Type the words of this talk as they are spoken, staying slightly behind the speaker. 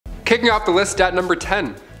Kicking off the list at number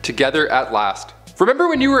 10, Together at Last. Remember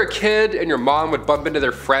when you were a kid and your mom would bump into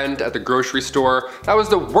their friend at the grocery store? That was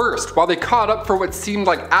the worst. While they caught up for what seemed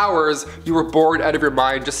like hours, you were bored out of your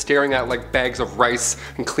mind just staring at like bags of rice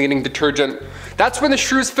and cleaning detergent. That's when the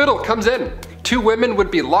Shrews Fiddle comes in. Two women would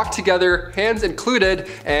be locked together, hands included,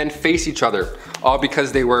 and face each other, all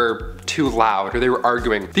because they were too loud or they were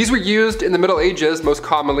arguing. These were used in the Middle Ages, most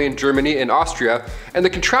commonly in Germany and Austria, and the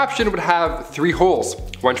contraption would have 3 holes,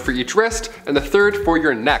 one for each wrist and the third for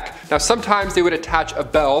your neck. Now sometimes they would attach a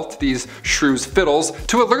bell to these Shrews Fiddles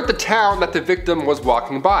to alert the town that the victim was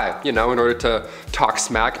walking by, you know, in order to talk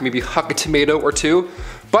smack, maybe huck a tomato or two.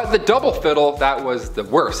 But the double fiddle, that was the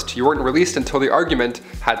worst. You weren't released until the argument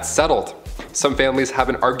had settled. Some families have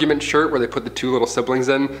an argument shirt where they put the 2 little siblings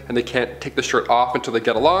in and they can't take the shirt off until they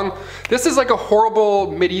get along. This is like a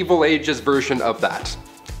horrible medieval ages version of that.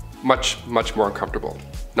 Much, much more uncomfortable.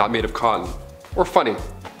 Not made of cotton. Or funny.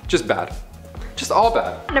 Just bad. Just all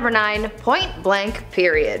bad. Number 9, point blank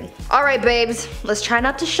period. Alright babes, let's try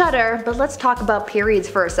not to shudder, but let's talk about periods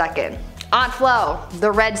for a second. Aunt Flo, the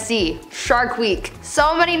Red Sea, Shark Week.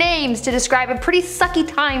 So many names to describe a pretty sucky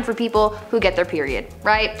time for people who get their period,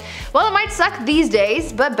 right? Well, it might suck these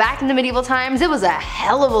days, but back in the medieval times it was a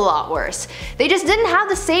hell of a lot worse. They just didn't have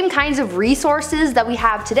the same kinds of resources that we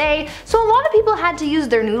have today, so a lot of people had to use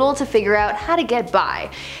their noodle to figure out how to get by.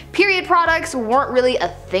 Period products weren't really a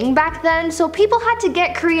thing back then, so people had to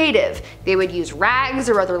get creative. They would use rags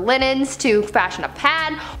or other linens to fashion a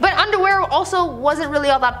pad, but underwear also wasn't really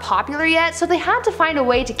all that popular yet, so they had to find a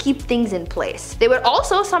way to keep things in place. They would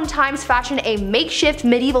also sometimes fashion a makeshift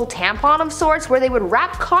medieval tampon of sorts where they would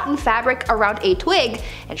wrap cotton fabric around a twig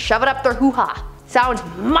and shove it up their hoo-ha. Sounds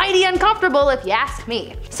mighty uncomfortable if you ask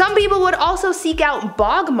me. Some people would also seek out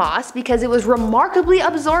bog moss because it was remarkably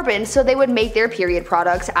absorbent, so they would make their period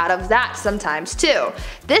products out of that sometimes too.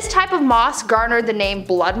 This type of moss garnered the name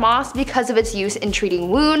blood moss because of its use in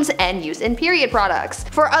treating wounds and use in period products.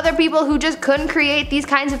 For other people who just couldn't create these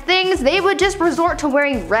kinds of things, they would just resort to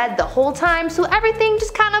wearing red the whole time, so everything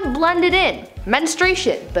just kind of blended in.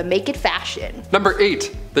 Menstruation, but make it fashion. Number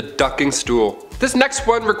 8, the ducking stool. This next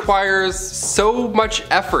one requires so much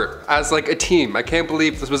effort as like a team. I can't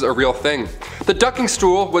believe this was a real thing. The ducking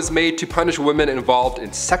stool was made to punish women involved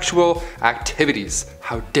in sexual activities.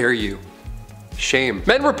 How dare you? Shame.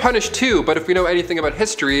 Men were punished too, but if we know anything about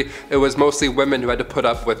history, it was mostly women who had to put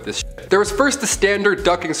up with this shit. There was first the standard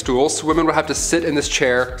ducking stool, so women would have to sit in this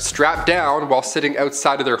chair, strapped down while sitting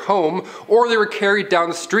outside of their home, or they were carried down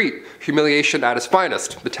the street. Humiliation at its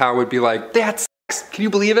finest. The town would be like, they had sex, can you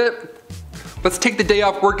believe it? Let's take the day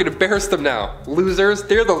off work and embarrass them now. Losers,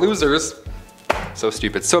 they're the losers. So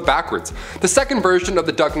stupid, so backwards. The second version of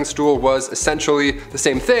the ducking stool was essentially the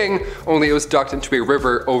same thing, only it was ducked into a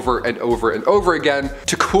river over and over and over again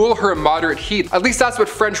to cool her moderate heat. At least that's what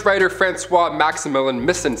French writer Francois Maximilien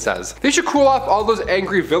Misson says. They should cool off all those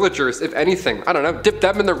angry villagers, if anything. I don't know, dip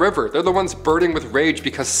them in the river. They're the ones burning with rage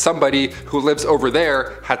because somebody who lives over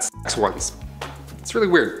there had sex once. It's really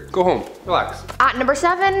weird. Go home. Relax. At number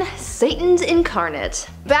 7, Satan's incarnate.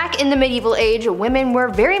 Back in the medieval age, women were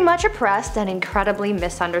very much oppressed and incredibly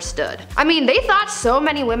misunderstood. I mean, they thought so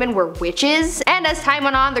many women were witches, and as time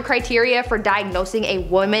went on, the criteria for diagnosing a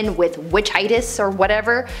woman with witchitis or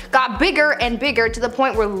whatever got bigger and bigger to the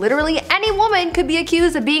point where literally any woman could be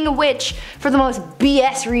accused of being a witch for the most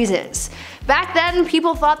BS reasons. Back then,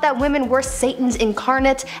 people thought that women were Satan's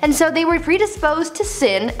incarnate, and so they were predisposed to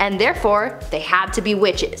sin, and therefore, they had to be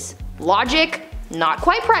witches. Logic, not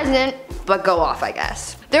quite present, but go off I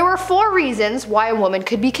guess. There were 4 reasons why a woman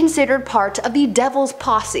could be considered part of the devil's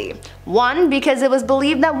posse. 1, because it was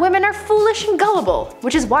believed that women are foolish and gullible,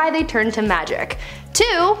 which is why they turned to magic.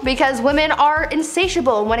 2, because women are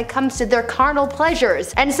insatiable when it comes to their carnal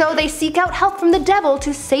pleasures, and so they seek out help from the devil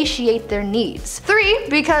to satiate their needs. 3,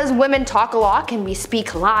 because women talk a lot and we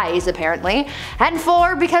speak lies apparently. And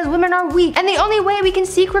 4, because women are weak, and the only way we can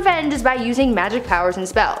seek revenge is by using magic powers and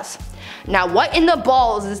spells. Now what in the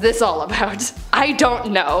balls is this all about? I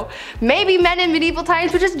don't know. Maybe men in medieval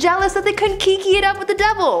times were just jealous that they couldn't kiki it up with the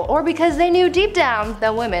devil, or because they knew deep down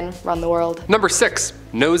that women run the world. Number 6,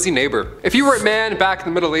 nosy neighbor. If you were a man back in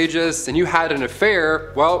the Middle Ages and you had an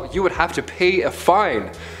affair, well, you would have to pay a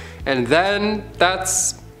fine. And then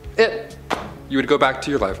that's it. You would go back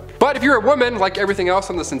to your life. But if you're a woman, like everything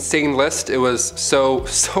else on this insane list, it was so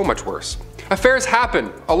much worse. Affairs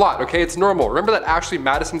happen a lot, okay? It's normal. Remember that Ashley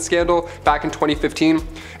Madison scandal back in 2015?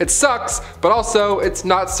 It sucks, but also it's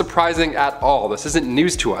not surprising at all. This isn't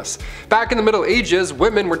news to us. Back in the Middle Ages,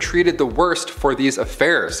 women were treated the worst for these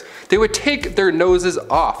affairs. They would take their noses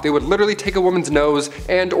off. They would literally take a woman's nose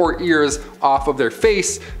and or ears off of their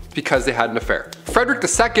face because they had an affair. Frederick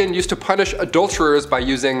II used to punish adulterers by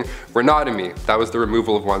using rhinotomy. That was the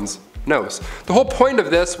removal of one's nose. The whole point of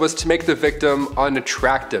this was to make the victim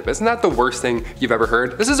unattractive. Isn't that the worst thing you've ever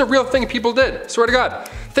heard? This is a real thing people did, swear to God.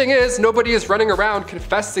 Thing is, nobody is running around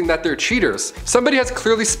confessing that they're cheaters. Somebody has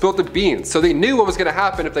clearly spilled the beans, so they knew what was gonna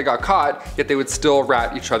happen if they got caught, yet they would still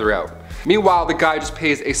rat each other out. Meanwhile, the guy just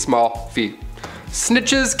pays a small fee.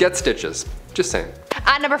 Snitches get stitches. Just saying.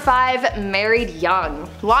 At number 5, married young.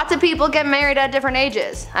 Lots of people get married at different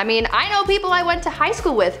ages. I mean, I know people I went to high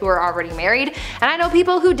school with who are already married, and I know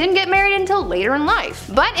people who didn't get married until later in life.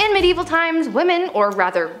 But in medieval times, women, or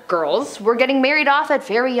rather girls, were getting married off at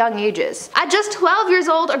very young ages. At just 12 years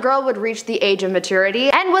old, a girl would reach the age of maturity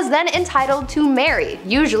and was then entitled to marry,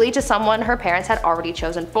 usually to someone her parents had already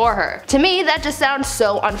chosen for her. To me, that just sounds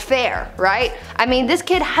so unfair, right? I mean, this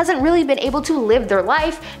kid hasn't really been able to live their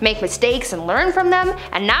life, make mistakes and learn from them,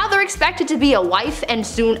 and now they're expected to be a wife and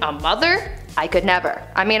soon a mother? I could never.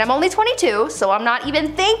 I mean, I'm only 22, so I'm not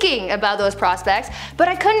even thinking about those prospects, but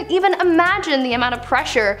I couldn't even imagine the amount of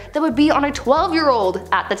pressure that would be on a 12-year-old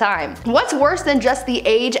at the time. What's worse than just the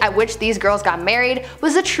age at which these girls got married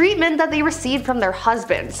was the treatment that they received from their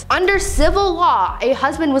husbands. Under civil law, a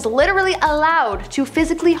husband was literally allowed to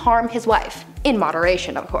physically harm his wife. In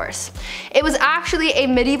moderation, of course. It was actually a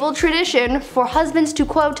medieval tradition for husbands to,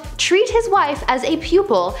 quote, treat his wife as a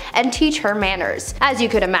pupil and teach her manners. As you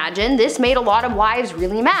could imagine, this made a lot of wives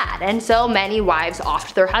really mad, and so many wives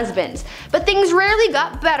offed their husbands. But things rarely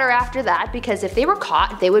got better after that, because if they were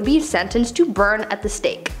caught, they would be sentenced to burn at the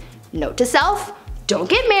stake. Note to self: don't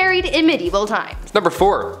get married in medieval times. Number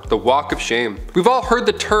 4, the walk of shame. We've all heard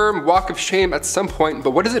the term walk of shame at some point,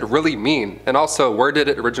 but what does it really mean? And also, where did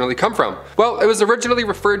it originally come from? Well, it was originally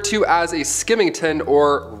referred to as a skimmington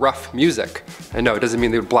or rough music. I know, it doesn't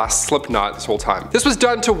mean they would blast Slipknot this whole time. This was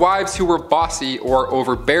done to wives who were bossy or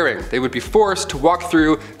overbearing. They would be forced to walk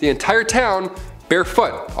through the entire town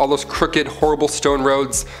barefoot. All those crooked, horrible stone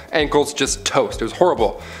roads, ankles just toast. It was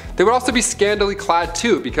horrible. They would also be scantily clad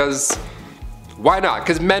too, because why not?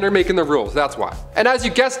 Because men are making the rules, that's why. And as you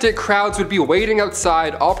guessed it, crowds would be waiting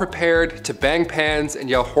outside, all prepared to bang pans and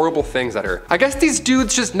yell horrible things at her. I guess these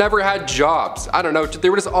dudes just never had jobs. I don't know, they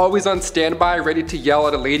were just always on standby, ready to yell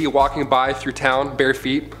at a lady walking by through town, bare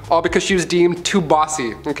feet, all because she was deemed too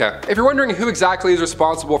bossy. Okay. If you're wondering who exactly is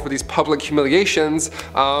responsible for these public humiliations,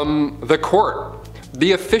 the court.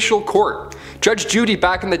 The official court. Judge Judy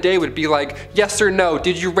back in the day would be like, yes or no,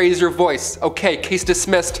 did you raise your voice? Okay, case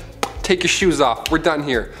dismissed. Take your shoes off, we're done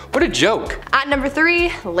here. What a joke. At number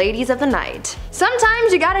 3, ladies of the night.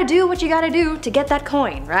 Sometimes you gotta do what you gotta do to get that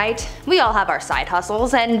coin, right? We all have our side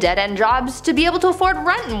hustles and dead-end jobs to be able to afford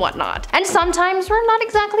rent and whatnot. And sometimes we're not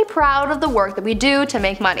exactly proud of the work that we do to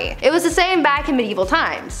make money. It was the same back in medieval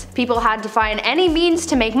times. People had to find any means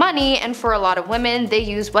to make money, and for a lot of women, they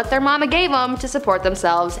used what their mama gave them to support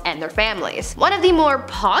themselves and their families. One of the more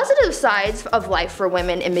positive sides of life for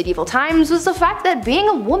women in medieval times was the fact that being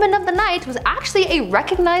a woman of the night was actually a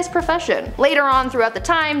recognized profession. Later on throughout the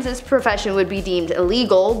times, this profession would be deemed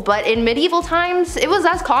illegal, but in medieval times, it was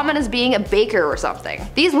as common as being a baker or something.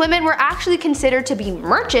 These women were actually considered to be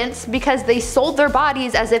merchants because they sold their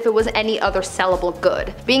bodies as if it was any other sellable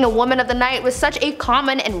good. Being a woman of the night was such a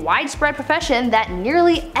common and widespread profession that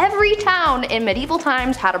nearly every town in medieval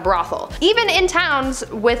times had a brothel, even in towns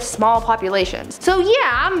with small populations. So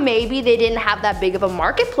yeah, maybe they didn't have that big of a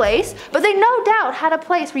marketplace, but they no doubt had a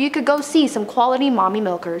place where you could go see some quality mommy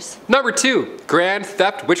milkers. Number 2, grand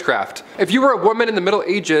theft witchcraft. If you were a woman in the Middle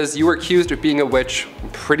Ages, you were accused of being a witch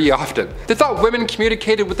pretty often. They thought women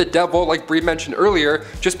communicated with the devil, like Bree mentioned earlier,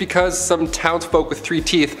 just because some townsfolk with 3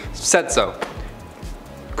 teeth said so.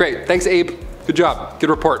 Great, thanks Abe. Good job,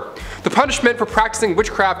 good report. The punishment for practicing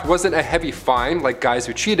witchcraft wasn't a heavy fine like guys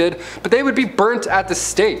who cheated, but they would be burnt at the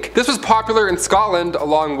stake. This was popular in Scotland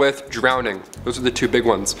along with drowning. Those are the 2 big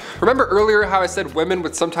ones. Remember earlier how I said women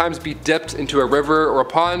would sometimes be dipped into a river or a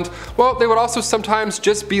pond? Well, they would also sometimes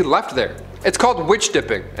just be left there. It's called witch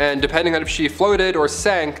dipping, and depending on if she floated or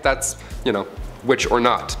sank, that's, you know, witch or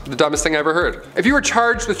not. The dumbest thing I ever heard. If you were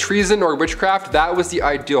charged with treason or witchcraft, that was the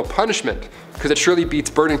ideal punishment. because it surely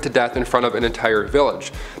beats burning to death in front of an entire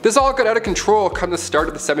village. This all got out of control come the start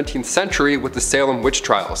of the 17th century with the Salem witch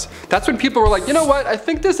trials. That's when people were like, you know what, I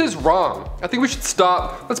think this is wrong. I think we should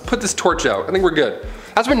stop, let's put this torch out, I think we're good.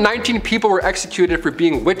 That's when 19 people were executed for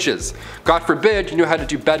being witches. God forbid you knew how to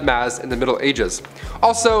do bedmas in the Middle Ages.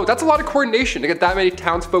 Also, that's a lot of coordination to get that many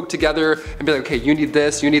townsfolk together and be like, okay, you need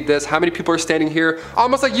this, how many people are standing here?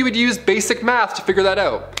 Almost like you would use basic math to figure that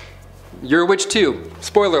out. You're a witch too.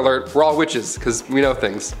 Spoiler alert, we're all witches, because we know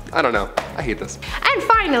things. I don't know, I hate this. And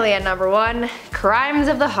finally at number 1, crimes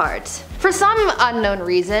of the heart. For some unknown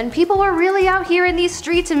reason, people were really out here in these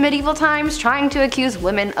streets in medieval times trying to accuse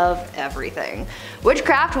women of everything.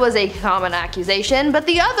 Witchcraft was a common accusation, but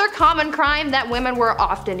the other common crime that women were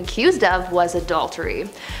often accused of was adultery.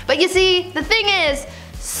 But you see, the thing is,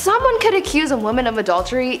 someone could accuse a woman of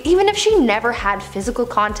adultery even if she never had physical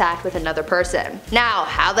contact with another person. Now,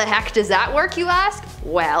 how the heck does that work, you ask?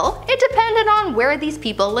 Well, it depended on where these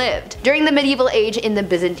people lived. During the medieval age in the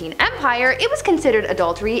Byzantine Empire, it was considered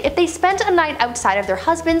adultery if they spent a night outside of their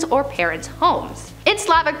husbands' or parents' homes. In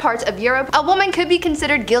Slavic parts of Europe, a woman could be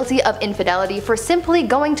considered guilty of infidelity for simply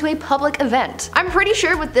going to a public event. I'm pretty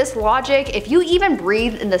sure with this logic, if you even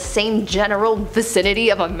breathed in the same general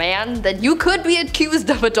vicinity of a man, then you could be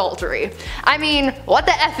accused of adultery. I mean, what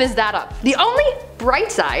the F is that up? The only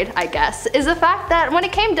bright side, I guess, is the fact that when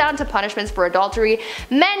it came down to punishments for adultery,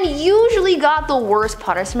 men usually got the worst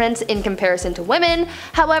punishments in comparison to women.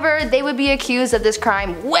 However, they would be accused of this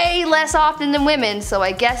crime way less often than women, so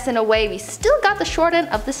I guess in a way we still got the short end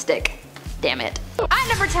of the stick. Damn it. At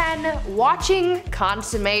number 10, watching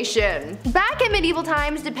consummation. Back in medieval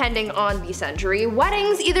times, depending on the century,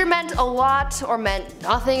 weddings either meant a lot or meant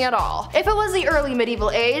nothing at all. If it was the early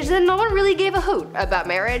medieval age, then no one really gave a hoot about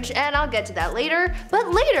marriage, and I'll get to that later.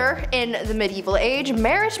 But later, in the medieval age,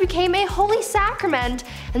 marriage became a holy sacrament,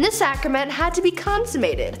 and this sacrament had to be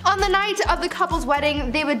consummated. On the night of the couple's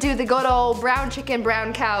wedding, they would do the good old brown chicken,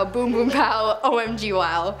 brown cow, boom boom pow, OMG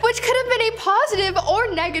wow, which could have been a positive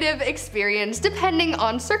or negative experience depending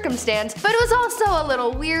on circumstance, but it was also a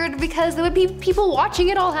little weird because there would be people watching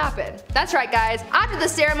it all happen. That's right guys, after the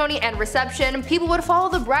ceremony and reception, people would follow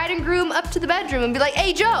the bride and groom up to the bedroom and be like,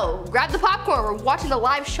 hey Joe, grab the popcorn, we're watching the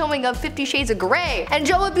live showing of 50 Shades of Grey. And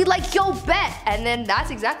Joe would be like, yo bet, and then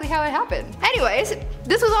that's exactly how it happened. Anyways,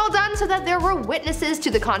 this was all done so that there were witnesses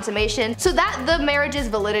to the consummation so that the marriage's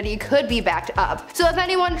validity could be backed up. So if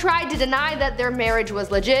anyone tried to deny that their marriage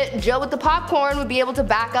was legit, Joe with the popcorn would be able to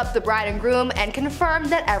back up the bride and groom and confirm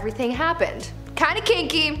that everything happened. Kinda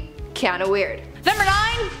kinky, kinda weird. Number 9,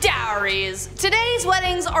 dowries. Today's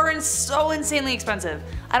weddings are so insanely expensive.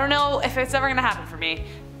 I don't know if it's ever gonna happen for me,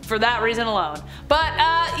 for that reason alone. But,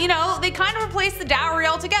 you know, they kind of replaced the dowry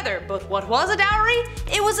altogether. But what was a dowry?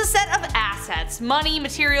 It was a set of assets, money,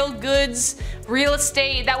 material, goods, real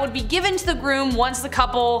estate that would be given to the groom once the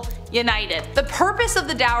couple united. The purpose of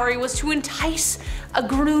the dowry was to entice a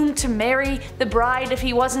groom to marry the bride if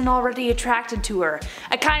he wasn't already attracted to her.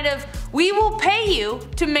 A kind of, we will pay you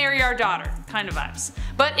to marry our daughter kind of vibes.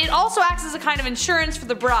 But it also acts as a kind of insurance for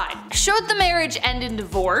the bride. Should the marriage end in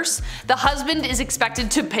divorce, the husband is expected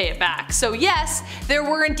to pay it back. So yes, there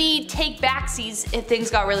were indeed take-backsies if things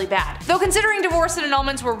got really bad. Though considering divorce and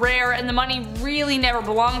annulments were rare and the money really never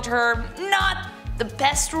belonged to her, not the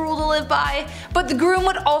best rule to live by, but the groom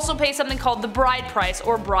would also pay something called the bride price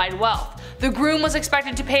or bride wealth. The groom was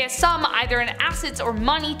expected to pay a sum either in assets or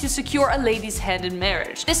money to secure a lady's hand in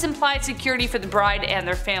marriage. This implied security for the bride and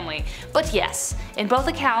their family. But yes, in both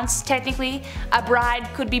accounts, technically, a bride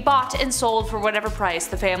could be bought and sold for whatever price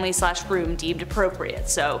the family/groom deemed appropriate,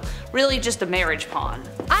 so really just a marriage pawn.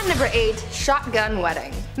 At number 8, shotgun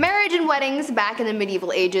wedding. Marriage and weddings back in the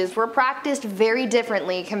medieval ages were practiced very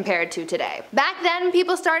differently compared to today. Back then,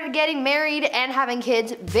 people started getting married and having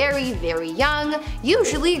kids very, very young.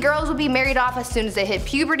 Usually, girls would be married off as soon as they hit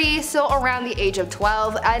puberty, so around the age of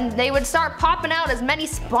 12, and they would start popping out as many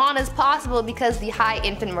spawn as possible because the high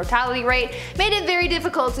infant mortality rate made it very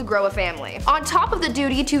difficult to grow a family. On top of the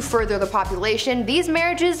duty to further the population, these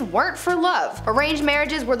marriages weren't for love. Arranged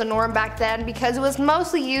marriages were the norm back then because it was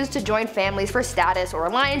mostly used to join families for status or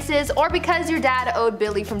alliances, or because your dad owed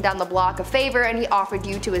Billy from down the block a favor and he offered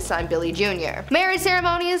you to his son Billy Jr. Marriage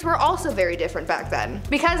ceremonies were also very different back then.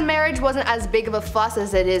 Because marriage wasn't as big of a fuss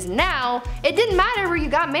as it is now, it didn't matter where you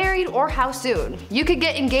got married or how soon. You could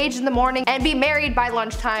get engaged in the morning and be married by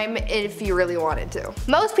lunchtime if you really wanted to.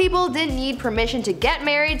 Most people didn't need permission to get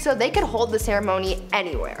married, so they could hold the ceremony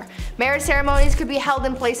anywhere. Marriage ceremonies could be held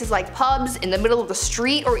in places like pubs, in the middle of the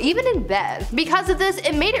street, or even in bed. Because of this,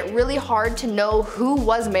 it made it really hard to know who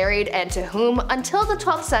was married and to whom until the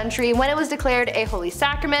 12th century, when it was declared a holy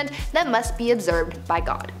sacrament that must be observed by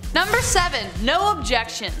God. Number 7, no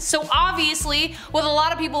objections. So obviously, with a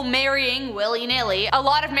lot of people marrying willy-nilly, a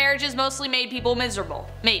lot of marriages mostly made people miserable.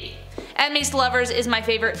 Maybe. Enemies to lovers is my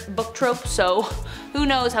favorite book trope, so who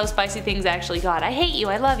knows how spicy things actually got. I hate you,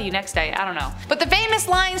 I love you, next day, I don't know. But the famous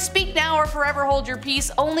line, speak now or forever hold your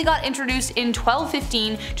peace, only got introduced in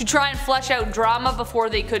 1215 to try and flesh out drama before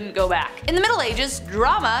they couldn't go back. In the Middle Ages,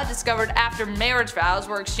 drama, discovered after marriage vows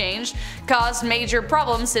were exchanged, caused major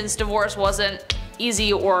problems since divorce wasn't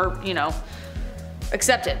easy or,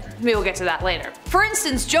 accepted. Maybe we'll get to that later. For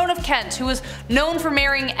instance, Joan of Kent, who was known for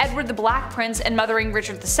marrying Edward the Black Prince and mothering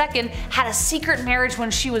Richard II, had a secret marriage when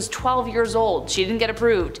she was 12 years old. She didn't get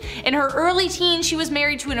approved. In her early teens, she was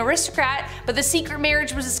married to an aristocrat, but the secret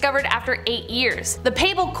marriage was discovered after 8 years. The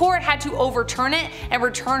papal court had to overturn it and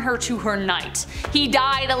return her to her knight. He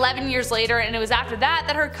died 11 years later, and it was after that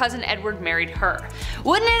that her cousin Edward married her.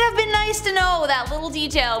 Wouldn't it have been nice to know that little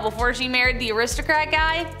detail before she married the aristocrat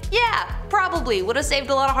guy? Yeah, probably would have saved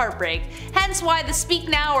a lot of heartbreak. Hence why the speak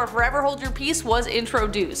now or forever hold your peace was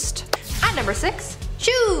introduced. At number 6,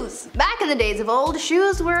 shoes! Back in the days of old,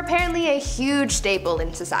 shoes were apparently a huge staple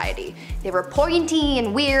in society. They were pointy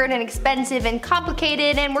and weird and expensive and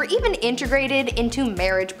complicated and were even integrated into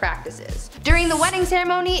marriage practices. During the wedding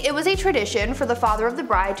ceremony, it was a tradition for the father of the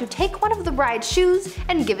bride to take one of the bride's shoes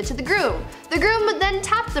and give it to the groom. The groom would then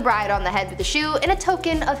tap the bride on the head with the shoe in a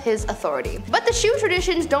token of his authority. But the shoe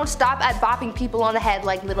traditions don't stop at bopping people on the head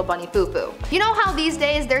like little bunny foo-foo. You know how these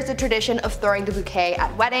days there's a tradition of throwing the bouquet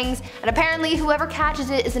at weddings, and apparently whoever catches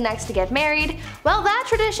it is the next to get married? Well, that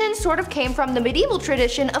tradition sort of came from the medieval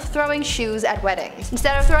tradition of throwing shoes at weddings.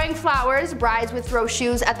 Instead of throwing flowers, brides would throw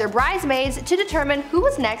shoes at their bridesmaids to determine who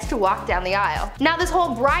was next to walk down the aisle. Now, this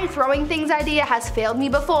whole bride throwing things idea has failed me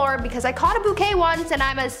before because I caught a bouquet once and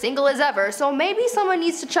I'm as single as ever, so maybe someone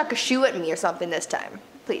needs to chuck a shoe at me or something this time.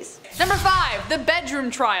 Please. Number 5, the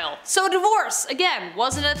bedroom trial. So divorce, again,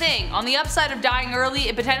 wasn't a thing. On the upside of dying early,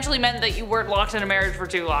 it potentially meant that you weren't locked in a marriage for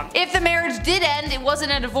too long. If the marriage did end, it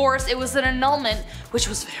wasn't a divorce, it was an annulment, which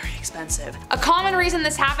was very expensive. A common reason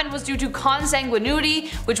this happened was due to consanguinity,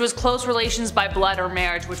 which was close relations by blood or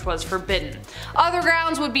marriage, which was forbidden. Other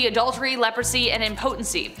grounds would be adultery, leprosy, and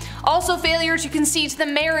impotency. Also failure to concede to the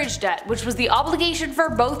marriage debt, which was the obligation for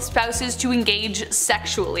both spouses to engage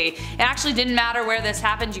sexually. It actually didn't matter where this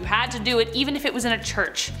happened, you had to do it even if it was in a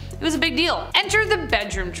church. It was a big deal. Enter the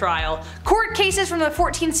bedroom trial. Court cases from the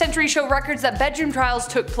 14th century show records that bedroom trials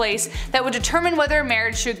took place that would determine whether a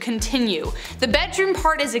marriage should continue. The bedroom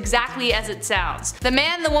part is exactly as it sounds. The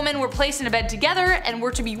man and the woman were placed in a bed together and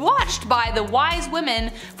were to be watched by the wise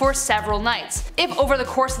women for several nights. If over the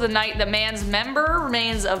course of the night the man's member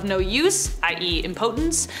remains of no use, i.e.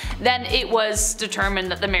 impotence, then it was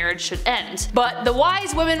determined that the marriage should end. But the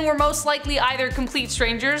wise women were most likely either complete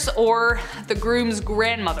strangers or the groom's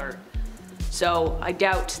grandmother. So I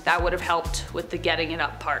doubt that would have helped with the getting it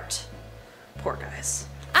up part. Poor guys.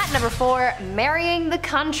 At number 4, marrying the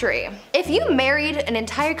country. If you married an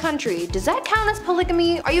entire country, does that count as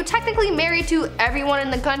polygamy? Are you technically married to everyone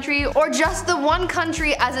in the country or just the one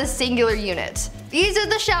country as a singular unit? These are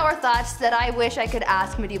the shower thoughts that I wish I could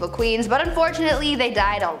ask medieval queens, but unfortunately they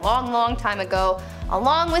died a long time ago,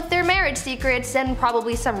 along with their marriage secrets and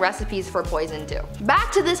probably some recipes for poison too.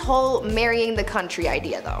 Back to this whole marrying the country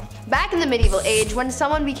idea though. Back in the medieval age, when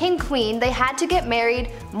someone became queen, they had to get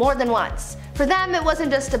married more than once. For them, it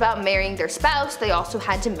wasn't just about marrying their spouse, they also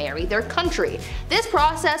had to marry their country. This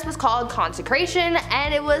process was called consecration,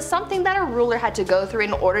 and it was something that a ruler had to go through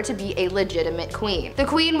in order to be a legitimate queen. The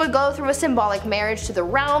queen would go through a symbolic marriage to the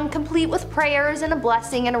realm, complete with prayers and a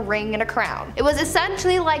blessing and a ring and a crown. It was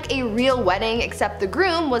essentially like a real wedding, except the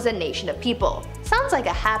groom was a nation of people. Sounds like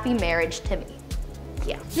a happy marriage to me.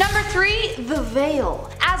 Yeah. Number 3, the veil.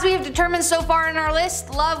 As As we have determined so far in our list,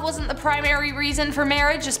 love wasn't the primary reason for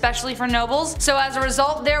marriage, especially for nobles, so as a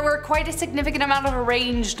result there were quite a significant amount of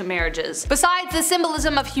arranged marriages. Besides the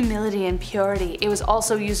symbolism of humility and purity, it was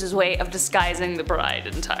also used as a way of disguising the bride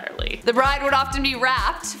entirely. The bride would often be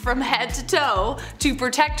wrapped from head to toe to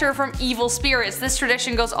protect her from evil spirits. This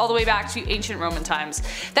tradition goes all the way back to ancient Roman times.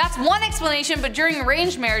 That's one explanation, but during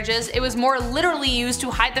arranged marriages it was more literally used to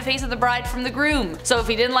hide the face of the bride from the groom. So if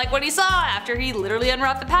he didn't like what he saw after he literally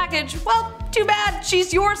unwrapped the package, well, too bad,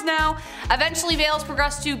 she's yours now. Eventually veils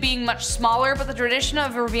progressed to being much smaller, but the tradition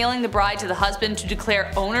of revealing the bride to the husband to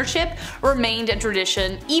declare ownership remained a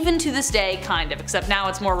tradition even to this day, kind of, except now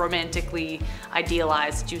it's more romantically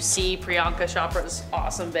idealized. Did you see Priyanka Chopra's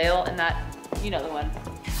awesome veil in that? You know the one.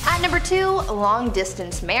 At number 2, long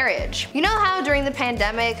distance marriage. You know how during the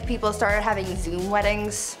pandemic people started having Zoom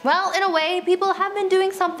weddings? Well, in a way, people have been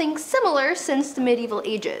doing something similar since the medieval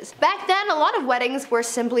ages. Back then, a lot of weddings were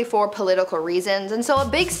simply for political reasons, and so a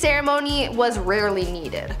big ceremony was rarely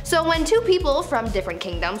needed. So when two people from different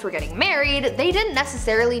kingdoms were getting married, they didn't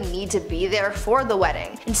necessarily need to be there for the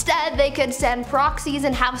wedding. Instead, they could send proxies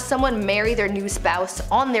and have someone marry their new spouse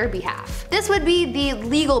on their behalf. This would be the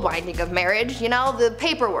legal binding of marriage, you know, the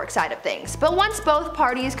paperwork side of things. But once both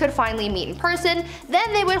parties could finally meet in person,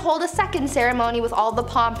 then they would hold a second ceremony with all the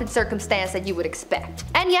pomp and circumstance that you would expect.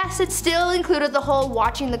 And yes, it still included the whole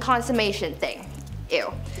watching the consummation thing.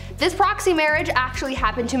 Ew. This proxy marriage actually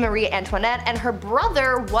happened to Marie Antoinette, and her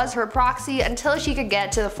brother was her proxy until she could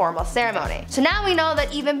get to the formal ceremony. So now we know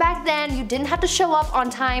that even back then you didn't have to show up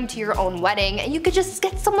on time to your own wedding, and you could just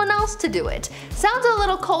get someone else to do it. Sounds a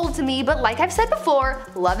little cold to me, but like I've said before,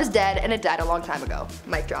 love is dead and it died a long time ago.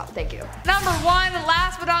 Mic drop, thank you. Number 1,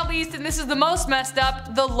 last but not least, and this is the most messed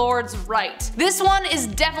up, the Lord's Right. This one is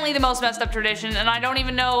definitely the most messed up tradition, and I don't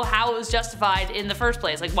even know how it was justified in the first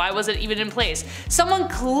place. Like, why was it even in place? Someone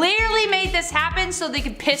clearly made this happen so they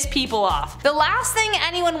could piss people off. The last thing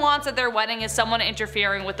anyone wants at their wedding is someone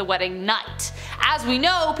interfering with the wedding night. As we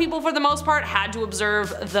know, people for the most part had to observe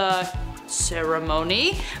the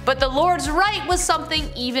ceremony, but the Lord's Right was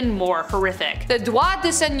something even more horrific. The droit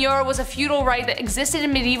de seigneur was a feudal right that existed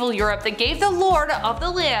in medieval Europe that gave the lord of the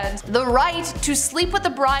land the right to sleep with the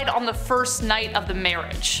bride on the first night of the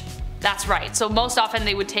marriage. That's right, so most often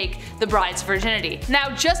they would take the bride's virginity.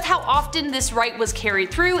 Now, just how often this right was carried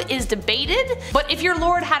through is debated, but if your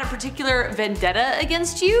lord had a particular vendetta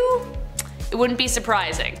against you, it wouldn't be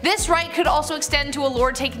surprising. This right could also extend to a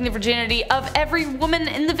lord taking the virginity of every woman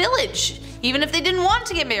in the village, even if they didn't want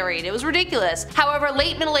to get married. It was ridiculous. However,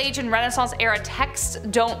 late Middle Age and Renaissance era texts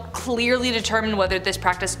don't clearly determine whether this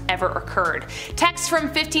practice ever occurred. Texts from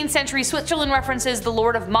 15th century Switzerland references the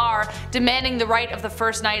Lord of Mar demanding the right of the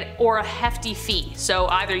first night or a hefty fee, so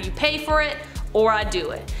either you pay for it or I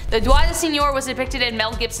do it. The droit de seigneur was depicted in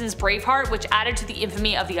Mel Gibson's Braveheart, which added to the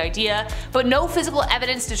infamy of the idea, but no physical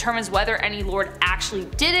evidence determines whether any lord actually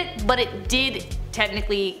did it, but it did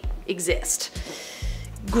technically exist.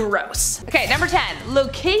 Gross. Okay, number 10.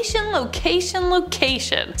 Location, location,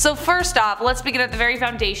 location. So first off, let's begin at the very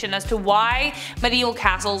foundation as to why medieval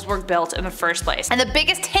castles were built in the first place. And the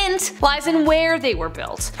biggest hint lies in where they were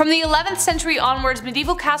built. From the 11th century onwards,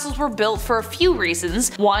 medieval castles were built for a few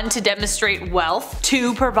reasons. 1, to demonstrate wealth.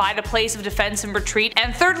 2, provide a place of defense and retreat.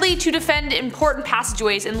 And thirdly, to defend important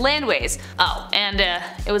passageways and landways. Oh, and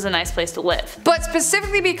it was a nice place to live. But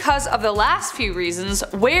specifically because of the last few reasons,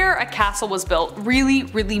 where a castle was built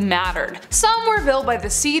really mattered. Some were built by the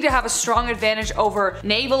sea to have a strong advantage over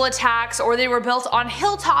naval attacks, or they were built on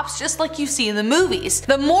hilltops just like you see in the movies.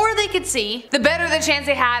 The more they could see, the better the chance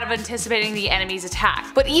they had of anticipating the enemy's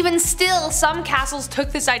attack. But even still, some castles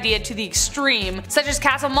took this idea to the extreme, such as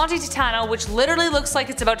Castle Monte Titano, which literally looks like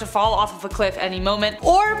it's about to fall off of a cliff any moment,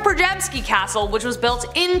 or Przemyśl Castle, which was built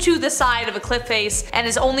into the side of a cliff face and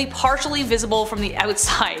is only partially visible from the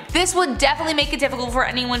outside. This would definitely make it difficult for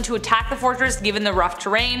anyone to attack the fortress given the rough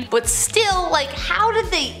terrain, but still, like, how did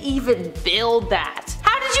they even build that?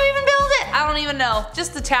 How did you even build it? I don't even know.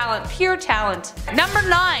 Just the talent, pure talent. Number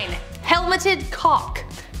 9. Helmeted cock.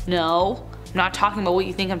 No. I'm not talking about what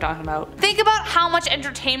you think I'm talking about. Think about how much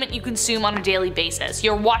entertainment you consume on a daily basis.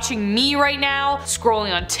 You're watching me right now,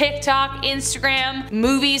 scrolling on TikTok, Instagram,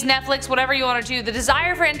 movies, Netflix, whatever you want to do. The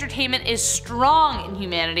desire for entertainment is strong in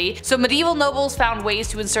humanity, so medieval nobles found ways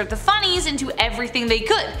to insert the funnies into everything they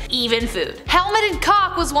could, even food. Helmeted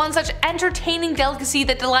cock was one such entertaining delicacy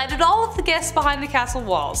that delighted all of the guests behind the castle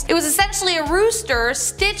walls. It was essentially a rooster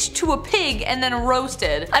stitched to a pig and then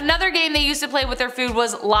roasted. Another game they used to play with their food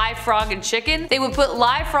was live frog and chicken. They would put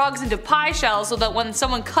live frogs into pie shells so that when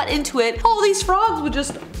someone cut into it, all these frogs would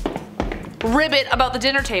just ribbit about the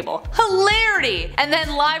dinner table. Hilarity! And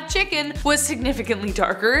then live chicken was significantly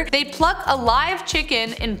darker. They'd pluck a live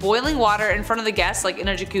chicken in boiling water in front of the guests, like in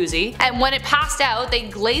a jacuzzi, and when it passed out,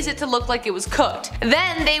 they'd glaze it to look like it was cooked.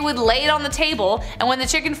 Then they would lay it on the table, and when the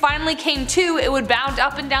chicken finally came to, it would bound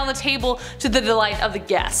up and down the table to the delight of the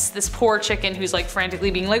guests. This poor chicken who's like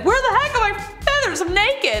frantically being like, where the heck are my feathers? I'm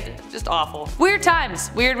naked. Just awful. Weird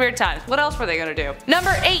times. Weird times. What else were they gonna do?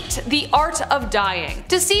 Number 8. The art of dying.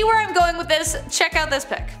 To see where I'm going with this, check out this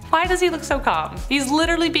pic. Why does he look so calm? He's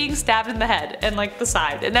literally being stabbed in the head and like the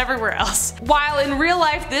side and everywhere else. While in real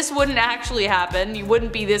life this wouldn't actually happen, you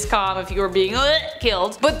wouldn't be this calm if you were being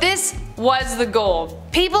killed, but this was the goal.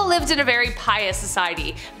 People lived in a very pious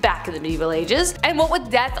society back in the medieval ages, and what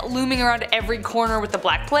with death looming around every corner with the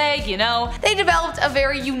Black Plague, you know, they developed a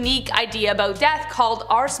very unique idea about death called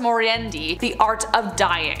ars moriendi, the art of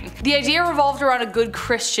dying. The idea revolved around a good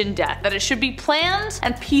Christian death, that it should be planned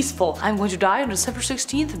and peaceful. I'm going to die on December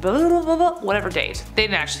 16th, blah, blah, blah, blah, whatever date. They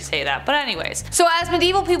didn't actually say that, but anyways. So as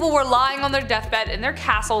medieval people were lying on their deathbed in their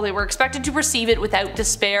castle, they were expected to perceive it without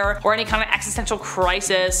despair or any kind of existential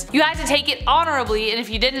crisis. You had to take it honorably, and if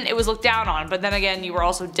you didn't, it was looked down on, but then again, you were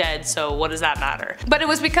also dead, so what does that matter? But it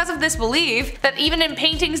was because of this belief that even in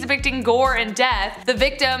paintings depicting gore and death, the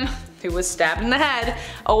victim, who was stabbed in the head,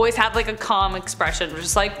 always had like a calm expression,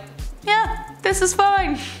 just like, yeah, this is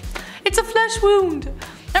fine. It's a flesh wound.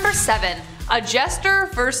 Number 7. A jester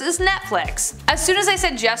versus Netflix. As soon as I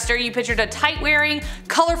said jester, you pictured a tight-wearing,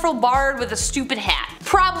 colorful bard with a stupid hat.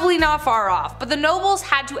 Probably not far off, but the nobles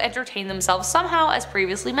had to entertain themselves somehow, as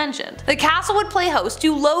previously mentioned. The castle would play host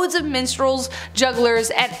to loads of minstrels, jugglers,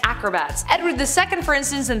 and acrobats. Edward II, for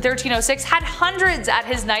instance, in 1306 had hundreds at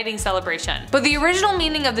his knighting celebration. But the original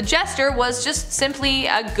meaning of the jester was just simply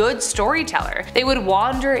a good storyteller. They would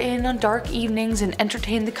wander in on dark evenings and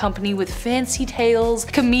entertain the company with fancy tales,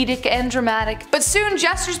 comedic and dramatic. But soon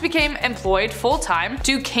jesters became employed full-time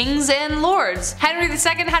to kings and lords. Henry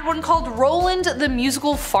II had one called Roland the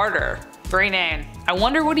Musical Farter. Great name. I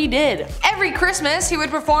wonder what he did. Every Christmas he would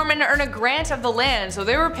perform and earn a grant of the land, so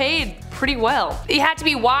they were paid pretty well. They had to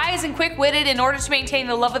be wise and quick-witted in order to maintain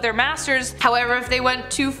the love of their masters. However, if they went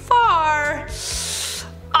too far,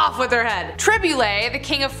 off with their head. Triboulet, the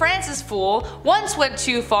king of France's fool, once went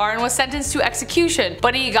too far and was sentenced to execution,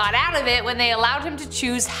 but he got out of it when they allowed him to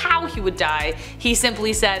choose how he would die. He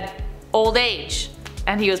simply said, old age,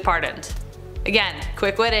 and he was pardoned. Again,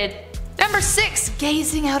 quick-witted. Number 6.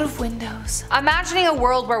 Gazing out of windows. Imagining a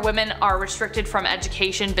world where women are restricted from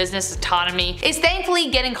education, business, autonomy is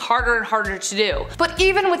thankfully getting harder and harder to do. But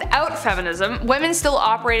even without feminism, women still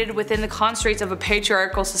operated within the constraints of a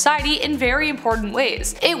patriarchal society in very important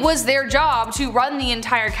ways. It was their job to run the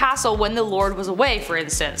entire castle when the lord was away, for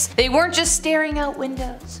instance. They weren't just staring out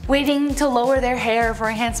windows, waiting to lower their hair for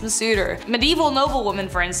a handsome suitor. Medieval noblewomen,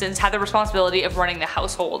 for instance, had the responsibility of running the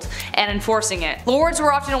household and enforcing it. Lords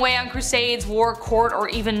were often away on crusades, war, court, or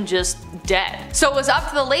even just dead. So it was up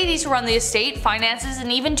to the ladies to run the estate, finances,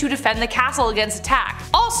 and even to defend the castle against attack.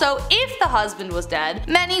 Also, if the husband was dead,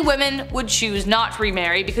 many women would choose not to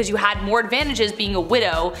remarry because you had more advantages being a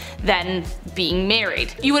widow than being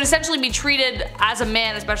married. You would essentially be treated as a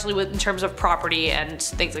man, especially in terms of property and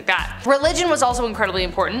things like that. Religion was also incredibly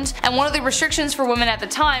important, and one of the restrictions for women at the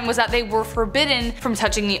time was that they were forbidden from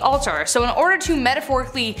touching the altar. So in order to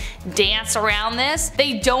metaphorically dance around this,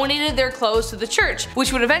 they donated their clothes to the church,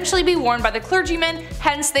 which would eventually be worn by the clergyman,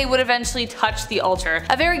 hence they would eventually touch the altar.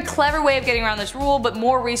 A very clever way of getting around this rule, but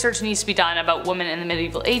more research needs to be done about women in the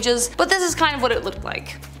medieval ages, but this is kind of what it looked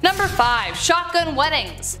like. Number 5. Shotgun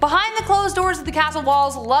weddings. Behind the closed doors of the castle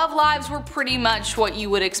walls, love lives were pretty much what you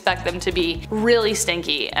would expect them to be. Really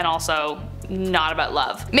stinky, and also not about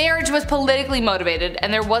love. Marriage was politically motivated,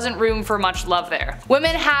 and there wasn't room for much love there.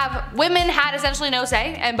 Women had essentially no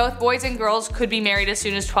say, and both boys and girls could be married as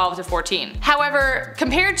soon as 12 to 14. However,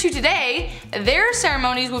 compared to today, their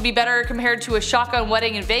ceremonies would be better compared to a shotgun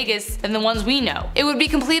wedding in Vegas than the ones we know. It would be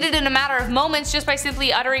completed in a matter of moments just by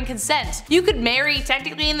simply uttering consent. You could marry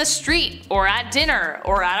technically in the street, or at dinner,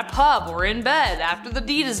 or at a pub, or in bed after the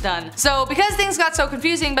deed is done. So because things got so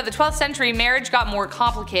confusing by the 12th century, marriage got more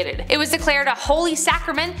complicated. It was declared a holy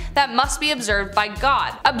sacrament that must be observed by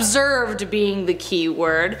God. Observed being the key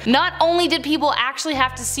word. Not only did people actually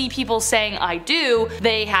have to see people saying I do,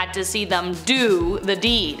 they had to see them do the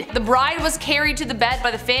deed. The bride was carried to the bed by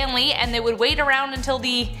the family, and they would wait around until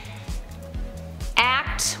the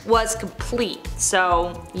act was complete,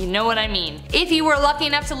 so you know what I mean. If you were lucky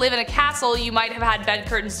enough to live in a castle, you might have had bed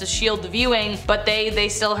curtains to shield the viewing, but they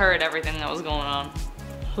still heard everything that was going on.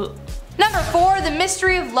 Number 4, the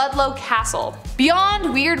mystery of Ludlow Castle.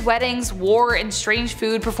 Beyond weird weddings, war, and strange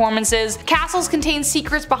food performances, castles contain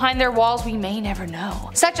secrets behind their walls we may never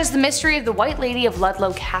know, such as the mystery of the White Lady of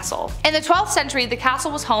Ludlow Castle. In the 12th century, the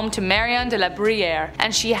castle was home to Marion de la Bruyere,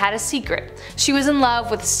 and she had a secret. She was in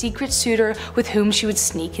love with a secret suitor with whom she would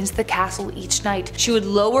sneak into the castle each night. She would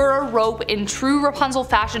lower a rope in true Rapunzel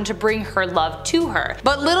fashion to bring her love to her.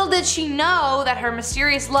 But little did she know that her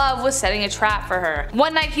mysterious love was setting a trap for her.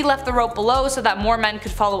 One night he left the rope below so that more men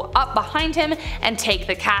could follow up behind him and take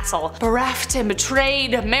the castle. Bereft and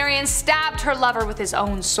betrayed, Marion stabbed her lover with his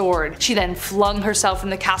own sword. She then flung herself from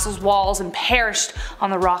the castle's walls and perished on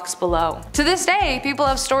the rocks below. To this day, people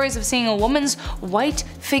have stories of seeing a woman's white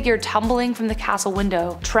figure tumbling from the castle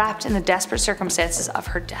window, trapped in the desperate circumstances of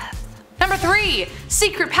her death. Number 3,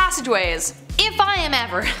 secret passageways. If I am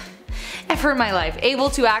ever in my life able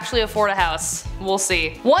to actually afford a house, we'll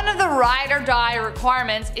see. One of the ride or die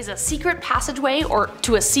requirements is a secret passageway or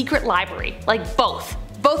to a secret library. Like both.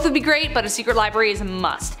 Both would be great, but a secret library is a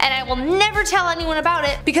must. And I will never tell anyone about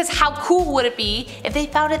it because how cool would it be if they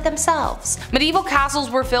found it themselves? Medieval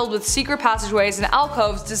castles were filled with secret passageways and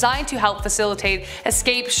alcoves designed to help facilitate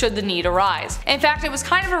escape should the need arise. In fact, it was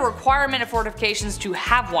kind of a requirement of fortifications to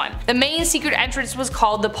have one. The main secret entrance was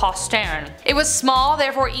called the postern. It was small,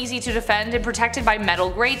 therefore easy to defend and protected by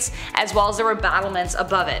metal grates, as well as there were battlements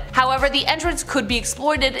above it. However, the entrance could be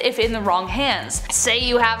exploited if in the wrong hands. Say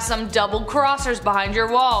you have some double crossers behind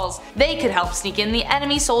your walls. They could help sneak in the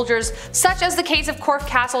enemy soldiers, such as the case of Corfe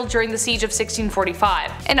Castle during the siege of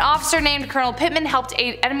 1645. An officer named Colonel Pittman helped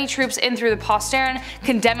aid enemy troops in through the postern,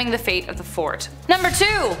 condemning the fate of the fort. Number 2.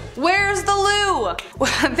 Where's the loo?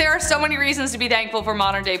 There are so many reasons to be thankful for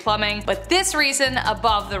modern day plumbing, but this reason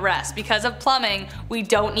above the rest. Because of plumbing, we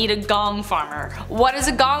don't need a gong farmer. What is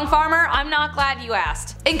a gong farmer? I'm not glad you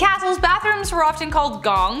asked. In castles, bathrooms were often called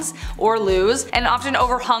gongs or loos, and often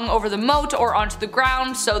overhung over the moat or onto the ground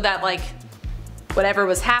so that like whatever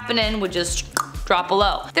was happening would just drop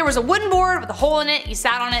below. There was a wooden board with a hole in it, you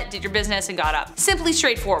sat on it, did your business, and got up. Simply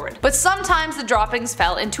straightforward. But sometimes the droppings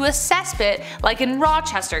fell into a cesspit like in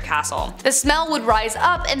Rochester Castle. The smell would rise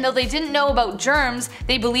up, and though they didn't know about germs,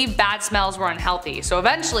 they believed bad smells were unhealthy. So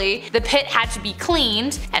eventually, the pit had to be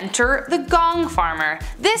cleaned. Enter the gong farmer.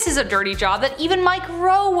 This is a dirty job that even Mike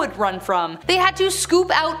Rowe would run from. They had to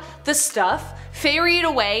scoop out the stuff, ferry it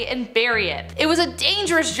away, and bury it. It was a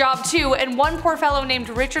dangerous job too, and one poor fellow named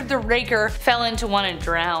Richard the Raker fell into one and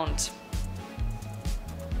drowned.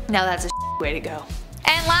 Now that's a way to go.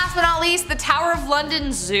 And last but not least, the Tower of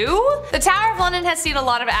London Zoo? The Tower of London has seen a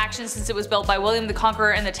lot of action since it was built by William the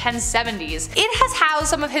Conqueror in the 1070s. It has housed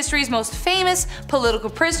some of history's most famous political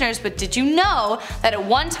prisoners, but did you know that at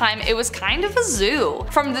one time it was kind of a zoo?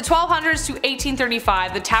 From the 1200s to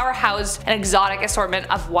 1835, the tower housed an exotic assortment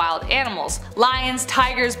of wild animals. Lions,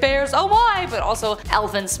 tigers, bears, oh my, but also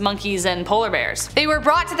elephants, monkeys, and polar bears. They were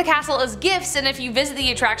brought to the castle as gifts, and if you visit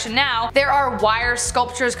the attraction now, there are wire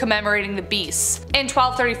sculptures commemorating the beasts. In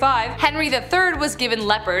 1235, Henry III was given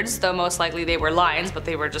leopards, though most likely they were lions, but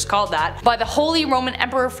they were just called that, by the Holy Roman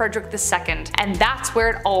Emperor Frederick II, and that's where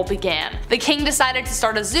it all began. The king decided to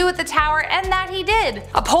start a zoo at the tower, and that he did.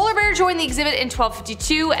 A polar bear joined the exhibit in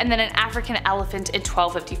 1252, and then an African elephant in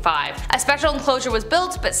 1255. A special enclosure was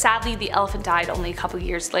built, but sadly the elephant died only a couple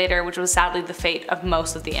years later, which was sadly the fate of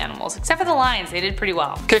most of the animals, except for the lions. They did pretty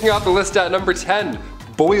well. Kicking off the list at number 10.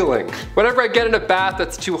 Boiling. Whenever I get in a bath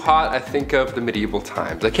that's too hot, I think of the medieval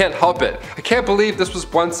times. I can't help it. I can't believe this was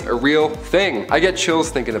once a real thing. I get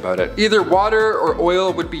chills thinking about it. Either water or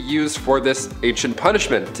oil would be used for this ancient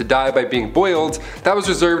punishment. To die by being boiled, that was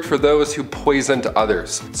reserved for those who poisoned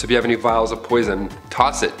others. So if you have any vials of poison,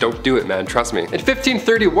 toss it. Don't do it, man, trust me. In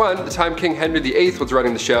 1531, the time King Henry VIII was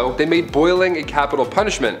running the show, they made boiling a capital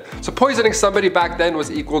punishment. So poisoning somebody back then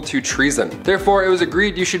was equal to treason. Therefore, it was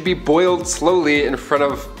agreed you should be boiled slowly in front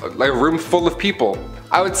of like a room full of people.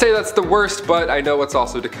 I would say that's the worst, but I know what's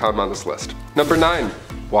also to come on this list. Number 9.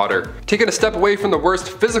 Water. Taking a step away from the worst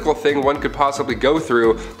physical thing one could possibly go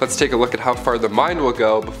through, let's take a look at how far the mind will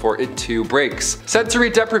go before it too breaks. Sensory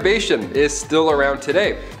deprivation is still around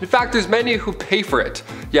today. In fact, there's many who pay for it.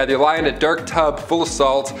 Yeah, they lie in a dark tub full of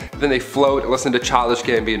salt, then they float and listen to Childish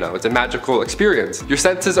Gambino. It's a magical experience. Your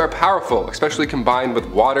senses are powerful, especially combined with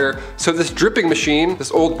water, so this dripping machine, this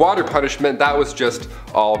old water punishment, that was just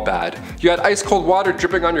all bad. You had ice cold water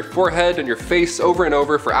dripping on your forehead and your face over and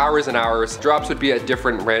over for hours and hours. Drops would be at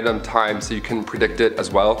different random times so you can predict it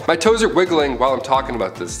as well. My toes are wiggling while I'm talking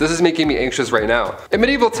about this. This is making me anxious right now. In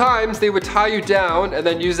medieval times, they would tie you down and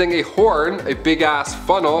then using a horn, a big ass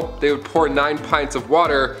funnel, they would pour 9 pints of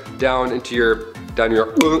water down your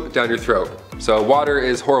throat. So water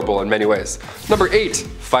is horrible in many ways. Number 8,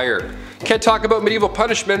 fire. Can't talk about medieval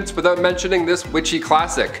punishments without mentioning this witchy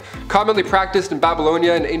classic. Commonly practiced in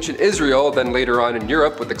Babylonia and ancient Israel, then later on in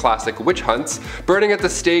Europe with the classic witch hunts, burning at the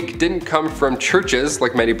stake didn't come from churches,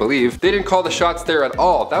 like many believe. They didn't call the shots there at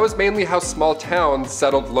all. That was mainly how small towns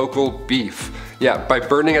settled local beef. Yeah, by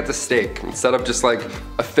burning at the stake, instead of just like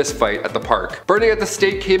a fist fight at the park. Burning at the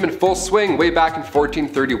stake came in full swing way back in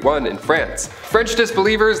 1431 in France. French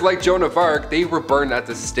disbelievers like Joan of Arc, they were burned at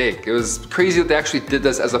the stake. It was crazy that they actually did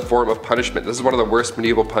this as a form of punishment. This is one of the worst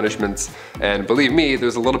medieval punishments, and believe me,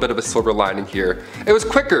 there's a little bit of a silver lining here. It was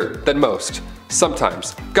quicker than most.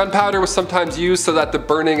 Sometimes. Gunpowder was sometimes used so that the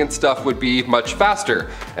burning and stuff would be much faster,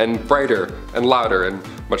 and brighter, and louder, and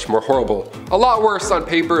much more horrible. A lot worse on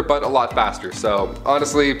paper, but a lot faster, so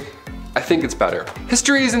honestly, I think it's better.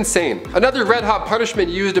 History is insane. Another red-hot punishment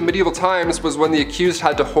used in medieval times was when the accused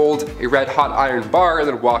had to hold a red-hot iron bar and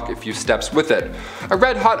then walk a few steps with it. A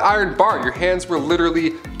red-hot iron bar, your hands were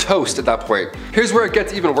literally toast at that point. Here's where it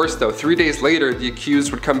gets even worse though. 3 days later, the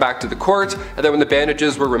accused would come back to the court, and then when the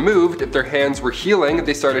bandages were removed, if their hands were healing,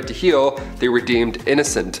 they started to heal, they were deemed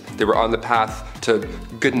innocent. They were on the path to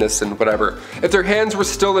goodness and whatever. If their hands were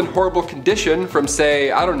still in horrible condition from,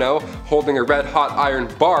 say, I don't know, holding a red-hot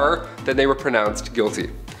iron bar, then they were pronounced guilty.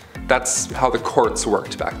 That's how the courts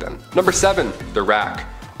worked back then. Number 7, the rack.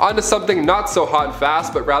 On to something not so hot and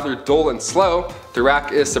fast, but rather dull and slow. The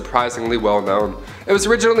rack is surprisingly well known. It was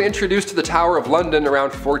originally introduced to the Tower of London around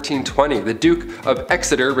 1420. The Duke of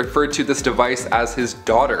Exeter referred to this device as his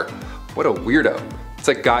daughter. What a weirdo. It's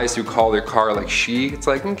like guys who call their car like she. It's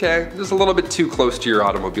like, okay, just a little bit too close to your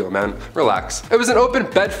automobile, man. Relax. It was an open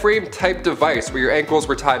bed frame type device where your ankles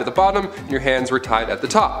were tied at the bottom and your hands were tied at the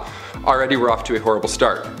top. Already we're off to a horrible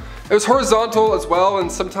start. It was horizontal as well, and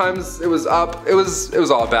sometimes it was up. It was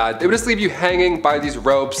all bad. It would just leave you hanging by these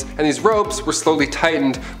ropes, and these ropes were slowly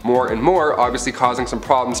tightened more and more, obviously causing some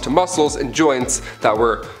problems to muscles and joints that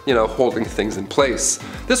were, holding things in place.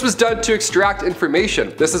 This was done to extract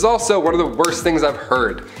information. This is also one of the worst things I've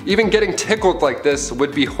heard. Even getting tickled like this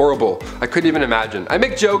would be horrible. I couldn't even imagine. I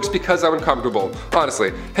make jokes because I'm uncomfortable.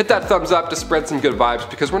 Honestly, hit that thumbs up to spread some good vibes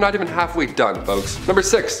because we're not even halfway done, folks. Number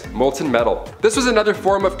 6, molten metal. This was another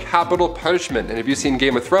form of capital punishment, and if you've seen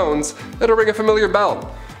Game of Thrones, it'll ring a familiar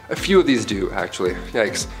bell. A few of these do, actually.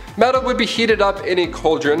 Yikes. Metal would be heated up in a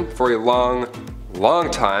cauldron for a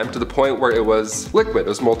long time to the point where it was liquid. It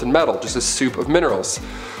was molten metal, just a soup of minerals.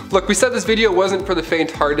 Look, we said this video wasn't for the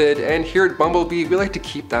faint-hearted, and here at Bumblebee, we like to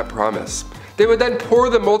keep that promise. They would then pour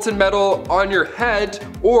the molten metal on your head,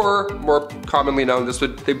 or more commonly known,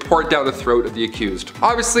 they pour it down the throat of the accused.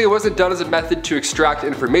 Obviously, it wasn't done as a method to extract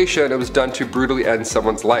information, it was done to brutally end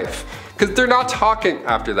someone's life. Because they're not talking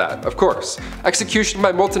after that, of course. Execution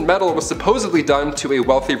by molten metal was supposedly done to a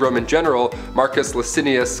wealthy Roman general, Marcus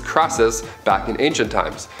Licinius Crassus, back in ancient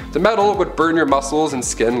times. The metal would burn your muscles and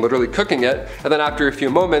skin, literally cooking it, and then after a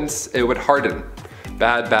few moments, it would harden.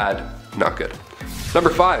 Bad, not good.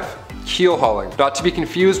 Number 5. Keel hauling. Not to be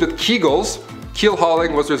confused with Kegels, keel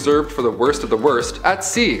hauling was reserved for the worst of the worst at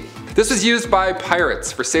sea. This was used by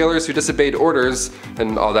pirates for sailors who disobeyed orders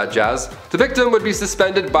and all that jazz. The victim would be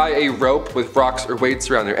suspended by a rope with rocks or weights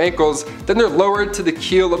around their ankles, then they're lowered to the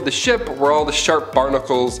keel of the ship where all the sharp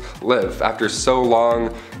barnacles live. After so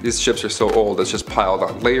long, these ships are so old, it's just piled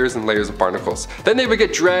on, layers and layers of barnacles. Then they would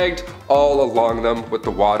get dragged all along them with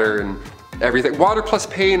the water and everything. Water plus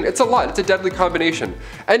pain, it's a lot, it's a deadly combination.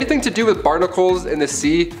 Anything to do with barnacles in the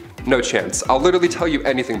sea, no chance. I'll literally tell you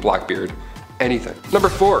anything, Blackbeard. Anything. Number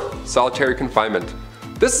 4, solitary confinement.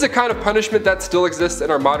 This is a kind of punishment that still exists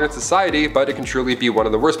in our modern society, but it can truly be one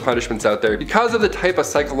of the worst punishments out there because of the type of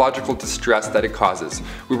psychological distress that it causes.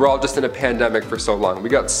 We were all just in a pandemic for so long. We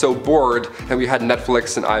got so bored and we had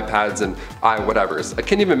Netflix and iPads and whatevers. I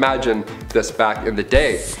can't even imagine this back in the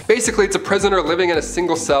day. Basically, it's a prisoner living in a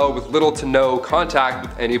single cell with little to no contact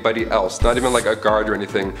with anybody else. Not even like a guard or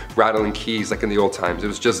anything rattling keys like in the old times. It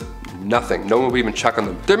was just nothing. No one would even check on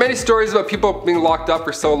them. There are many stories about people being locked up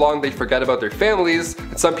for so long they forget about their families,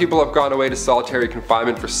 and some people have gone away to solitary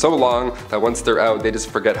confinement for so long that once they're out, they just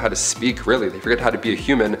forget how to speak, really. They forget how to be a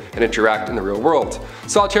human and interact in the real world.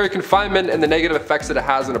 Solitary confinement and the negative effects that it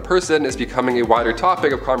has on a person is becoming a wider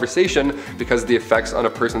topic of conversation because of the effects on a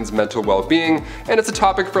person's mental well-being, and it's a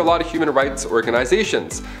topic for a lot of human rights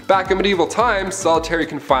organizations. Back in medieval times, solitary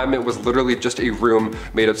confinement was literally just a room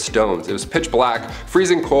made of stones. It was pitch black,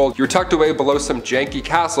 freezing cold, you were tucked away below some janky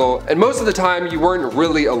castle, and most of the time you weren't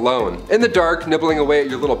really alone. In the dark, nibbling away at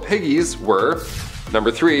your little piggies were, number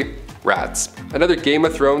 3, rats. Another Game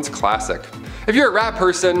of Thrones classic. If you're a rat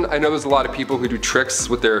person, I know there's a lot of people who do tricks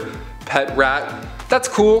with their pet rat. That's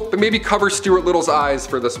cool, but maybe cover Stuart Little's eyes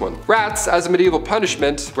for this one. Rats as a medieval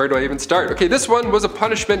punishment, where do I even start? Okay, this one was a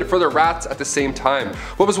punishment for the rats at the same time.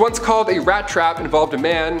 What was once called a rat trap involved a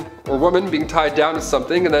man or woman being tied down to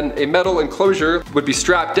something, and then a metal enclosure would be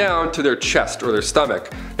strapped down to their chest or their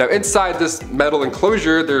stomach. Now inside this metal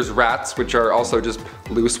enclosure there's rats, which are also just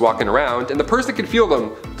loose walking around, and the person can feel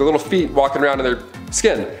them, the little feet walking around in their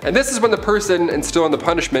skin. And this is when the person instilling the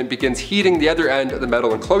punishment begins heating the other end of the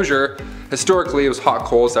metal enclosure. Historically, it was hot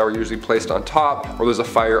coals that were usually placed on top, or there's a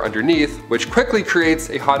fire underneath, which quickly creates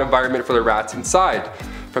a hot environment for the rats inside.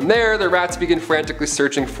 From there, the rats begin frantically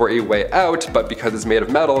searching for a way out, but because it's made of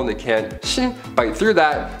metal and they can't bite through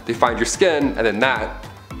that, they find your skin, and then that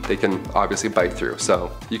they can obviously bite through. So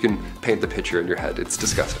you can paint the picture in your head. It's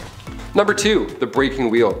disgusting. Number 2, the breaking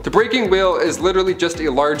wheel. The breaking wheel is literally just a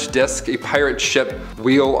large disc, a pirate ship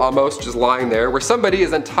wheel almost, just lying there, where somebody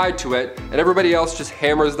is then tied to it and everybody else just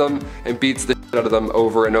hammers them and beats the shit out of them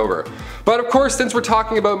over and over. But of course, since we're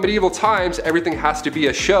talking about medieval times, everything has to be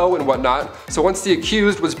a show and whatnot, so once the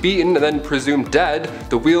accused was beaten and then presumed dead,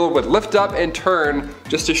 the wheel would lift up and turn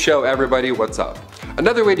just to show everybody what's up.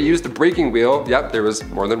 Another way to use the breaking wheel, yep, there was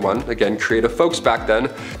more than one, again, creative folks back then,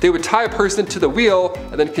 they would tie a person to the wheel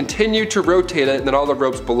and then continue to rotate it, and then all the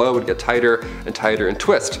ropes below would get tighter and tighter and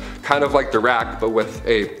twist. Kind of like the rack, but with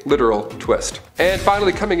a literal twist. And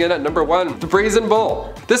finally coming in at number 1, the brazen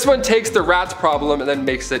bull. This one takes the rat's problem and then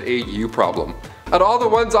makes it a you problem. Out of all the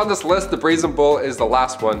ones on this list, the brazen bull is the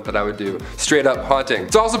last one that I would do. Straight up haunting.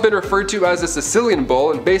 It's also been referred to as a Sicilian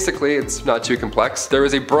bull, and basically, it's not too complex. There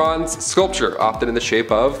is a bronze sculpture, often in the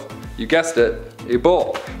shape of, you guessed it, a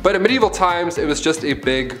bull. But in medieval times, it was just a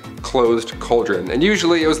big, closed cauldron, and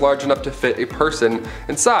usually it was large enough to fit a person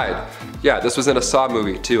inside. Yeah, this was in a Saw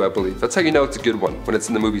movie too, I believe. That's how you know it's a good one, when it's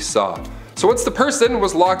in the movie Saw. So once the person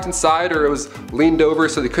was locked inside, or it was leaned over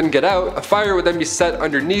so they couldn't get out, a fire would then be set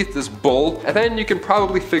underneath this bull, and then you can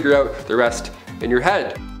probably figure out the rest in your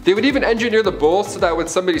head. They would even engineer the bull so that when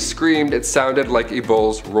somebody screamed, it sounded like a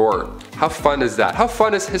bull's roar. How fun is that? How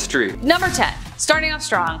fun is history? Number 10, starting off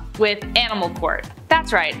strong with animal court.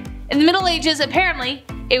 That's right. In the Middle Ages, apparently,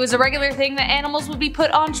 it was a regular thing that animals would be put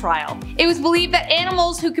on trial. It was believed that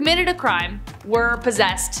animals who committed a crime were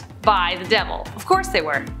possessed by the devil. Of course they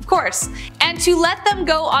were, of course. And to let them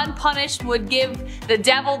go unpunished would give the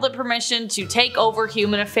devil the permission to take over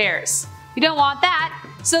human affairs. You don't want that,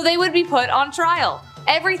 so they would be put on trial.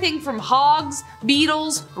 Everything from hogs,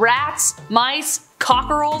 beetles, rats, mice,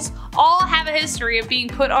 cockerels, all have a history of being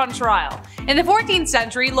put on trial. In the 14th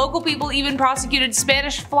century, local people even prosecuted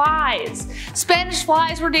Spanish flies. Spanish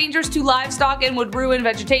flies were dangerous to livestock and would ruin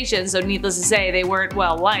vegetation, so needless to say, they weren't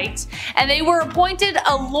well liked. And they were appointed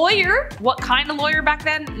a lawyer, what kind of lawyer back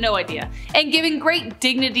then? No idea, and given great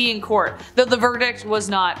dignity in court, though the verdict was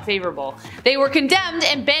not favorable. They were condemned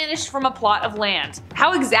and banished from a plot of land.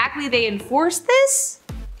 How exactly they enforced this?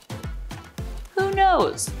 Who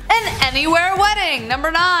knows? An anywhere wedding, number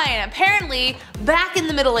 9. Apparently, back in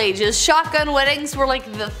the Middle Ages, shotgun weddings were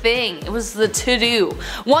like the thing. It was the to-do.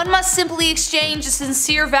 One must simply exchange a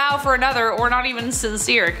sincere vow for another, or not even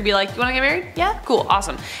sincere. It could be like, you wanna get married? Yeah? Cool,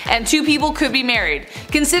 awesome. And 2 people could be married.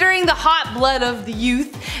 Considering the hot blood of the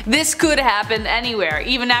youth, this could happen anywhere,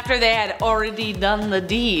 even after they had already done the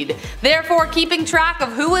deed. Therefore, keeping track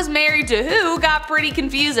of who was married to who got pretty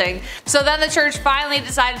confusing. So then the church finally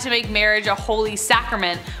decided to make marriage a holy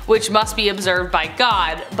sacrament, which must be observed by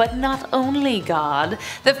God, but not only God.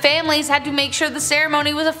 The families had to make sure the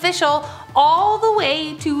ceremony was official all the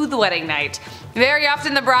way to the wedding night. Very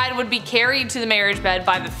often the bride would be carried to the marriage bed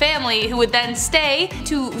by the family, who would then stay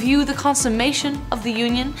to view the consummation of the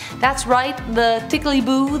union. That's right, the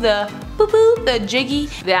tickly-boo, the boo-boo, the jiggy.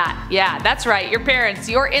 Yeah, that's right, your parents,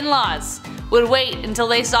 your in-laws would wait until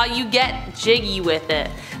they saw you get jiggy with it.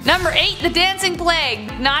 Number 8, the dancing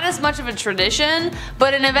plague. Not as much of a tradition,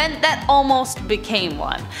 but an event that almost became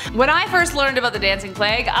one. When I first learned about the dancing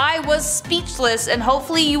plague, I was speechless, and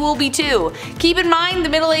hopefully you will be too. Keep in mind the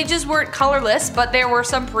Middle Ages weren't colorless, but there were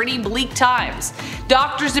some pretty bleak times.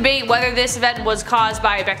 Doctors debate whether this event was caused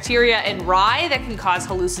by a bacteria in rye that can cause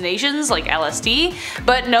hallucinations like LSD,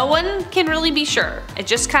 but no one can really be sure. It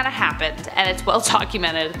just kinda happened, and it's well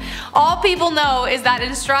documented. All people know is that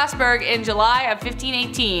in Strasbourg in July of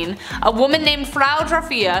 1518, a woman named Frau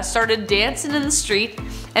Drafia started dancing in the street,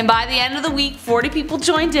 And by the end of the week, 40 people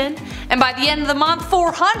joined in. And by the end of the month,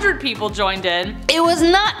 400 people joined in. It was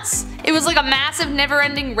nuts. It was like a massive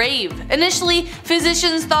never-ending rave. Initially,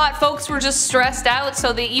 physicians thought folks were just stressed out,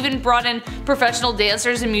 so they even brought in professional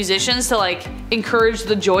dancers and musicians to like encourage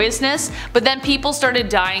the joyousness, but then people started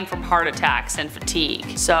dying from heart attacks and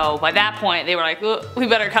fatigue. So by that point, they were like, we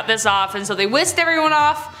better cut this off, and so they whisked everyone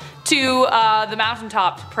off to the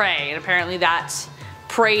mountaintop to pray, and apparently that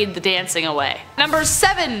prayed the dancing away. Number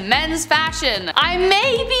 7, men's fashion. I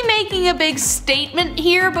may be making a big statement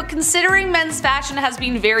here, but considering men's fashion has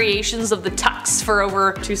been variations of the tux for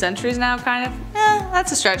over 2 centuries now, kind of,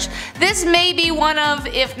 that's a stretch. This may be one of,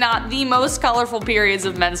 if not the most colorful periods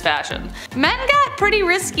of men's fashion. Men got pretty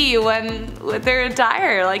risky with their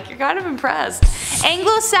attire, like you're kind of impressed.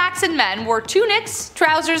 Anglo-Saxon men wore tunics,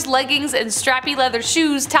 trousers, leggings, and strappy leather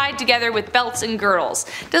shoes tied together with belts and girdles.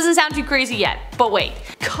 Doesn't sound too crazy yet, but wait.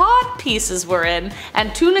 Cod pieces were in,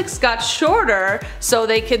 and tunics got shorter so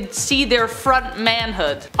they could see their front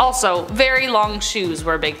manhood. Also, very long shoes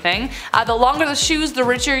were a big thing. The longer the shoes, the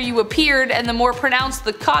richer you appeared, and the more pronounced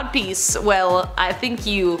the codpiece. Well, I think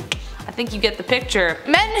you get the picture.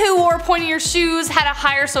 Men who wore pointier shoes had a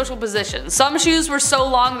higher social position. Some shoes were so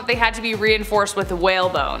long that they had to be reinforced with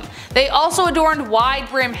whalebone. They also adorned wide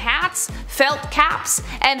brim hats, felt caps,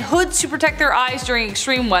 and hoods to protect their eyes during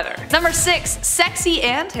extreme weather. Number 6, sexy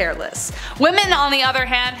and hairless. Women, on the other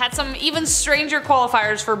hand, had some even stranger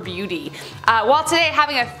qualifiers for beauty. While today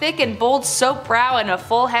having a thick and bold soap brow and a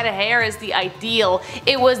full head of hair is the ideal,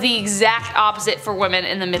 it was the exact opposite for women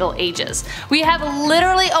in the Middle Ages. We have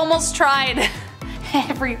literally almost tried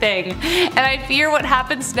everything, and I fear what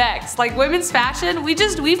happens next. Like women's fashion, we've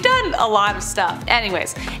done a lot of stuff.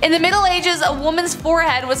 Anyways, in the Middle Ages, a woman's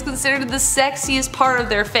forehead was considered the sexiest part of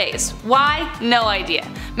their face. Why? No idea.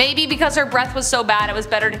 Maybe because her breath was so bad it was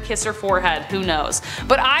better to kiss her forehead, who knows.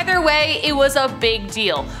 But either way, it was a big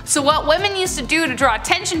deal. So what women used to do to draw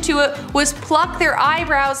attention to it was pluck their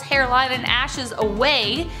eyebrows, hairline, and ashes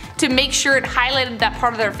away to make sure it highlighted that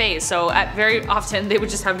part of their face. So very often they would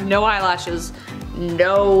just have no eyelashes,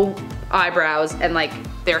 no eyebrows, and like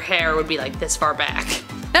their hair would be like this far back.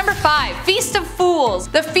 Number 5, Feast of Fools.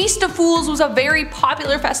 The Feast of Fools was a very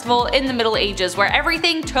popular festival in the Middle Ages where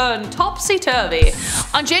everything turned topsy-turvy.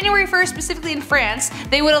 On January 1st, specifically in France,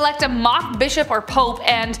 they would elect a mock bishop or pope,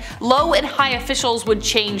 and low and high officials would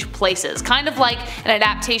change places. Kind of like an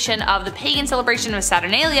adaptation of the pagan celebration of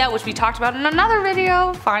Saturnalia, which we talked about in another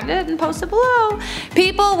video. Find it and post it below.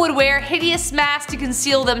 People would wear hideous masks to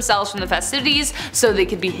conceal themselves from the festivities so they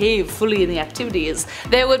could behave fully in the activities.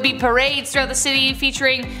 There would be parades throughout the city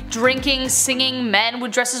featuring drinking, singing, men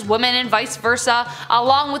would dress as women and vice versa,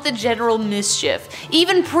 along with the general mischief.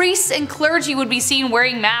 Even priests and clergy would be seen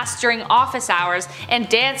wearing masks during office hours and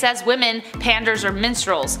dance as women, panders, or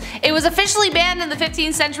minstrels. It was officially banned in the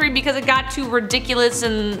 15th century because it got too ridiculous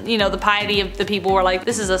and, you know, the piety of the people were like,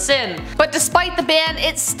 this is a sin. But despite the ban,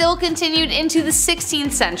 it still continued into the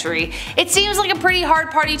 16th century. It seems like a pretty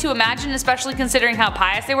hard party to imagine, especially considering how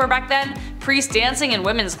pious they were back then. Priests dancing in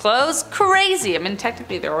women's clothes? Crazy. I mean,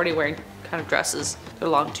 technically they're already wearing kind of dresses, they're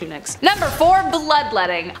long tunics. Number 4,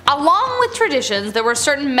 bloodletting. Along with traditions, there were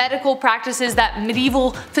certain medical practices that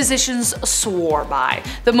medieval physicians swore by.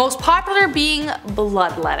 The most popular being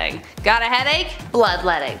bloodletting. Got a headache?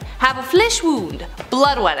 Bloodletting. Have a flesh wound?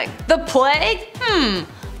 Bloodletting. The plague?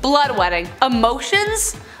 Bloodletting.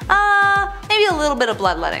 Emotions? Maybe a little bit of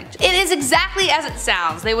bloodletting. It is exactly as it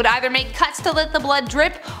sounds. They would either make cuts to let the blood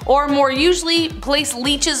drip, or more usually place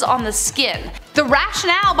leeches on the skin. The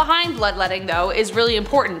rationale behind bloodletting, though, is really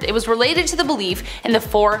important. It was related to the belief in the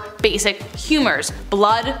 4 basic humors: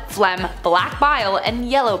 blood, phlegm, black bile, and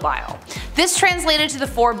yellow bile. This translated to the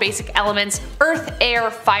 4 basic elements: earth,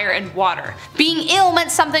 air, fire, and water. Being ill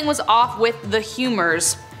meant something was off with the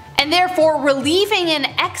humors, and therefore relieving an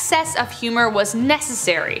excess of humor was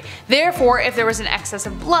necessary. Therefore, if there was an excess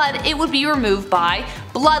of blood, it would be removed by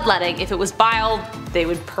bloodletting. If it was bile, they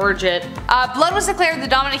would purge it. Blood was declared the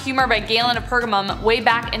dominant humor by Galen of Pergamum way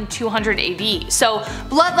back in 200 AD, so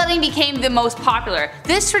bloodletting became the most popular.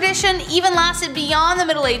 This tradition even lasted beyond the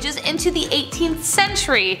Middle Ages into the 18th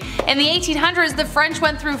century. In the 1800s, the French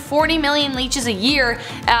went through 40 million leeches a year,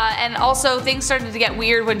 and also things started to get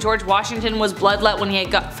weird when George Washington was bloodlet when he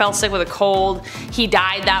fell sick with a cold. He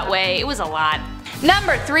died that way. It was a lot.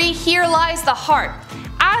 Number 3, here lies the heart.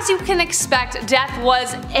 As as you can expect, death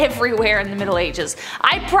was everywhere in the Middle Ages.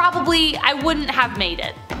 I wouldn't have made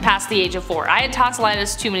it past the age of 4. I had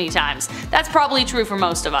tonsillitis too many times. That's probably true for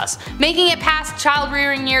most of us. Making it past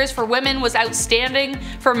child-rearing years for women was outstanding.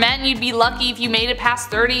 For men, you'd be lucky if you made it past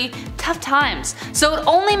 30. Tough times. So it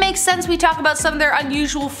only makes sense we talk about some of their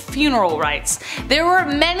unusual funeral rites. There were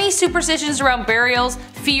many superstitions around burials.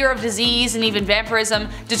 Fear of disease and even vampirism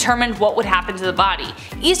determined what would happen to the body.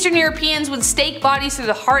 Eastern Europeans would stake bodies through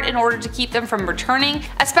the heart in order to keep them from returning,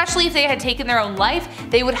 especially if they had taken their own life.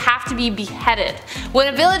 They would have to be beheaded. When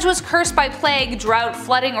a village was cursed by plague, drought,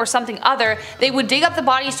 flooding, or something other, they would dig up the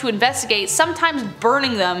bodies to investigate, sometimes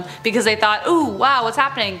burning them because they thought, ooh, wow, what's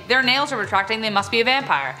happening? Their nails are retracting, they must be a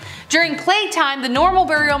vampire. During plague time, the normal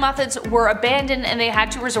burial methods were abandoned and they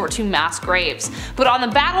had to resort to mass graves. But on the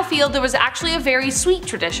battlefield, there was actually a very sweet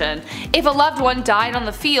tradition. If a loved one died on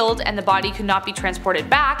the field and the body could not be transported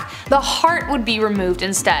back, the heart would be removed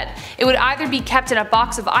instead. It would either be kept in a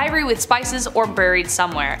box of ivory with spices or buried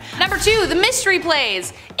somewhere. Number 2, the mystery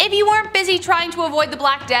plays. If you weren't busy trying to avoid the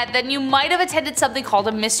Black Death, then you might have attended something called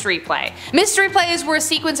a mystery play. Mystery plays were a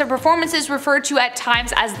sequence of performances referred to at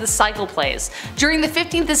times as the cycle plays. During the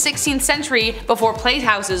 15th to 16th century, before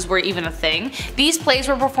playhouses were even a thing, these plays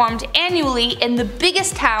were performed annually in the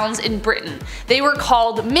biggest towns in Britain. They were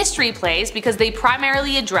called mystery plays because they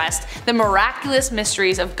primarily addressed the miraculous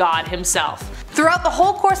mysteries of God himself. Throughout the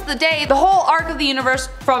whole course of the day, the whole arc of the universe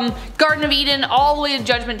from Garden of Eden all the way to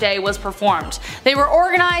Judgment Day was performed. They were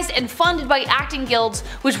organized and funded by acting guilds,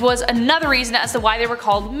 which was another reason as to why they were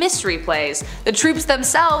called mystery plays. The troops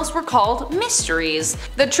themselves were called mysteries.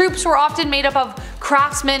 The troops were often made up of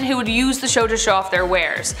craftsmen who would use the show to show off their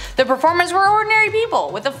wares. The performers were ordinary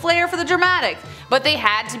people with a flair for the dramatic, but they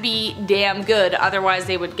had to be damn good, otherwise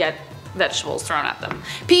they would get vegetables thrown at them.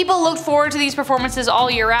 People looked forward to these performances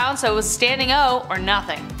all year round, so it was standing O or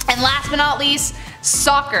nothing. And last but not least,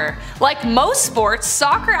 soccer. Like most sports,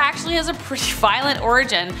 soccer actually has a pretty violent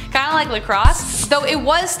origin, kind of like lacrosse, though it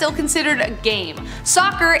was still considered a game.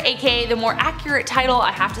 Soccer, aka the more accurate title,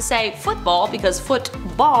 I have to say football, because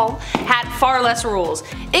football had far less rules.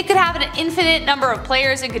 It could have an infinite number of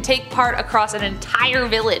players and could take part across an entire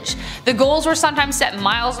village. The goals were sometimes set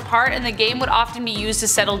miles apart and the game would often be used to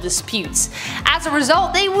settle disputes. As a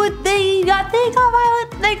result, they got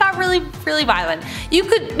violent. They got really violent.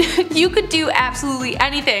 You could do absolutely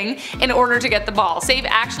anything in order to get the ball, save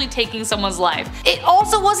actually taking someone's life. It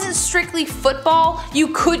also wasn't strictly football. You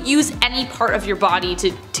could use any part of your body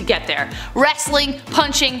to get there. Wrestling,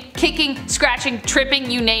 punching, kicking, scratching, tripping,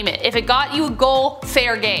 you name it. If it got you a goal,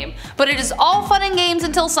 fair game. But it is all fun and games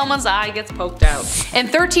until someone's eye gets poked out. In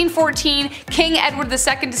 1314, King Edward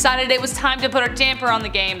II decided it was time to put a damper on the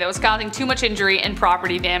game that was causing too much injury and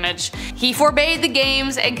property damage. He forbade the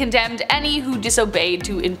games and condemned any who disobeyed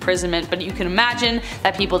to imprisonment, but you can imagine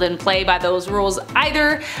that people didn't play by those rules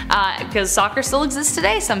either, because soccer still exists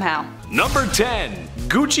today somehow. Number 10.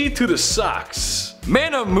 Gucci to the socks.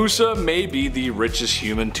 Mansa Musa may be the richest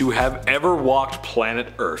human to have ever walked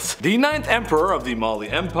planet Earth. The 9th emperor of the Mali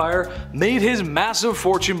Empire made his massive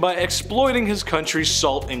fortune by exploiting his country's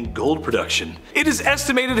salt and gold production. It is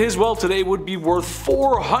estimated his wealth today would be worth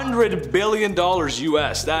 $400 billion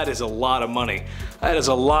US. That is a lot of money. That is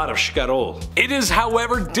a lot of shkarol. It is,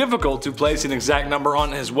 however, difficult to place an exact number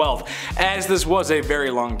on his wealth, as this was a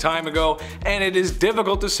very long time ago, and it is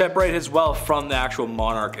difficult to separate his wealth from the actual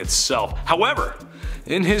monarch itself. However,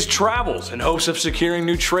 in his travels, in hopes of securing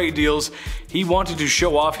new trade deals, he wanted to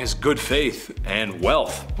show off his good faith and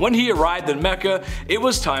wealth. When he arrived in Mecca, it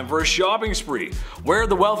was time for a shopping spree, where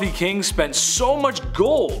the wealthy king spent so much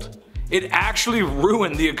gold it actually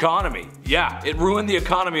ruined the economy. Yeah, it ruined the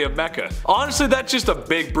economy of Mecca. Honestly, that's just a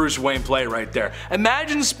big Bruce Wayne play right there.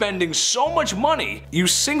 Imagine spending so much money, you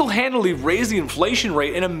single-handedly raised the inflation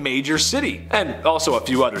rate in a major city. And also a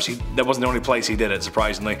few others. That wasn't the only place he did it,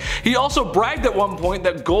 surprisingly. He also bragged at one point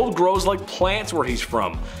that gold grows like plants where he's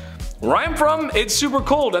from. Where I'm from, it's super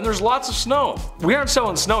cold and there's lots of snow. We aren't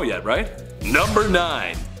selling snow yet, right? Number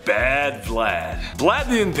 9. Bad Vlad. Vlad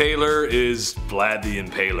the Impaler is Vlad the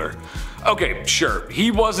Impaler. Okay, sure, he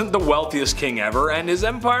wasn't the wealthiest king ever and his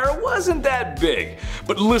empire wasn't that big.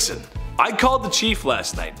 But listen, I called the chief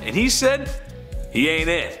last night and he said he ain't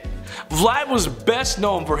it. Vlad was best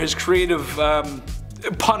known for his creative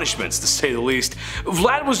punishments, to say the least.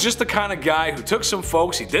 Vlad was just the kind of guy who took some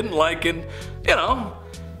folks he didn't like and, you know,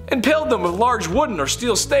 impaled them with large wooden or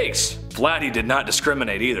steel stakes. Vladdy did not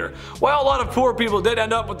discriminate either. While a lot of poor people did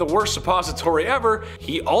end up with the worst suppository ever,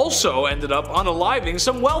 he also ended up unaliving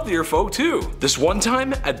some wealthier folk too. This one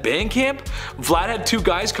time at band camp, Vlad had two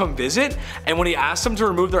guys come visit, and when he asked them to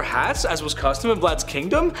remove their hats, as was custom in Vlad's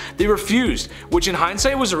kingdom, they refused, which in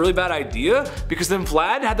hindsight was a really bad idea because then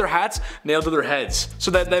Vlad had their hats nailed to their heads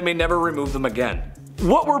so that they may never remove them again.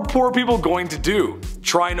 What were poor people going to do?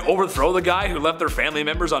 Try and overthrow the guy who left their family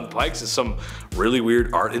members on pikes as some really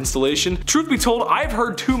weird art installation? Truth be told, I've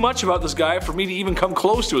heard too much about this guy for me to even come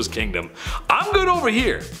close to his kingdom. I'm good over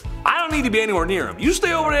here. I don't need to be anywhere near him. You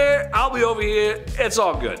stay over there, I'll be over here, it's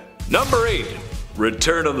all good. Number 8.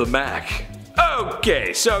 Return of the Mac.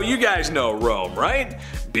 Okay, so you guys know Rome, right?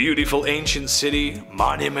 Beautiful ancient city,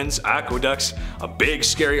 monuments, aqueducts, a big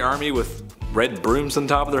scary army with red brooms on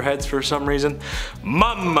top of their heads for some reason.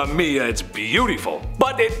 Mamma mia, it's beautiful.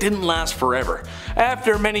 But it didn't last forever.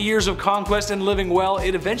 After many years of conquest and living well,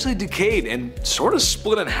 it eventually decayed and sort of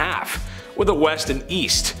split in half, with a west and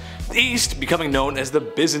east. The East becoming known as the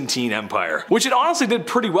Byzantine Empire, which it honestly did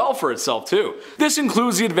pretty well for itself too. This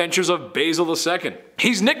includes the adventures of Basil II.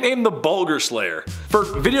 He's nicknamed the Bulgar Slayer. For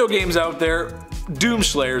video games out there,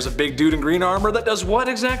 Doomslayer is a big dude in green armor that does what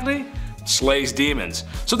exactly? Slays demons.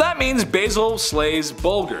 So that means Basil slays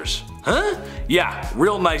Bulgars. Huh? Yeah,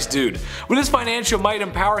 real nice dude. With his financial might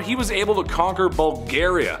and power, he was able to conquer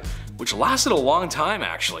Bulgaria, which lasted a long time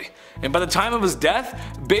actually. And by the time of his death,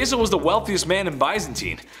 Basil was the wealthiest man in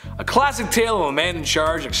Byzantine. A classic tale of a man in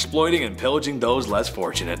charge exploiting and pillaging those less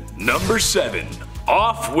fortunate. Number 7.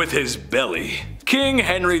 Off with his belly. King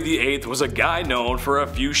Henry VIII was a guy known for a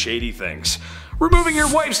few shady things. Removing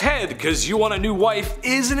your wife's head because you want a new wife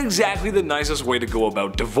isn't exactly the nicest way to go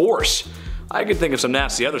about divorce. I could think of some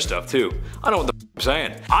nasty other stuff too. I know what the I'm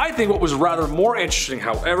saying. I think what was rather more interesting,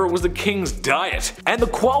 however, was the king's diet and the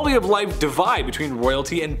quality of life divide between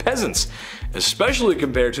royalty and peasants, especially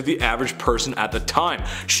compared to the average person at the time.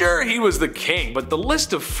 Sure, he was the king, but the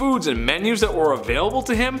list of foods and menus that were available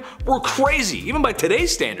to him were crazy, even by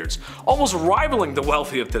today's standards, almost rivaling the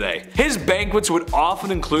wealthy of today. His banquets would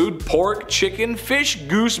often include pork, chicken, fish,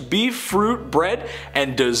 goose, beef, fruit, bread,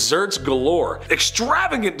 and desserts galore.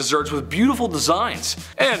 Extravagant desserts with beautiful designs.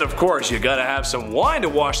 And of course, you gotta have some wine to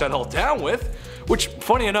wash that all down with, which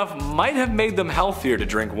funny enough might have made them healthier to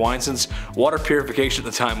drink wine since water purification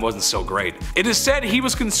at the time wasn't so great. It is said he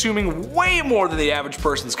was consuming way more than the average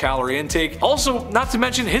person's calorie intake. Also, not to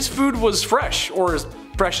mention his food was fresh, or as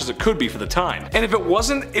fresh as it could be for the time. And if it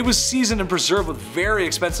wasn't, it was seasoned and preserved with very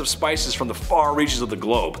expensive spices from the far reaches of the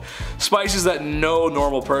globe. Spices that no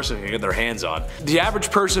normal person can get their hands on. The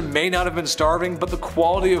average person may not have been starving, but the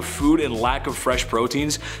quality of food and lack of fresh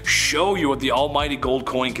proteins show you what the almighty gold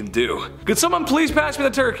coin can do. Could someone please pass me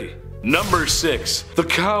the turkey? Number 6. The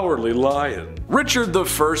Cowardly Lion. Richard I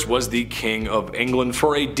was the King of England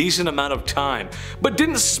for a decent amount of time, but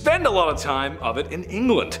didn't spend a lot of time of it in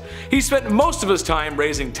England. He spent most of his time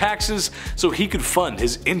raising taxes so he could fund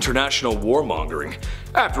his international warmongering.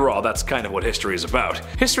 After all, that's kind of what history is about.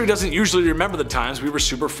 History doesn't usually remember the times we were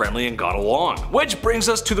super friendly and got along. Which brings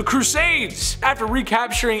us to the Crusades! After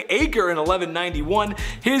recapturing Acre in 1191,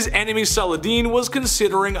 his enemy Saladin was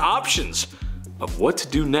considering options of what to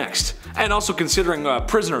do next, and also considering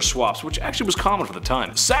prisoner swaps, which actually was common for the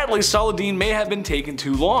time. Sadly, Saladin may have been taken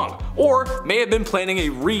too long, or may have been planning a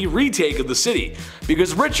retake of the city,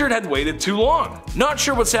 because Richard had waited too long. Not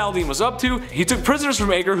sure what Saladin was up to, he took prisoners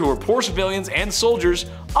from Acre who were poor civilians and soldiers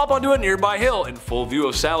up onto a nearby hill in full view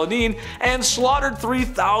of Saladin and slaughtered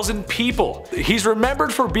 3,000 people. He's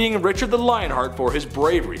remembered for being Richard the Lionheart for his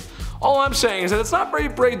bravery. All I'm saying is that it's not very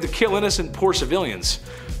brave to kill innocent poor civilians.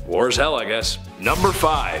 War is hell, I guess. Number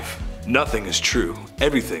 5. Nothing is true.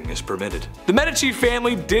 Everything is permitted. The Medici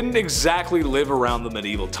family didn't exactly live around the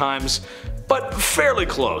medieval times, but fairly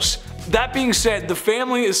close. That being said, the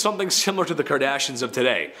family is something similar to the Kardashians of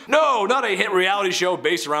today. No, not a hit reality show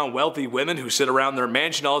based around wealthy women who sit around their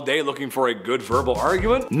mansion all day looking for a good verbal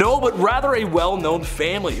argument. No, but rather a well-known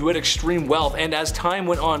family who had extreme wealth and as time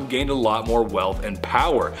went on gained a lot more wealth and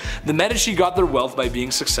power. The Medici got their wealth by being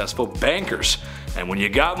successful bankers. And when you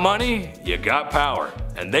got money, you got power.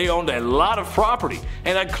 And they owned a lot of property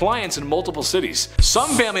and had clients in multiple cities. Some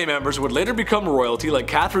family members would later become royalty like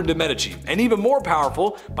Catherine de' Medici, and even more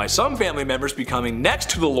powerful by some family members becoming next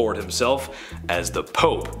to the Lord himself as the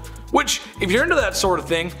Pope. Which, if you're into that sort of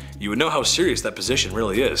thing, you would know how serious that position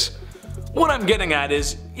really is. What I'm getting at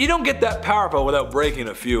is, you don't get that powerful without breaking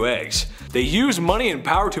a few eggs. They used money and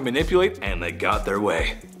power to manipulate, and they got their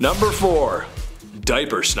way. Number 4.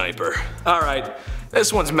 Diaper Sniper. Alright,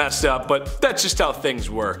 This one's messed up, but that's just how things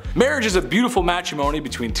were. Marriage is a beautiful matrimony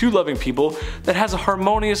between two loving people that has a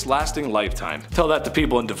harmonious, lasting lifetime. Tell that to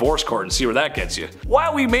people in divorce court and see where that gets you.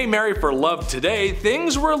 While we may marry for love today,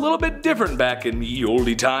 things were a little bit different back in ye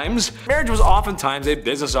olde times. Marriage was oftentimes a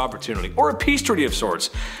business opportunity or a peace treaty of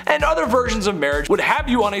sorts, and other versions of marriage would have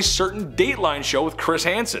you on a certain Dateline show with Chris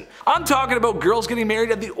Hansen. I'm talking about girls getting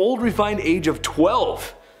married at the old refined age of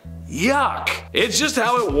 12. Yuck. It's just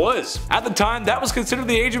how it was. At the time, that was considered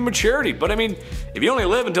the age of maturity, but I mean, if you only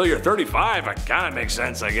live until you're 35, it kinda makes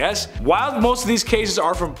sense, I guess. While most of these cases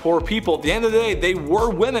are from poor people, at the end of the day, they were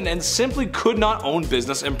women and simply could not own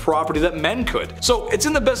business and property that men could. So it's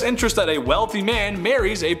in the best interest that a wealthy man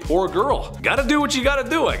marries a poor girl. Gotta do what you gotta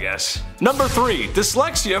do, I guess. Number 3,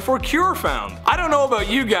 dyslexia for cure found. I don't know about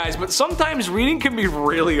you guys, but sometimes reading can be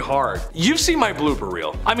really hard. You've seen my blooper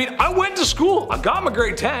reel. I mean, I went to school, I got my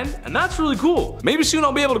grade 10, and that's really cool. Maybe soon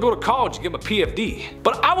I'll be able to go to college and get my PFD.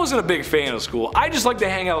 But I wasn't a big fan of school, I just like to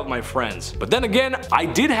hang out with my friends. But then again, I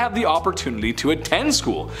did have the opportunity to attend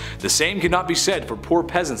school. The same cannot be said for poor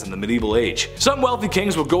peasants in the medieval age. Some wealthy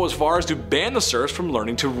kings would go as far as to ban the serfs from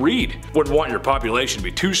learning to read. Wouldn't want your population to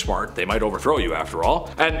be too smart, they might overthrow you after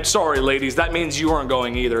all. And sorry ladies, that means you aren't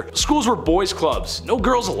going either. Schools were boys clubs, no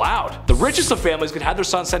girls allowed. The richest of families could have their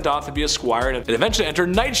son sent off to be a squire and eventually enter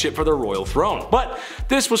knightship for their royal throne. But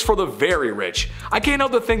this was for the very rich. I can't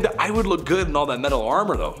help but think that I would look good in all that metal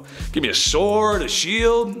armor though. Give me a sword, a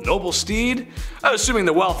shield, noble steed. Assuming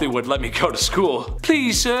the wealthy would let me go to school.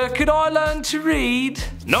 Please sir, could I learn to read?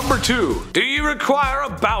 Number 2. Do you require a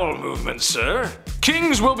bowel movement, sir?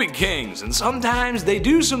 Kings will be kings, and sometimes they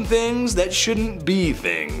do some things that shouldn't be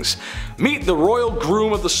things. Meet the royal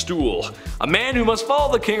groom of the stool, a man who must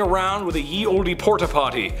follow the king around with a ye olde porta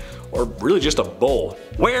potty, or really just a bowl,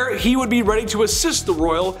 where he would be ready to assist the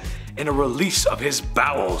royal in a release of his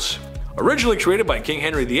bowels. Originally created by King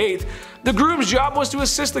Henry VIII, the groom's job was to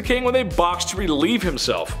assist the king with a box to relieve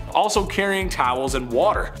himself, also carrying towels and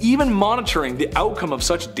water, even monitoring the outcome of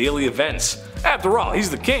such daily events. After all,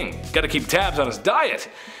 he's the king, gotta keep tabs on his diet.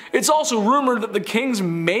 It's also rumored that the kings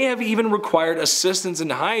may have even required assistance in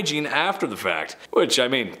hygiene after the fact. Which, I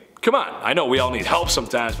mean, come on, I know we all need help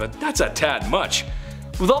sometimes, but that's a tad much.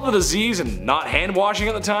 With all the disease and not hand washing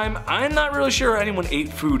at the time, I'm not really sure anyone ate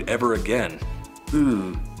food ever again.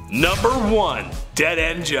 Ooh. Number 1. Dead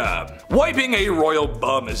end job. Wiping a royal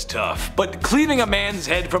bum is tough, but cleaving a man's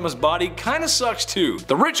head from his body kinda sucks too.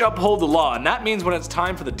 The rich uphold the law, and that means when it's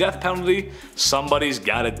time for the death penalty, somebody's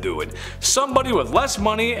gotta do it. Somebody with less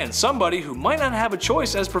money and somebody who might not have a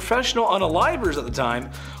choice, as professional unalivers at the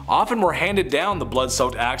time often were handed down the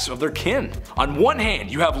blood-soaked acts of their kin. On one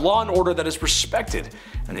hand, you have law and order that is respected.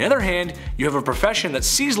 On the other hand, you have a profession that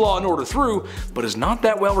sees law and order through, but is not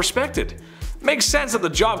that well respected. Makes sense that the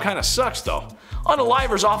job kinda sucks though.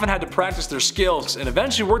 Unalivers often had to practice their skills and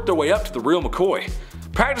eventually work their way up to the real McCoy,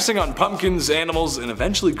 practicing on pumpkins, animals, and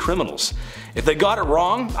eventually criminals. If they got it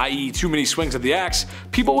wrong, i.e. too many swings of the axe,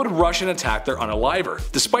 people would rush and attack their unaliver.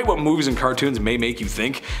 Despite what movies and cartoons may make you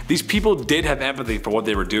think, these people did have empathy for what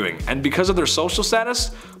they were doing, and because of their social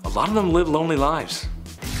status, a lot of them lived lonely lives.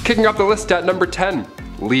 Kicking off the list at number 10,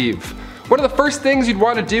 leave. One of the first things you'd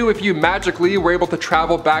want to do if you magically were able to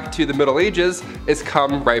travel back to the Middle Ages is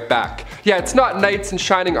come right back. Yeah, it's not knights in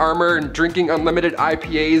shining armor and drinking unlimited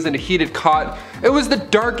IPAs in a heated cot. It was the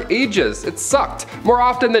Dark Ages. It sucked. More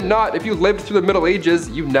often than not, if you lived through the Middle Ages,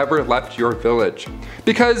 you never left your village.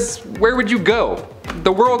 Because where would you go?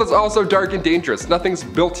 The world is also dark and dangerous. Nothing's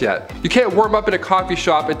built yet. You can't warm up in a coffee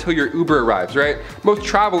shop until your Uber arrives, right? Most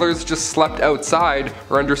travelers just slept outside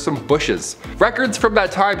or under some bushes. Records from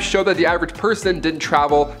that time show that the average person didn't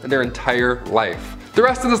travel in their entire life. The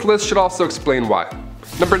rest of this list should also explain why.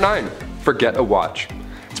 Number 9, forget a watch.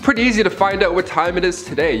 It's pretty easy to find out what time it is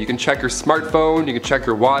today. You can check your smartphone, you can check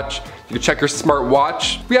your watch, you can check your smart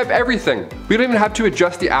watch. We have everything. We don't even have to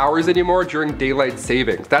adjust the hours anymore during daylight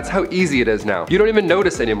savings. That's how easy it is now. You don't even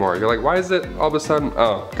notice anymore. You're like, why is it all of a sudden?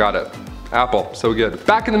 Oh, got it. Apple, so good.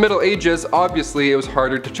 Back in the Middle Ages, obviously it was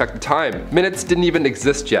harder to check the time. Minutes didn't even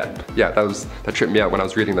exist yet. Yeah, that tripped me out when I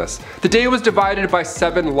was reading this. The day was divided by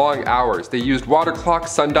 7 long hours. They used water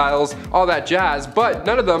clocks, sundials, all that jazz, but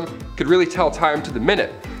none of them could really tell time to the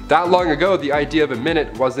minute. That long ago, the idea of a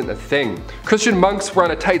minute wasn't a thing. Christian monks were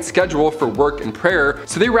on a tight schedule for work and prayer,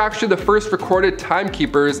 so they were actually the first recorded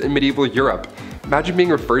timekeepers in medieval Europe. Imagine being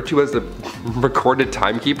referred to as a recorded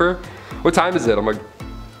timekeeper. What time is it? I'm like,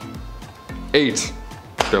 8.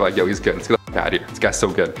 They're like, yo, he's good. Let's get the f out of here. This guy's so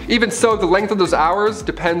good. Even so, the length of those hours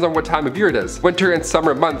depends on what time of year it is. Winter and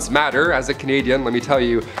summer months matter. As a Canadian, let me tell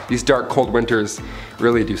you, these dark, cold winters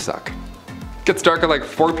really do suck. Gets dark at like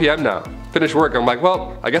 4 p.m. now. Finish work, I'm like,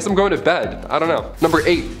 well, I guess I'm going to bed. I don't know. Number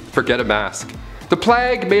 8, forget a mask. The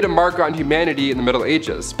plague made a mark on humanity in the Middle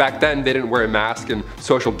Ages. Back then, they didn't wear a mask and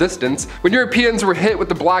social distance. When Europeans were hit with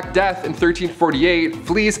the Black Death in 1348,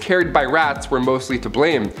 fleas carried by rats were mostly to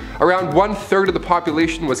blame. Around 1/3 of the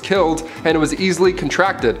population was killed, and it was easily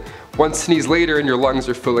contracted. One sneeze later and your lungs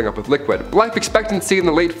are filling up with liquid. Life expectancy in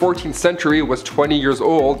the late 14th century was 20 years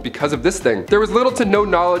old because of this thing. There was little to no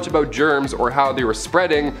knowledge about germs or how they were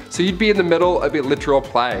spreading, so you'd be in the middle of a literal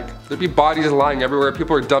plague. There'd be bodies lying everywhere,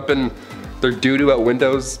 people are dumping their doo-doo out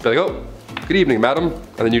windows. Be like, oh, good evening, madam.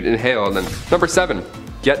 And then you'd inhale, and then. Number 7,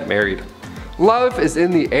 get married. Love is in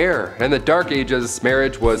the air, and in the dark ages,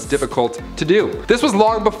 marriage was difficult to do. This was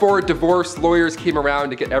long before divorce lawyers came around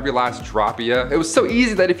to get every last drop of you. It was so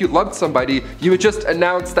easy that if you loved somebody, you would just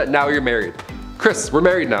announce that now you're married. Chris, we're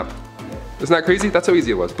married now. Isn't that crazy? That's how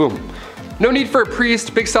easy it was, boom. No need for a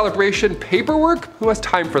priest, big celebration, paperwork? Who has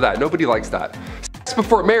time for that? Nobody likes that. Sex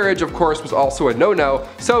before marriage, of course, was also a no-no,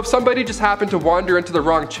 so if somebody just happened to wander into the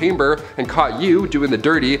wrong chamber and caught you doing the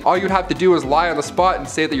dirty, all you'd have to do is lie on the spot and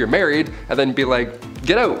say that you're married, and then be like,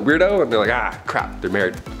 get out, weirdo, and they're like, ah, crap, they're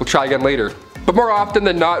married. We'll try again later. But more often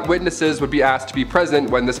than not, witnesses would be asked to be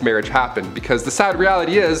present when this marriage happened, because the sad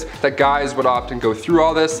reality is that guys would often go through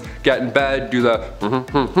all this, get in bed, do the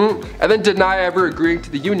and then deny ever agreeing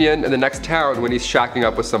to the union in the next town when he's shacking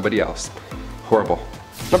up with somebody else. Horrible.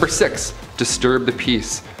 Number 6, disturb the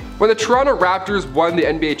peace. When the Toronto Raptors won the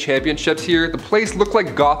NBA championships here, the place looked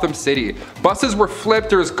like Gotham City. Buses were flipped,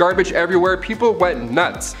 there was garbage everywhere, people went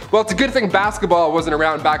nuts. Well, it's a good thing basketball wasn't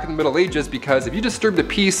around back in the Middle Ages, because if you disturbed the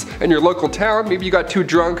peace in your local town, maybe you got too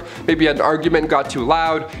drunk, maybe you had an argument, got too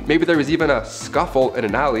loud, maybe there was even a scuffle in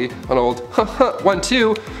an alley, an old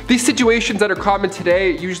 1-2. These situations that are common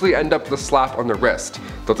today usually end up with a slap on the wrist.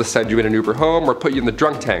 They'll just send you in an Uber home or put you in the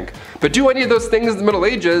drunk tank. But do any of those things in the Middle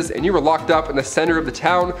Ages and you were locked up in the center of the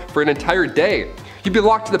town for an entire day. You'd be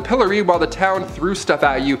locked to the pillory while the town threw stuff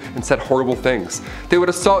at you and said horrible things. They would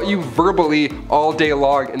assault you verbally all day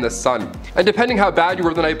long in the sun. And depending how bad you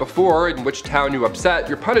were the night before and which town you upset,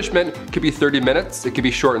 your punishment could be 30 minutes, it could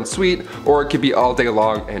be short and sweet, or it could be all day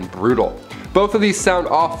long and brutal. Both of these sound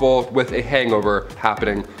awful with a hangover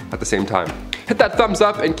happening at the same time. Hit that thumbs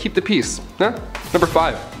up and keep the peace. Huh? Number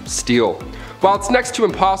 5, steal. While it's next to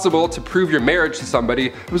impossible to prove your marriage to somebody,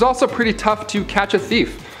 it was also pretty tough to catch a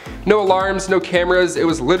thief. No alarms, no cameras, it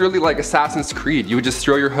was literally like Assassin's Creed. You would just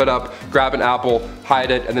throw your hood up, grab an apple,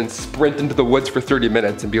 hide it, and then sprint into the woods for 30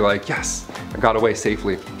 minutes and be like, yes, I got away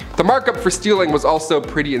safely. The markup for stealing was also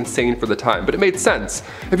pretty insane for the time, but it made sense.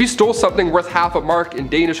 If you stole something worth half a mark in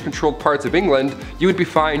Danish-controlled parts of England, you would be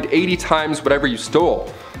fined 80 times whatever you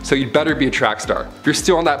stole. So you'd better be a track star. If you're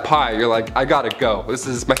stealing that pie, you're like, I gotta go.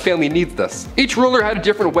 My family needs this. Each ruler had a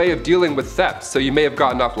different way of dealing with theft, so you may have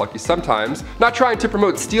gotten off lucky sometimes. Not trying to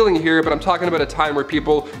promote stealing here, but I'm talking about a time where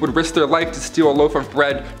people would risk their life to steal a loaf of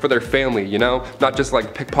bread for their family, you know? Not just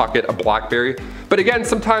like pickpocket a BlackBerry. But again,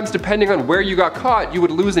 sometimes depending on where you got caught, you would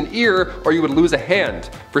lose an ear or you would lose a hand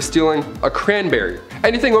for stealing a cranberry.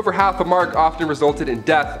 Anything over half a mark often resulted in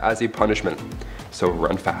death as a punishment. So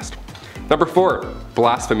run fast. Number 4,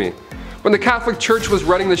 blasphemy. When the Catholic Church was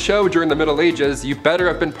running the show during the Middle Ages, you better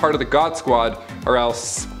have been part of the God Squad, or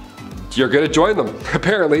else you're gonna join them,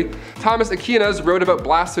 apparently. Thomas Aquinas wrote about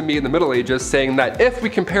blasphemy in the Middle Ages, saying that if we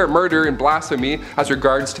compare murder and blasphemy as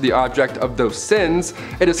regards to the object of those sins,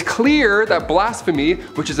 it is clear that blasphemy,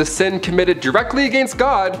 which is a sin committed directly against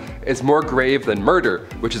God, is more grave than murder,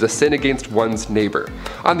 which is a sin against one's neighbor.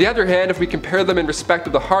 On the other hand, if we compare them in respect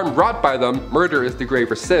of the harm wrought by them, murder is the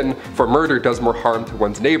graver sin, for murder does more harm to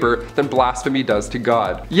one's neighbor than blasphemy does to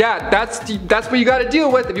God. Yeah, that's what you gotta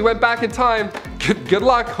deal with if you went back in time. Good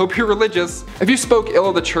luck, hope you're religious. If you spoke ill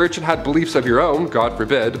of the church and had beliefs of your own, God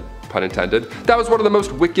forbid, pun intended, that was one of the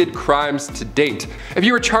most wicked crimes to date. If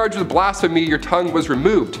you were charged with blasphemy, your tongue was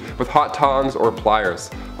removed with hot tongs or pliers.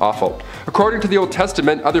 Awful. According to the Old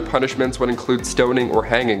Testament, other punishments would include stoning or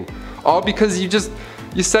hanging. All because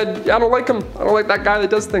you said, I don't like him, I don't like that guy that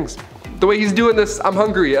does things. The way he's doing this, I'm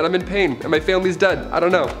hungry and I'm in pain and my family's dead. I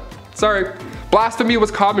don't know. Sorry. Blasphemy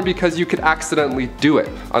was common because you could accidentally do it,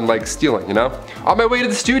 unlike stealing, you know? On my way to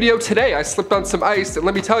the studio today, I slipped on some ice, and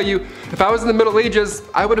let me tell you, if I was in the Middle Ages,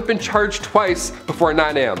 I would have been charged twice before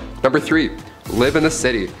 9 a.m. Number 3, live in the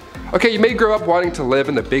city. Okay, you may grow up wanting to live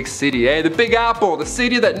in the big city, the Big Apple, the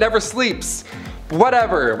city that never sleeps.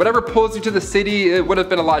 Whatever pulls you to the city, it would have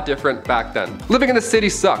been a lot different back then. Living in the city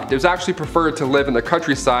sucked. It was actually preferred to live in the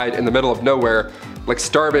countryside in the middle of nowhere. Like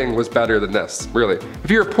starving was better than this, really.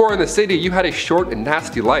 If you were poor in the city, you had a short and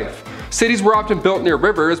nasty life. Cities were often built near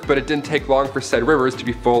rivers, but it didn't take long for said rivers to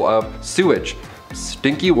be full of sewage.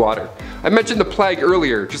 Stinky water. I mentioned the plague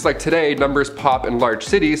earlier. Just like today, numbers pop in large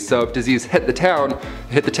cities, so if disease hit the town, it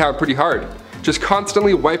hit the town pretty hard. Just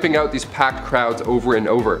constantly wiping out these packed crowds over and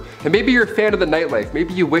over. And maybe you're a fan of the nightlife.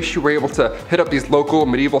 Maybe you wish you were able to hit up these local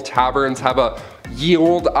medieval taverns, have a ye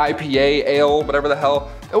olde IPA, ale, whatever the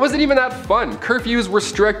hell. It wasn't even that fun. Curfews were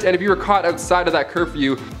strict, and if you were caught outside of that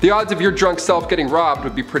curfew, the odds of your drunk self getting robbed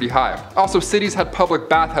would be pretty high. Also, cities had public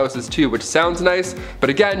bathhouses too, which sounds nice, but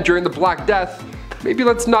again, during the Black Death, maybe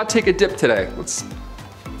let's not take a dip today. Let's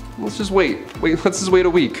just wait. Let's just wait a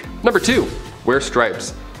week. Number 2, wear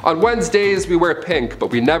stripes. On Wednesdays, we wear pink, but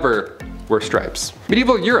we never wear stripes.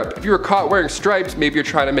 Medieval Europe, if you were caught wearing stripes, maybe you're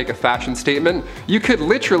trying to make a fashion statement, you could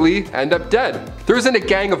literally end up dead. There isn't a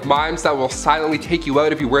gang of mimes that will silently take you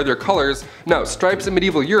out if you wear their colors. No, stripes in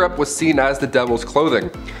medieval Europe was seen as the devil's clothing.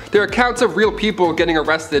 There are accounts of real people getting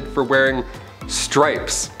arrested for wearing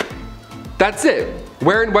stripes. That's it.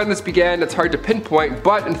 Where and when this began, it's hard to pinpoint,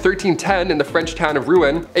 but in 1310 in the French town of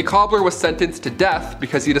Rouen, a cobbler was sentenced to death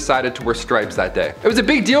because he decided to wear stripes that day. It was a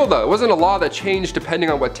big deal though. It wasn't a law that changed depending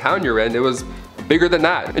on what town you're in. It was bigger than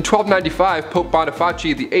that. In 1295, Pope Boniface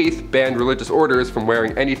VIII banned religious orders from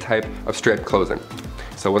wearing any type of striped clothing.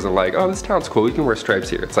 So it wasn't like, oh, this town's cool, you can wear stripes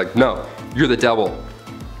here. It's like, no, you're the devil.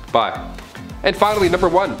 Bye. And finally, number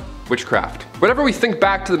 1. Witchcraft. Whenever we think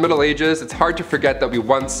back to the Middle Ages, it's hard to forget that we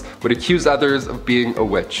once would accuse others of being a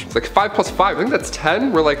witch. It's like 5 plus 5, I think that's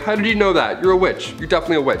 10. We're like, how did you know that? You're a witch. You're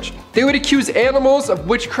definitely a witch. They would accuse animals of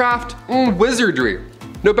witchcraft, wizardry.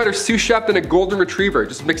 No better sous chef than a golden retriever,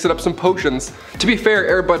 just mixing up some potions. To be fair,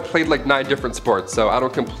 Air Bud played like 9 different sports, so I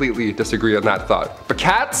don't completely disagree on that thought. But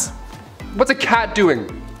cats? What's a cat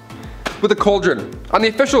doing with a cauldron? On the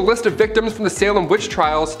official list of victims from the Salem witch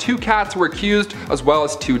trials, 2 cats were accused as well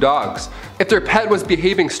as 2 dogs. If their pet was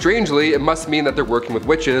behaving strangely, it must mean that they're working with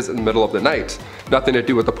witches in the middle of the night. Nothing to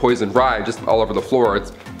do with the poisoned rye just all over the floor.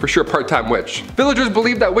 It's for sure part-time witch. Villagers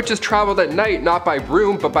believe that witches traveled at night not by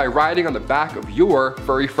broom but by riding on the back of your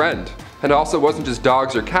furry friend. And it also wasn't just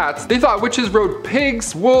dogs or cats. They thought witches rode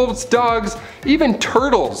pigs, wolves, dogs, even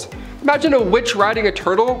turtles. Imagine a witch riding a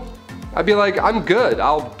turtle. I'd be like, I'm good,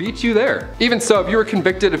 I'll beat you there. Even so, if you were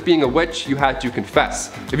convicted of being a witch, you had to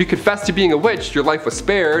confess. If you confessed to being a witch, your life was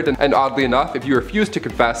spared, and oddly enough, if you refused to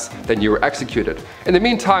confess, then you were executed. In the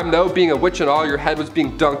meantime though, being a witch and all, your head was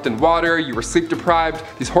being dunked in water, you were sleep deprived,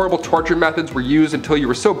 these horrible torture methods were used until you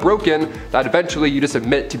were so broken that eventually you just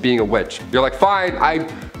admit to being a witch. You're like, fine,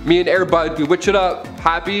 me and Air Bud, we witch it up,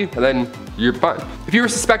 happy, and then you're fine. If you were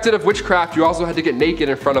suspected of witchcraft, you also had to get naked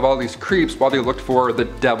in front of all these creeps while they looked for the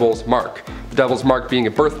devil's mark. The devil's mark being a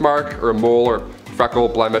birthmark or a mole or freckle,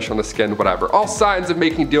 blemish on the skin, whatever. All signs of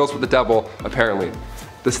making deals with the devil, apparently.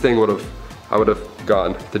 This thing I would have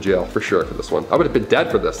gone to jail for sure for this one. I would have been dead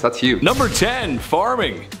for this, that's huge. Number 10,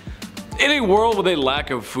 farming. In a world with a lack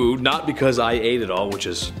of food, not because I ate it all, which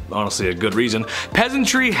is honestly a good reason,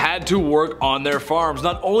 peasantry had to work on their farms,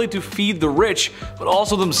 not only to feed the rich, but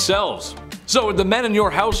also themselves. So if the men in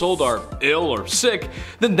your household are ill or sick,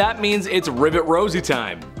 then that means it's Rivet Rosie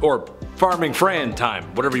time, or farming Fran time,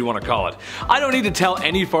 whatever you want to call it. I don't need to tell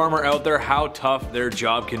any farmer out there how tough their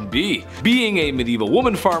job can be. Being a medieval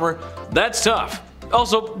woman farmer, that's tough.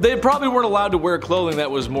 Also, they probably weren't allowed to wear clothing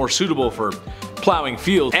that was more suitable for plowing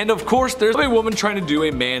fields. And of course, there's a woman trying to do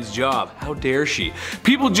a man's job. How dare she?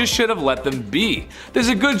 People just should have let them be. There's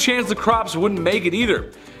a good chance the crops wouldn't make it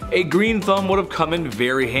either. A green thumb would have come in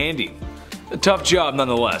very handy. A tough job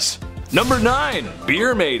nonetheless. Number 9,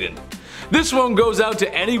 beer maiden. This one goes out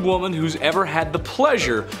to any woman who's ever had the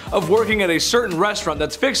pleasure of working at a certain restaurant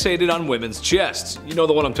that's fixated on women's chests. You know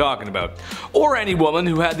the one I'm talking about. Or any woman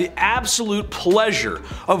who had the absolute pleasure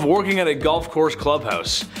of working at a golf course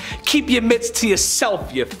clubhouse. Keep your mitts to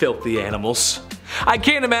yourself, you filthy animals. I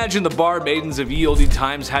can't imagine the bar maidens of ye olde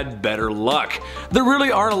times had better luck. There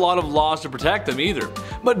really aren't a lot of laws to protect them either.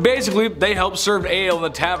 But basically, they helped serve ale in the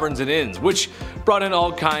taverns and inns, which brought in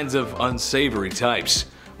all kinds of unsavory types.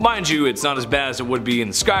 Mind you, it's not as bad as it would be in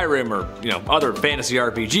Skyrim or, other fantasy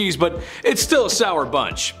RPGs, but it's still a sour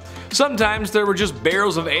bunch. Sometimes there were just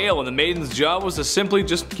barrels of ale and the maiden's job was to simply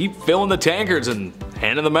just keep filling the tankards and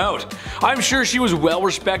handing them out. I'm sure she was well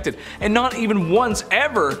respected and not even once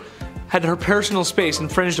ever had her personal space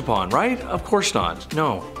infringed upon, right? Of course not,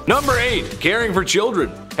 no. Number 8, caring for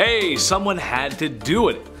children. Hey, someone had to do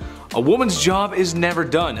it. A woman's job is never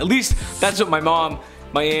done. At least that's what my mom,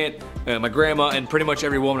 my aunt, my grandma, and pretty much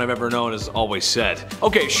every woman I've ever known has always said.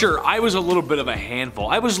 Okay, sure, I was a little bit of a handful.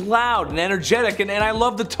 I was loud and energetic and I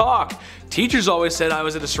loved to talk. Teachers always said I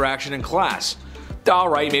was a distraction in class.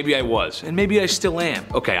 Alright, maybe I was, and maybe I still am.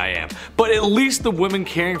 Okay, I am. But at least the women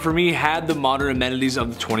caring for me had the modern amenities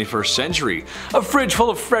of the 21st century. A fridge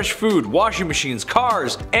full of fresh food, washing machines,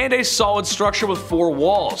 cars, and a solid structure with 4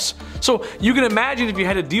 walls. So you can imagine if you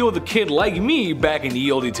had to deal with a kid like me back in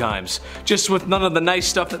ye olde times, just with none of the nice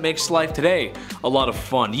stuff that makes life today a lot of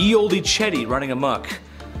fun. Ye olde Chetty running amok.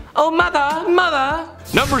 Oh mother, mother!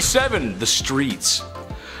 Number 7, the streets.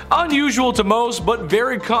 Unusual to most, but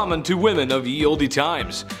very common to women of ye olde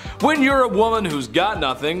times. When you're a woman who's got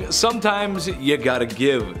nothing, sometimes you gotta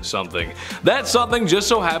give something. That something just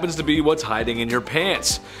so happens to be what's hiding in your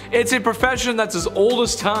pants. It's a profession that's as old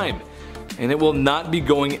as time, and it will not be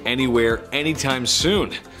going anywhere anytime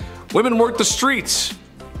soon. Women work the streets.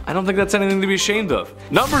 I don't think that's anything to be ashamed of.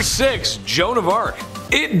 Number 6, Joan of Arc.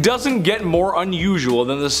 It doesn't get more unusual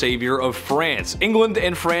than the savior of France. England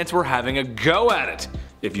and France were having a go at it,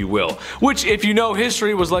 if you will, which if you know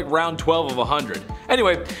history was like round 12 of 100.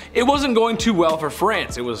 Anyway, it wasn't going too well for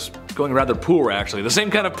France. It was going rather poor actually. The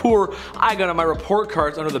same kind of poor I got on my report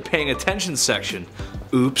cards under the paying attention section.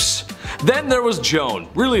 Oops. Then there was Joan,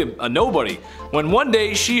 really a nobody, when one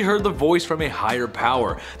day she heard the voice from a higher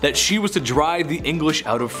power that she was to drive the English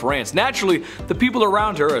out of France. Naturally, the people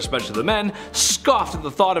around her, especially the men, scoffed at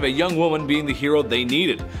the thought of a young woman being the hero they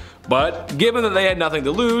needed. But given that they had nothing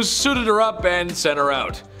to lose, suited her up and sent her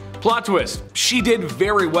out. Plot twist, she did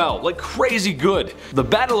very well, like crazy good. The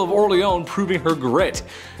Battle of Orleans proving her grit.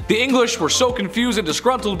 The English were so confused and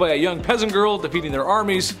disgruntled by a young peasant girl defeating their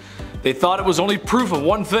armies, they thought it was only proof of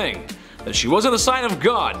one thing, that she wasn't a sign of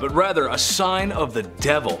God, but rather a sign of the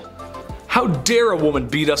devil. How dare a woman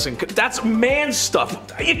beat us that's man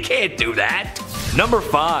stuff, you can't do that. Number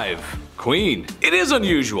 5. Queen. It is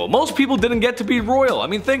unusual. Most people didn't get to be royal. I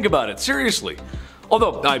mean, think about it, seriously.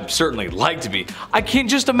 Although I'd certainly like to be, I can't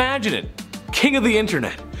just imagine it. King of the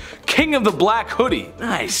internet. King of the black hoodie,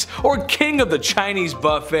 nice, or king of the Chinese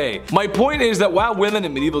buffet. My point is that while women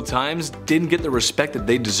in medieval times didn't get the respect that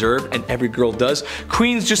they deserved, and every girl does,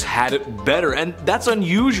 queens just had it better, and that's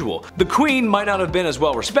unusual. The queen might not have been as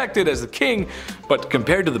well respected as the king, but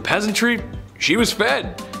compared to the peasantry, she was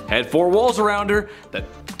fed, had 4 walls around her that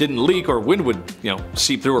didn't leak or wind would,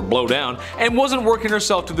 seep through or blow down, and wasn't working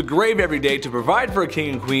herself to the grave every day to provide for a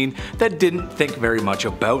king and queen that didn't think very much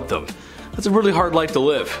about them. That's a really hard life to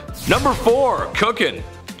live. Number 4, cooking.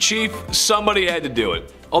 Chief, somebody had to do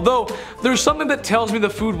it. Although, there's something that tells me the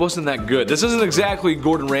food wasn't that good. This isn't exactly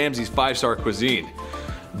Gordon Ramsay's 5-star cuisine.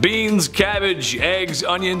 Beans, cabbage, eggs,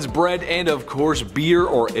 onions, bread, and of course beer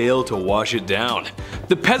or ale to wash it down.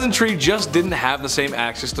 The peasantry just didn't have the same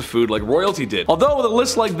access to food like royalty did. Although with a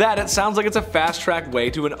list like that, it sounds like it's a fast-track way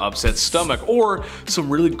to an upset stomach or some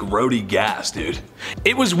really grody gas, dude.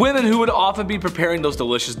 It was women who would often be preparing those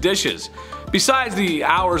delicious dishes. Besides the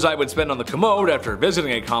hours I would spend on the commode after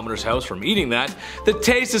visiting a commoner's house from eating that, the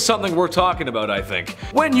taste is something worth talking about, I think.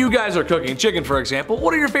 When you guys are cooking chicken, for example,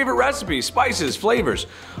 what are your favorite recipes, spices, flavors?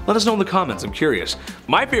 Let us know in the comments, I'm curious.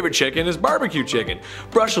 My favorite chicken is barbecue chicken.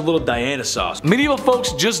 Brush a little Diana sauce. Medieval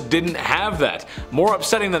folks just didn't have that. More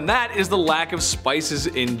upsetting than that is the lack of spices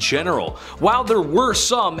in general. While there were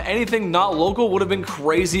some, anything not local would have been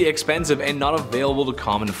crazy expensive and not available to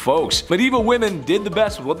common folks. Medieval women did the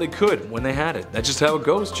best with what they could when they had it. That's just how it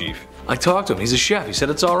goes, Chief. I talked to him, he's a chef, he said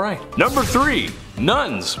it's alright. Number 3,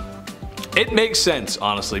 nuns. It makes sense,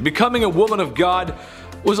 honestly. Becoming a woman of God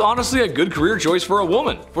was honestly a good career choice for a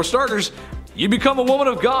woman. For starters, you become a woman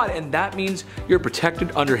of God, and that means you're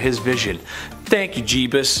protected under his vision. Thank you,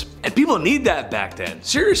 Jeebus. And people need that back then,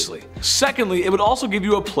 seriously. Secondly, it would also give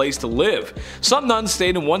you a place to live. Some nuns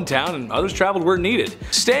stayed in one town and others traveled where needed,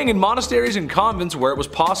 staying in monasteries and convents where it was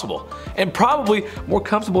possible, and probably more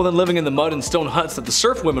comfortable than living in the mud and stone huts that the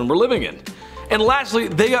serf women were living in. And lastly,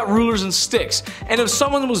 they got rulers and sticks, and if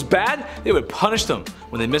someone was bad, they would punish them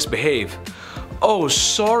when they misbehave. Oh,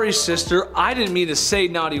 sorry sister, I didn't mean to say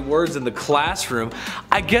naughty words in the classroom.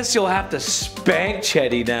 I guess you'll have to spank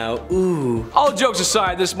Chetty now, ooh. All jokes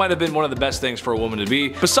aside, this might have been one of the best things for a woman to be,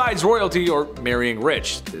 besides royalty or marrying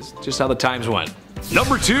rich. It's just how the times went.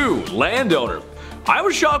 Number 2, landowner. I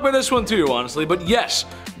was shocked by this one too, honestly, but yes,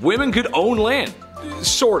 women could own land.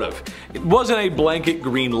 Sort of. It wasn't a blanket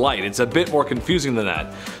green light, it's a bit more confusing than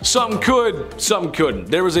that. Some could, some couldn't.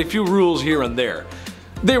 There was a few rules here and there.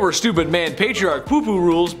 They were stupid man patriarch poo-poo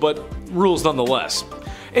rules, but rules nonetheless.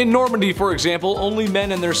 In Normandy, for example, only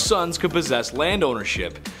men and their sons could possess land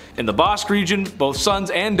ownership. In the Basque region, both sons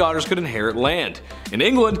and daughters could inherit land. In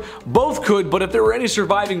England, both could, but if there were any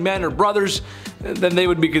surviving men or brothers, then they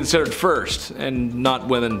would be considered first, and not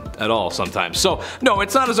women at all sometimes. So no,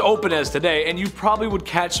 it's not as open as today, and you probably would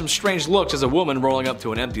catch some strange looks as a woman rolling up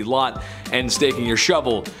to an empty lot and staking your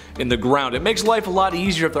shovel in the ground. It makes life a lot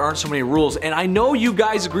easier if there aren't so many rules, and I know you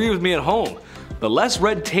guys agree with me at home. The less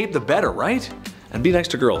red tape, the better, right? And be nice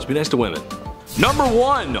to girls, be nice to women. Number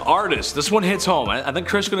 1, artists. This one hits home. I think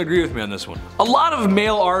Chris can agree with me on this one. A lot of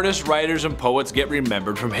male artists, writers, and poets get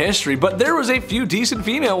remembered from history, but there was a few decent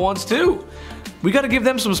female ones too. We gotta give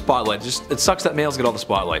them some spotlight. It sucks that males get all the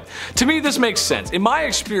spotlight. To me, this makes sense. In my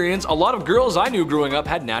experience, a lot of girls I knew growing up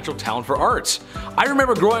had natural talent for arts. I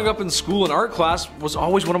remember growing up in school and art class was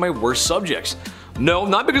always one of my worst subjects. No,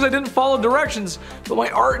 not because I didn't follow directions, but my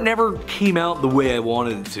art never came out the way I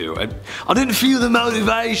wanted it to. I didn't feel the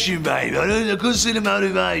motivation, babe. I couldn't see the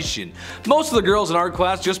motivation. Most of the girls in art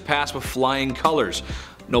class just passed with flying colors.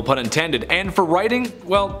 No pun intended. And for writing,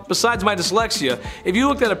 well, besides my dyslexia, if you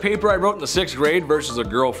looked at a paper I wrote in the 6th grade versus a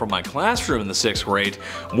girl from my classroom in the 6th grade,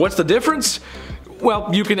 what's the difference?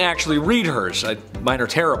 Well, you can actually read hers. Mine are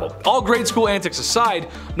terrible. All grade school antics aside,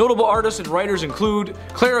 notable artists and writers include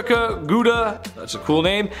Clarica Gouda, that's a cool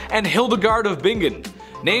name, and Hildegard of Bingen.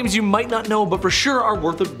 Names you might not know, but for sure are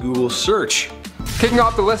worth a Google search. Kicking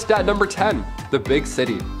off the list at number 10, the big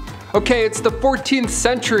city. Okay, it's the 14th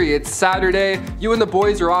century, it's Saturday, you and the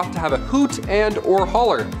boys are off to have a hoot and or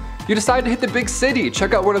holler. You decide to hit the big city,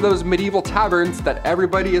 check out one of those medieval taverns that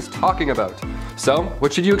everybody is talking about. So,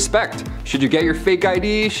 what should you expect? Should you get your fake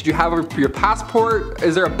ID? Should you have your passport?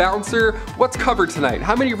 Is there a bouncer? What's covered tonight?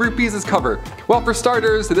 How many rupees is covered? Well, for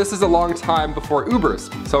starters, this is a long time before Ubers.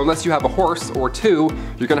 So unless you have a horse or two,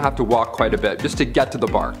 you're gonna have to walk quite a bit just to get to the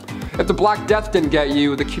bar. If the Black Death didn't get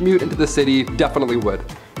you, the commute into the city definitely would.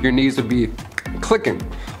 Your knees would be clicking.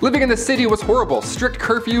 Living in the city was horrible. Strict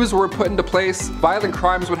curfews were put into place. Violent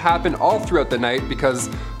crimes would happen all throughout the night because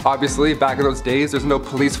obviously back in those days there's no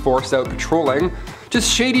police force out patrolling.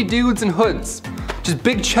 Just shady dudes in hoods. Just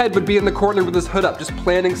Big Ched would be in the corner with his hood up just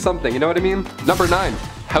planning something, you know what I mean? Number 9,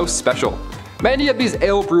 house special. Many of these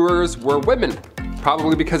ale brewers were women,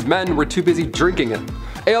 probably because men were too busy drinking it.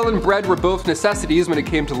 Ale and bread were both necessities when it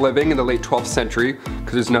came to living in the late 12th century,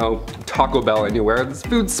 because there's no Taco Bell anywhere. This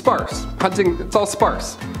food's sparse. Hunting, it's all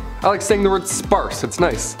sparse. I like saying the word sparse, it's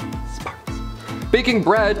nice. Sparse. Baking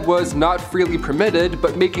bread was not freely permitted,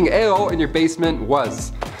 but making ale in your basement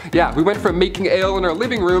was. Yeah, we went from making ale in our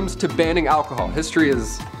living rooms to banning alcohol. History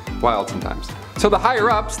is wild sometimes. So the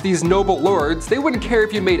higher ups, these noble lords, they wouldn't care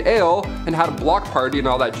if you made ale and had a block party and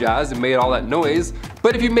all that jazz and made all that noise,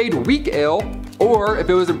 but if you made weak ale, or if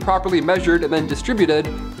it was improperly measured and then distributed,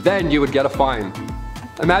 then you would get a fine.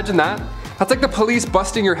 Imagine that. That's like the police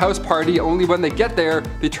busting your house party, only when they get there,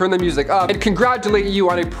 they turn the music up and congratulate you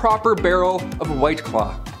on a proper barrel of White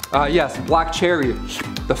Claw. Yes, black cherry,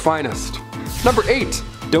 the finest. Number 8,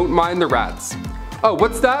 don't mind the rats. Oh,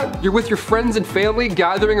 what's that? You're with your friends and family,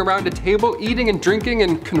 gathering around a table, eating and drinking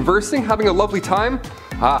and conversing, having a lovely time?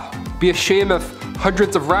 Be a shame if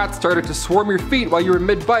hundreds of rats started to swarm your feet while you were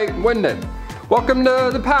mid-bite, wouldn't it? Welcome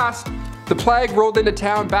to the past. The plague rolled into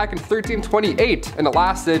town back in 1328 and it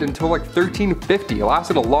lasted until like 1350. It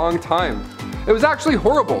lasted a long time. It was actually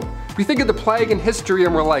horrible. We think of the plague in history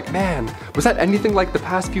and we're like, man, was that anything like the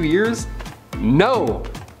past few years? No,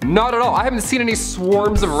 not at all. I haven't seen any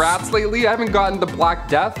swarms of rats lately. I haven't gotten the Black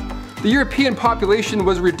Death. The European population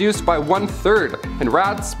was reduced by 1/3 and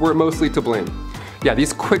rats were mostly to blame. Yeah,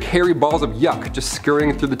 these quick hairy balls of yuck just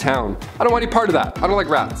scurrying through the town. I don't want any part of that. I don't like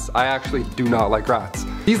rats. I actually do not like rats.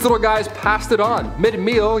 These little guys passed it on.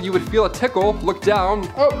 Mid-meal, you would feel a tickle, look down.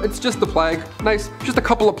 Oh, it's just the plague. Nice, just a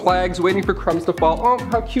couple of plagues waiting for crumbs to fall. Oh,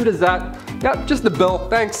 how cute is that? Yeah, just the bill,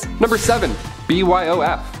 thanks. Number 7,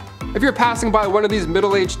 BYOF. If you're passing by one of these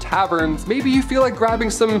middle-aged taverns, maybe you feel like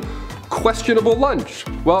grabbing some questionable lunch.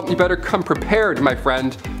 Well, you better come prepared, my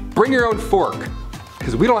friend. Bring your own fork.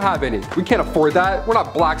 Because we don't have any. We can't afford that. We're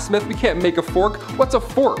not blacksmith. We can't make a fork. What's a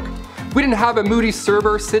fork? We didn't have a moody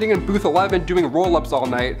server sitting in booth 11 doing roll-ups all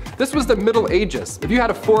night. This was the Middle Ages. If you had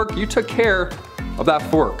a fork, you took care of that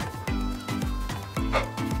fork.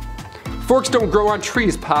 Forks don't grow on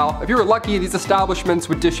trees, pal. If you were lucky, these establishments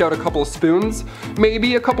would dish out a couple of spoons.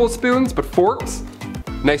 Maybe a couple of spoons, but forks?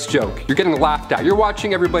 Nice joke. You're getting laughed at. You're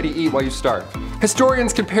watching everybody eat while you starve.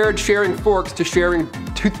 Historians compared sharing forks to sharing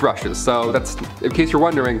toothbrushes, so that's, in case you're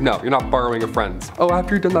wondering, no, you're not borrowing a friend's. Oh,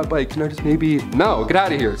 after you're done that bite, can I just maybe? No, get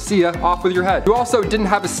out of here. See ya, off with your head. You also didn't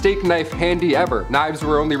have a steak knife handy ever. Knives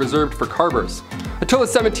were only reserved for carvers. Until the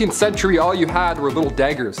 17th century, all you had were little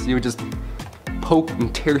daggers. You would just poke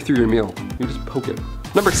and tear through your meal. You just poke it.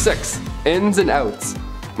 Number 6, ins and outs.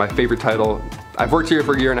 My favorite title. I've worked here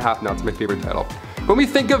for a year and a half now, it's my favorite title. When we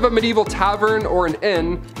think of a medieval tavern or an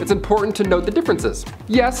inn, it's important to note the differences.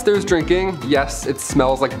 Yes, there's drinking. Yes, it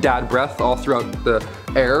smells like dad breath all throughout the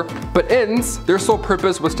air. But inns, their sole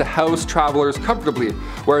purpose was to house travelers comfortably,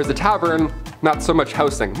 whereas the tavern, not so much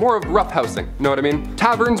housing, more of rough housing, you know what I mean?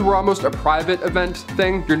 Taverns were almost a private event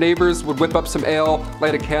thing. Your neighbors would whip up some ale,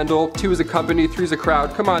 light a candle, 2 is a company, 3 is a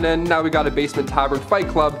crowd, come on in, now we got a basement tavern fight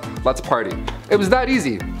club, let's party. It was that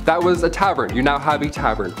easy. That was a tavern. You now have a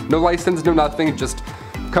tavern. No license, no nothing, just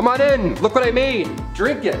come on in, look what I made,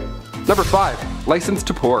 drink it. Number 5, license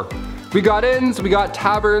to pour. We got inns, we got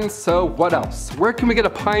taverns, so what else? Where can we get a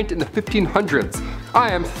pint in the 1500s?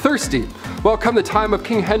 I am thirsty. Well, come the time of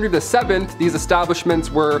King Henry VII, these establishments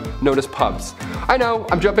were known as pubs. I know,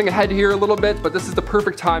 I'm jumping ahead here a little bit, but this is the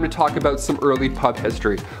perfect time to talk about some early pub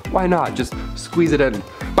history. Why not? Just squeeze it in.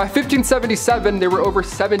 By 1577, there were over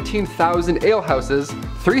 17,000 alehouses,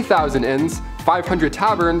 3,000 inns, 500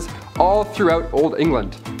 taverns, all throughout Old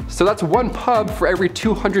England. So that's one pub for every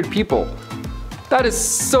 200 people. That is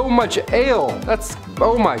so much ale. That's,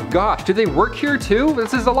 oh my gosh, did they work here too?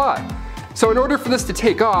 This is a lot. So in order for this to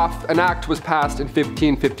take off, an act was passed in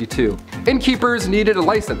 1552. Innkeepers needed a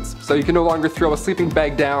license, so you can no longer throw a sleeping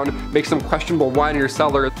bag down, make some questionable wine in your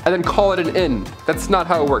cellar, and then call it an inn. That's not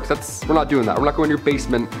how it works. We're not doing that. We're not going to your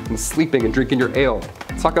basement and sleeping and drinking your ale.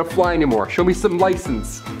 It's not gonna fly anymore. Show me some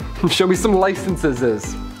license. Show me some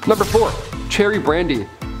licenses. Number 4, cherry brandy.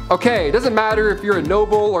 Okay, it doesn't matter if you're a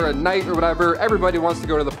noble or a knight or whatever, everybody wants to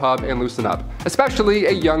go to the pub and loosen up, especially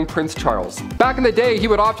a young Prince Charles. Back in the day, he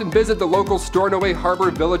would often visit the local Stornoway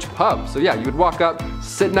Harbor Village pub. So yeah, you would walk up,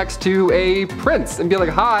 sit next to a prince and be like,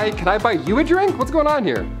 hi, can I buy you a drink? What's going on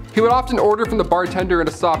here? He would often order from the bartender in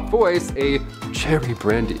a soft voice a cherry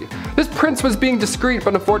brandy. This prince was being discreet,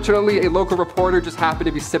 but unfortunately a local reporter just happened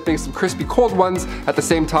to be sipping some crispy cold ones at the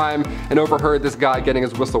same time and overheard this guy getting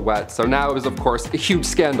his whistle wet. So now it was of course a huge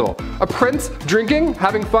scandal. A prince drinking,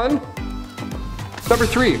 having fun? Number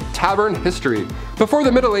 3, tavern history. Before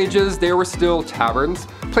the Middle Ages, there were still taverns,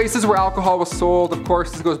 places where alcohol was sold. Of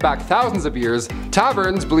course, this goes back thousands of years.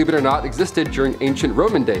 Taverns, believe it or not, existed during ancient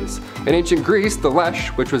Roman days. In ancient Greece, the Lesh,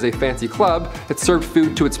 which was a fancy club, it served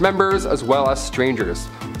food to its members as well as strangers.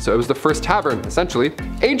 So it was the first tavern, essentially.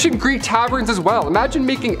 Ancient Greek taverns as well. Imagine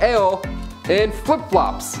making ale in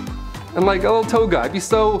flip-flops and like a little toga.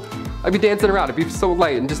 I'd be dancing around, it'd be so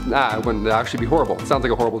light and just, it wouldn't actually be horrible. It sounds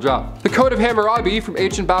like a horrible job. The Code of Hammurabi from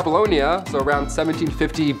ancient Babylonia, so around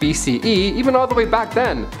 1750 BCE, even all the way back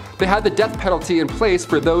then, they had the death penalty in place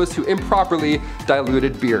for those who improperly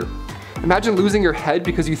diluted beer. Imagine losing your head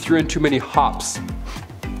because you threw in too many hops.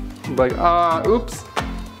 Like, oops.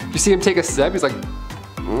 You see him take a sip, he's like,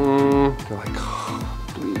 you're like, oh,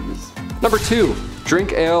 please. Number 2,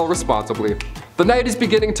 drink ale responsibly. The night is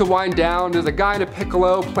beginning to wind down. There's a guy in a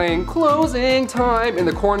piccolo playing closing time in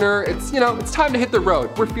the corner. It's, it's time to hit the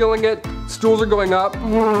road. We're feeling it. Stools are going up.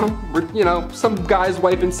 We're, some guy's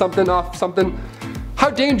wiping something off something. How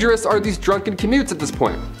dangerous are these drunken commutes at this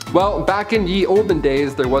point? Well, back in ye olden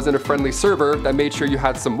days, there wasn't a friendly server that made sure you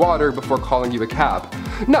had some water before calling you a cab.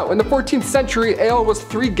 No, in the 14th century, ale was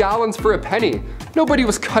 3 gallons for a penny. Nobody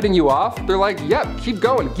was cutting you off. They're like, yep, keep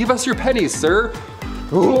going. Give us your pennies, sir.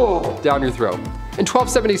 Down your throat. In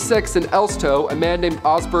 1276 in Elstow, a man named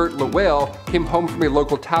Osbert Lewale came home from a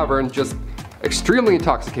local tavern just extremely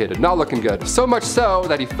intoxicated, not looking good. So much so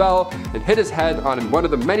that he fell and hit his head on one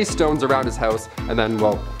of the many stones around his house, and then,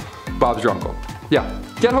 well, Bob's your uncle. Yeah,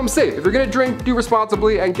 get home safe. If you're gonna drink, do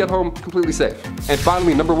responsibly and get home completely safe. And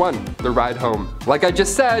finally, number 1, the ride home. Like I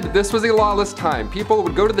just said, this was a lawless time. People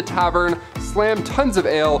would go to the tavern, slam tons of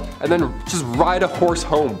ale, and then just ride a horse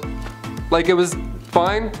home. Like it was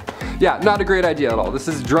fine? Yeah, not a great idea at all. This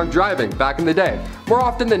is drunk driving back in the day. More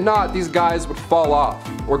often than not, these guys would fall off,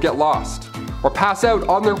 or get lost, or pass out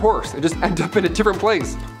on their horse and just end up in a different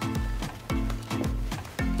place.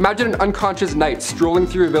 Imagine an unconscious knight strolling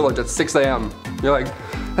through a village at 6 a.m. You're like,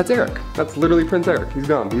 that's Eric. That's literally Prince Eric. He's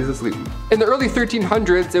gone. He's asleep. In the early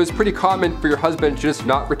 1300s, it was pretty common for your husband to just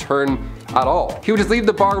not return at all. He would just leave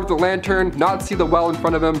the bar with the lantern, not see the well in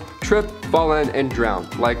front of him, trip, fall in, and drown.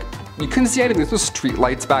 Like, you couldn't see anything. There was street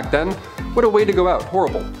lights back then. What a way to go out.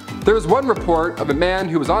 Horrible. There was one report of a man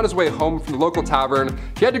who was on his way home from the local tavern.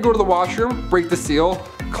 He had to go to the washroom, break the seal.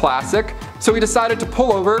 Classic. So he decided to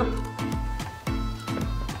pull over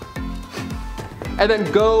and then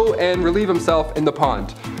go and relieve himself in the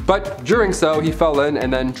pond. But during so, he fell in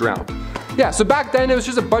and then drowned. Yeah, so back then it was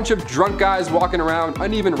just a bunch of drunk guys walking around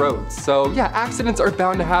uneven roads. So yeah, accidents are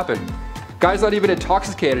bound to happen. Guy's not even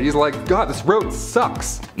intoxicated, he's like, God, this road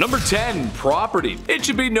sucks. Number 10, property. It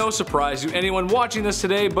should be no surprise to anyone watching this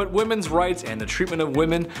today, but women's rights and the treatment of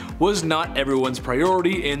women was not everyone's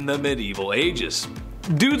priority in the medieval ages.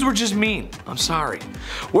 Dudes were just mean. I'm sorry.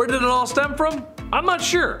 Where did it all stem from? I'm not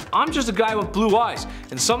sure. I'm just a guy with blue eyes,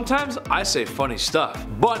 and sometimes I say funny stuff.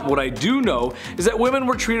 But what I do know is that women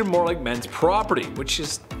were treated more like men's property, which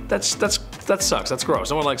is, that sucks, that's gross,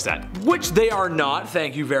 no one likes that. Which they are not,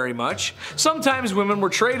 thank you very much. Sometimes women were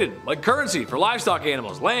traded, like currency, for livestock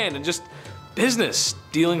animals, land, and just business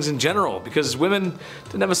dealings in general, because women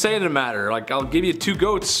didn't have a say in the matter. Like, I'll give you 2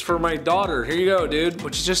 goats for my daughter, here you go, dude,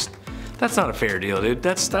 which is just, that's not a fair deal, dude.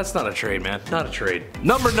 That's not a trade, man. Not a trade.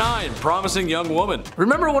 Number 9, promising young woman.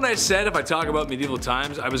 Remember when I said if I talk about medieval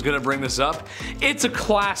times, I was gonna bring this up? It's a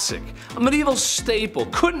classic, a medieval staple.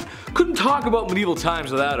 Couldn't talk about medieval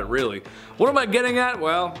times without it, really. What am I getting at?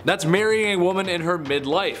 Well, that's marrying a woman in her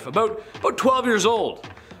midlife, about 12 years old.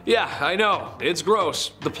 Yeah, I know, it's gross,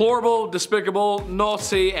 deplorable, despicable,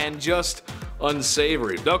 naughty, and just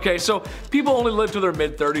unsavory. Okay, so people only lived to their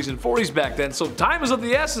mid-30s and 40s back then, so time is of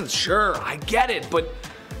the essence. Sure, I get it, but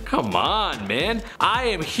come on, man. I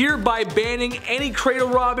am hereby banning any cradle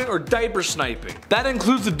robbing or diaper sniping. That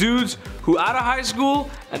includes the dudes who out of high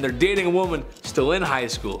school and they're dating a woman still in high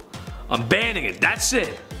school. I'm banning it, that's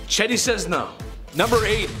it. Chetty says no. Number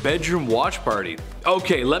 8, bedroom watch party.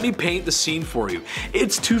 Okay, let me paint the scene for you.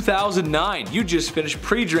 It's 2009, you just finished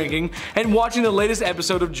pre-drinking and watching the latest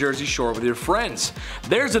episode of Jersey Shore with your friends.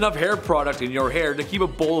 There's enough hair product in your hair to keep a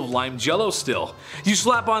bowl of lime jello still. You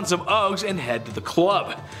slap on some Uggs and head to the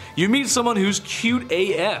club. You meet someone who's cute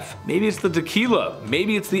AF. Maybe it's the tequila,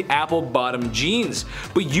 maybe it's the apple bottom jeans,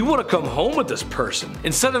 but you want to come home with this person.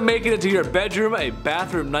 Instead of making it to your bedroom, a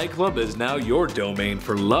bathroom nightclub is now your domain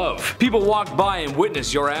for love. People walk by and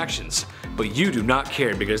witness your actions, but you do not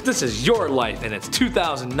care because this is your life and it's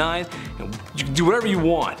 2009 and you can do whatever you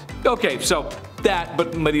want. Okay, so that,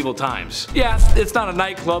 but medieval times. Yeah, it's not a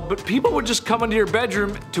nightclub, but people would just come into your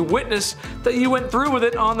bedroom to witness that you went through with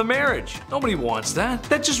it on the marriage. Nobody wants that.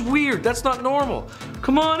 That's just weird. That's not normal.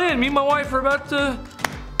 Come on in. Me and my wife are about to...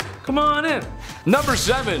 Come on in. Number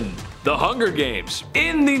 7. The Hunger Games.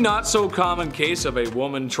 In the not so common case of a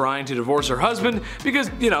woman trying to divorce her husband because,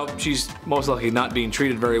 you know, she's most likely not being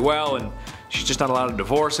treated very well and she's just not allowed to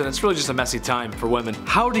divorce and it's really just a messy time for women.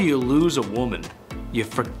 How do you lose a woman? You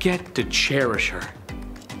forget to cherish her.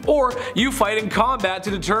 Or you fight in combat to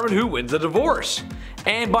determine who wins the divorce.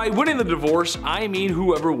 And by winning the divorce, I mean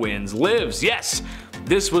whoever wins lives. Yes!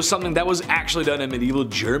 This was something that was actually done in medieval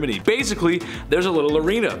Germany. Basically, there's a little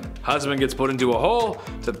arena. Husband gets put into a hole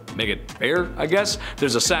to make it fair, I guess.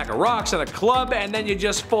 There's a sack of rocks and a club, and then you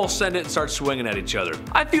just full send it and start swinging at each other.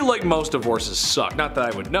 I feel like most divorces suck. Not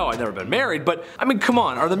that I would know, I've never been married, but I mean, come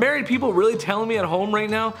on, are the married people really telling me at home right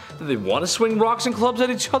now that they want to swing rocks and clubs at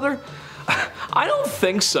each other? I don't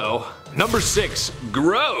think so. Number 6.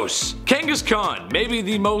 Gross. Genghis Khan, maybe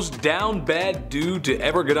the most down bad dude to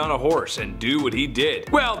ever get on a horse and do what he did.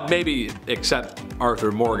 Well, maybe except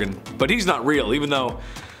Arthur Morgan, but he's not real, even though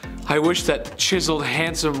I wish that chiseled,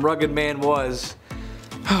 handsome, rugged man was.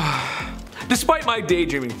 Despite my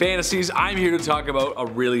daydreaming fantasies, I'm here to talk about a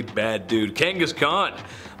really bad dude, Genghis Khan.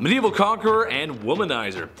 Medieval conqueror and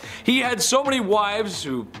womanizer. He had so many wives,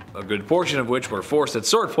 who a good portion of which were forced at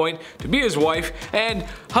sword point to be his wife, and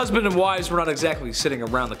husband and wives were not exactly sitting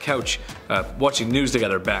around the couch watching news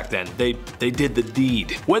together back then. They did the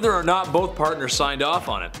deed, whether or not both partners signed off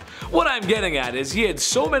on it. What I'm getting at is he had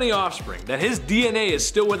so many offspring that his DNA is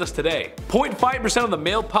still with us today. 0.5% of the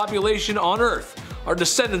male population on Earth are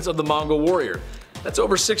descendants of the Mongol warrior. That's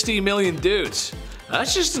over 60 million dudes.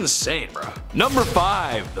 That's just insane, bro. Number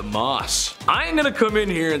 5, the moss. I ain't gonna come in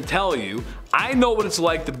here and tell you I know what it's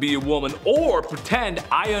like to be a woman or pretend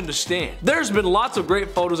I understand. There's been lots of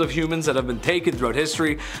great photos of humans that have been taken throughout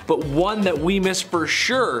history, but one that we miss for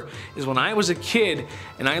sure is when I was a kid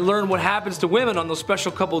and I learned what happens to women on those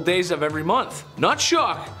special couple days of every month. Not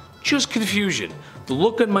shock, just confusion. The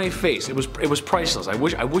look on my face, it was priceless. I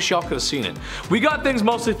wish y'all could have seen it. We got things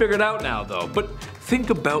mostly figured out now though, but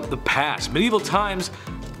think about the past. Medieval times,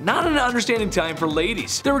 not an understanding time for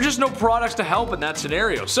ladies. There were just no products to help in that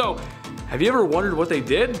scenario. So, have you ever wondered what they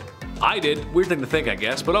did? I did. Weird thing to think, I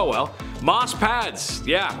guess, but oh well. Moss pads,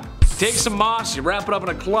 yeah. Take some moss, you wrap it up in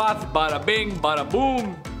a cloth, bada bing, bada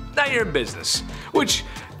boom, now you're in business. Which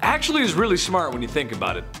actually is really smart when you think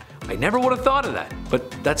about it. I never would have thought of that, but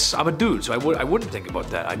I'm a dude, so I wouldn't think about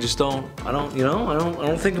that. I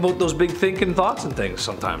don't think about those big thinking thoughts and things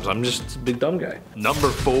sometimes. I'm just a big dumb guy. Number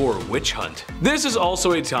 4, witch hunt. This is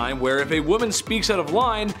also a time where if a woman speaks out of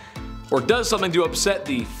line, or does something to upset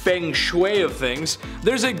the feng shui of things,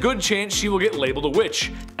 there's a good chance she will get labeled a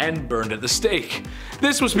witch and burned at the stake.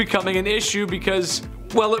 This was becoming an issue because,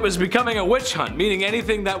 well, it was becoming a witch hunt, meaning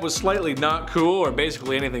anything that was slightly not cool or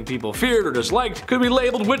basically anything people feared or disliked could be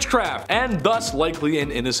labeled witchcraft, and thus likely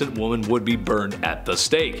an innocent woman would be burned at the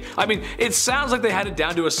stake. I mean, it sounds like they had it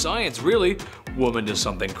down to a science, really. Woman does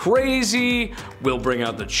something crazy, we'll bring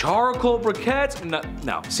out the charcoal briquettes.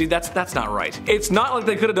 No, see, that's not right. It's not like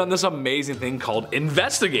they could have done this amazing thing called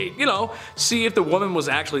investigate. You know, see if the woman was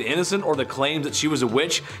actually innocent or the claims that she was a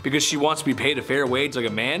witch because she wants to be paid a fair wage like a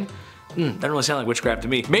man. Doesn't really sound like witchcraft to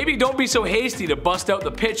me. Maybe don't be so hasty to bust out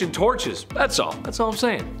the pitch and torches. That's all I'm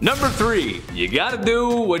saying. Number 3, you gotta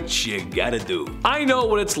do what you gotta do. I know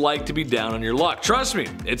what it's like to be down on your luck. Trust me,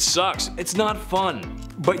 it sucks. It's not fun.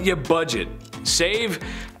 But you budget, save,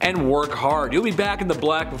 and work hard. You'll be back in the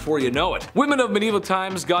black before you know it. Women of medieval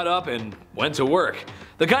times got up and went to work.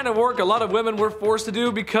 The kind of work a lot of women were forced to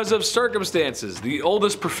do because of circumstances. The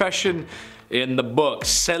oldest profession in the book,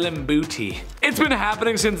 selling booty. It's been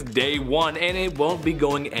happening since day one and it won't be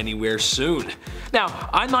going anywhere soon. Now,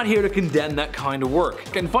 I'm not here to condemn that kind of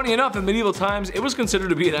work. And funny enough, in medieval times, it was considered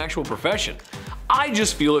to be an actual profession. I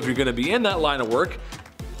just feel if you're gonna be in that line of work,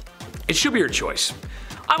 it should be your choice.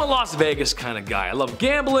 I'm a Las Vegas kind of guy. I love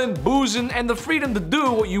gambling, boozing, and the freedom to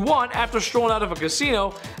do what you want after strolling out of a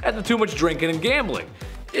casino after too much drinking and gambling.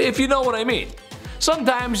 If you know what I mean.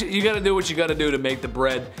 Sometimes you gotta do what you gotta do to make the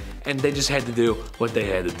bread, and they just had to do what they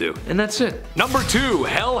had to do. And that's it. Number 2,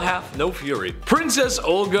 Hell Hath No Fury. Princess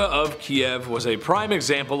Olga of Kiev was a prime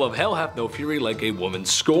example of hell hath no fury like a woman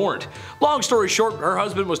scorned. Long story short, her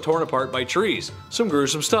husband was torn apart by trees. Some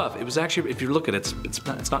gruesome stuff. It was actually, if you look at it,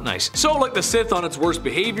 it's not nice. So like the Sith on its worst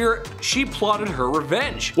behavior, she plotted her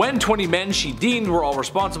revenge. When 20 men she deemed were all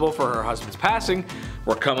responsible for her husband's passing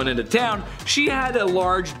were coming into town, she had a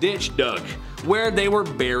large ditch dug where they were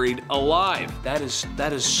buried alive. That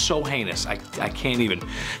is so heinous. I can't even.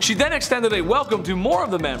 She then extended a welcome to more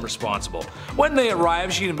of the men responsible. When they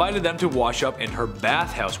arrived, she invited them to wash up in her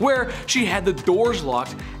bathhouse, where she had the doors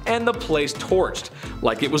locked and the place torched,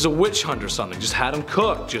 like it was a witch hunt or something. Just had them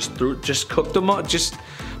cooked. Just cooked them up.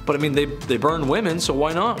 But I mean, they burn women, so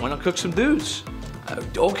why not? Why not cook some dudes?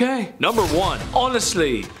 Okay. Number 1,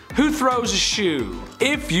 honestly, who throws a shoe?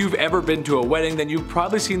 If you've ever been to a wedding, then you've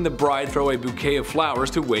probably seen the bride throw a bouquet of flowers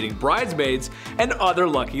to waiting bridesmaids and other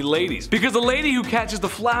lucky ladies. Because the lady who catches the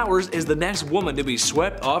flowers is the next woman to be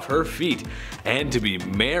swept off her feet and to be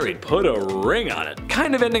married. Put a ring on it.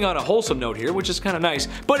 Kind of ending on a wholesome note here, which is kind of nice,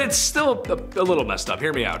 but it's still a little messed up.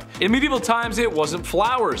 Hear me out. In medieval times, it wasn't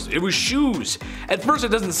flowers, it was shoes. At first, it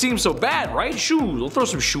doesn't seem so bad, right? Shoes. We'll throw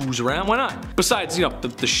some shoes around, why not? Besides, you know,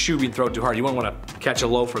 the shoe being thrown too hard, you won't want to catch a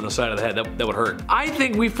loaf on the side of the head. That would hurt. I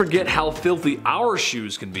think we forget how filthy our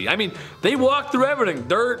shoes can be. I mean, they walk through everything.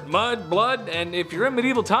 Dirt, mud, blood, and if you're in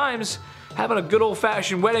medieval times, having a good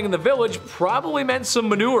old-fashioned wedding in the village probably meant some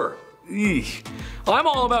manure. Eek. Well, I'm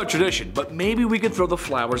all about tradition, but maybe we could throw the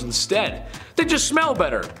flowers instead. They just smell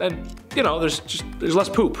better, and you know, there's less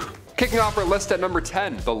poop. Kicking off our list at number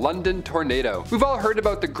 10, the London tornado. We've all heard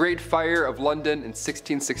about the Great Fire of London in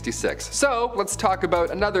 1666. So let's talk about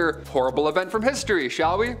another horrible event from history,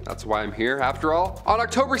 shall we? That's why I'm here, after all. On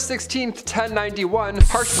October 16th, 1091,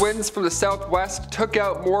 harsh winds from the southwest took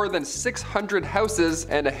out more than 600 houses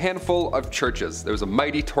and a handful of churches. There was a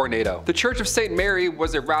mighty tornado. The Church of St. Mary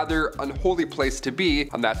was a rather unholy place to be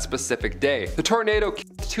on that specific day. The tornado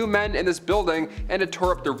killed 2 men in this building and it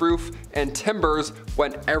tore up the roof, and timbers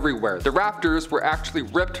went everywhere. The rafters were actually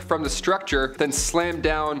ripped from the structure, then slammed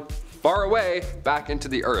down far away back into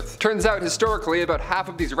the earth. Turns out historically about half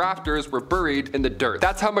of these rafters were buried in the dirt.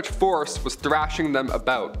 That's how much force was thrashing them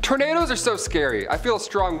about. Tornadoes are so scary. I feel a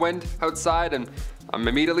strong wind outside and I'm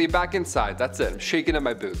immediately back inside. That's it. I'm shaking in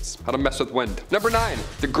my boots. How to mess with wind. Number 9,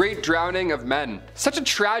 the Great Drowning of Men. Such a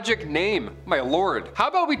tragic name, my lord. How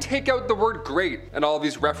about we take out the word great and all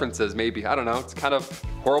these references, maybe? I don't know, it's kind of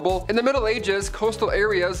horrible. In the Middle Ages, coastal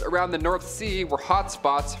areas around the North Sea were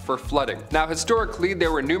hotspots for flooding. Now, historically,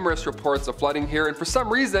 there were numerous reports of flooding here, and for some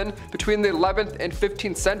reason, between the 11th and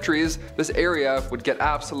 15th centuries, this area would get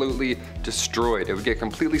absolutely destroyed. It would get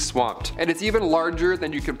completely swamped. And it's even larger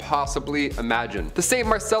than you could possibly imagine. The St.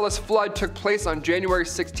 Marcellus flood took place on January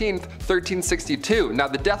 16th, 1362. Now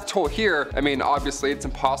the death toll here, I mean obviously it's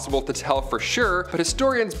impossible to tell for sure, but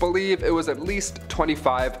historians believe it was at least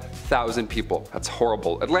 25,000 people. That's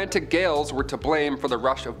horrible. Atlantic gales were to blame for the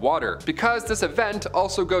rush of water, because this event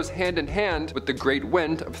also goes hand in hand with the Great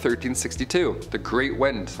Wind of 1362. The Great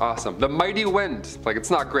Wind, awesome. The Mighty Wind, like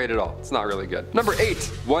it's not great at all. It's not really good. Number 8,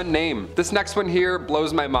 one name. This next one here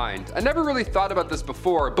blows my mind. I never really thought about this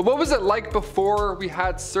before, but what was it like before we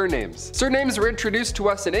had surnames? Surnames were introduced to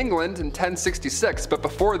us in England in 1066, but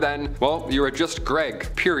before then, well, you were just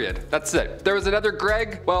Greg, period. That's it. There was another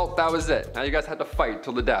Greg, well, that was it. Now you guys had to fight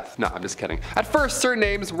till the death. No, I'm just kidding. At first,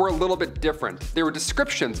 surnames were a little bit different. They were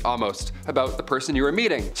descriptions almost about the person you were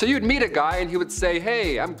meeting. So you'd meet a guy and he would say,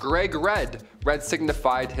 hey, I'm Greg Red. Red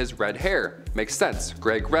signified his red hair. Makes sense.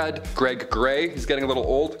 Greg Red, Greg Gray, he's getting a little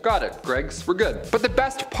old. Got it, Gregs, we're good. But the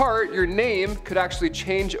best part, your name could actually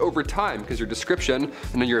change over time because your description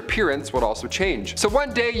and then your appearance would also change. So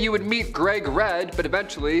one day you would meet Greg Red, but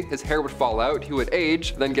eventually his hair would fall out, he would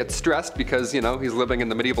age, then get stressed because, you know, he's living in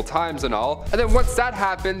the medieval times and all. And then once that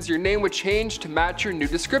happens, your name would change to match your new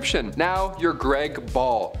description. Now you're Greg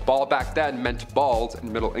Ball. Ball back then meant bald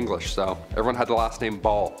in Middle English, so everyone had the last name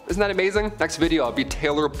Ball. Isn't that amazing? Next video, I'll be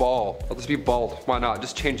Taylor Ball. I'll just be bald. Why not?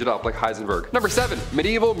 Just change it up like Heisenberg. Number 7,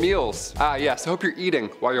 medieval meals. Yes, I hope you're eating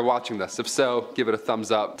while you're watching this. If so, give it a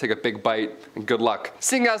thumbs up, take a big bite, and good luck.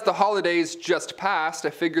 Seeing as the holidays just passed, I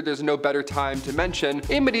figured there's no better time to mention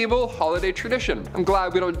a medieval holiday tradition. I'm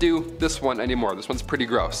glad we don't do this one anymore. This one's pretty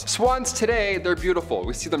gross. Swans today, they're beautiful.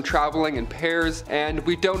 We see them traveling in pairs, and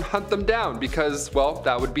we don't hunt them down because, well,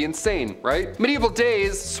 that would be insane, right? Medieval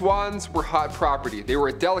days, swans were hot property. They were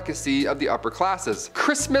a delicacy of the upper classes.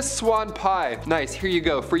 Christmas swan pie. Nice, here you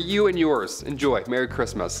go, for you and yours. Enjoy, Merry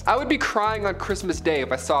Christmas. I would be crying on Christmas Day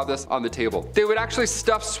if I saw this on the table. They would actually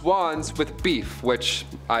stuff swans with beef, which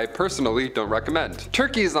I personally don't recommend.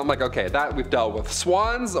 Turkeys, I'm like, okay, that we've dealt with.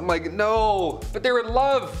 Swans, I'm like, no, but they're in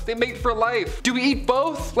love. They mate for life. Do we eat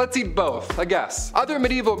both? Let's eat both, I guess. Other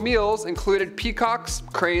medieval meals included peacocks,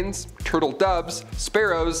 cranes, turtle doves,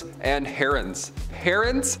 sparrows, and herons.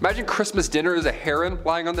 Herons? Imagine Christmas dinner is a heron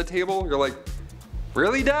lying on the table. You're like,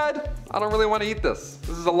 really, Dad? I don't really want to eat this.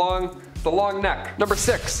 This is the long neck. Number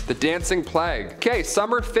 6, the dancing plague. Okay,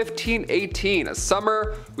 summer 1518, a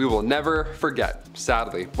summer we will never forget,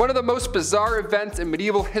 sadly. One of the most bizarre events in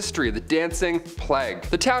medieval history, the dancing plague.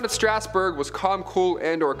 The town of Strasbourg was calm, cool,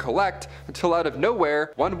 and or collect until out of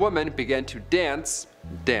nowhere, one woman began to dance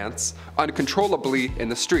uncontrollably in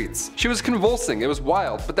the streets. She was convulsing, it was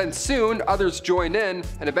wild, but then soon others joined in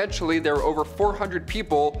and eventually there were over 400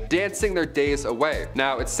 people dancing their days away.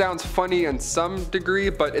 Now it sounds funny in some degree,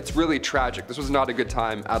 but it's really tragic. This was not a good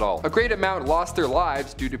time at all. A great amount lost their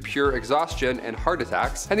lives due to pure exhaustion and heart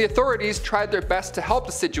attacks, and the authorities tried their best to help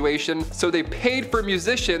the situation, so they paid for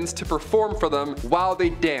musicians to perform for them while they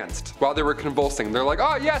danced, while they were convulsing. They're like,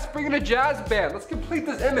 oh yes, bring in a jazz band, let's complete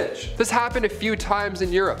this image. This happened a few times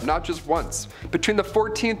in Europe, not just once. Between the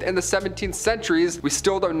 14th and the 17th centuries, we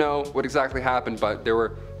still don't know what exactly happened, but there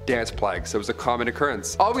were dance plagues. It was a common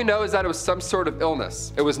occurrence. All we know is that it was some sort of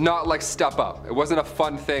illness. It was not like Step Up. It wasn't a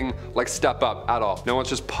fun thing like Step Up at all. No one's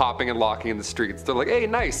just popping and locking in the streets. They're like, hey,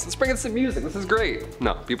 nice, let's bring in some music. This is great.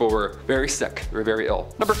 No, people were very sick. They were very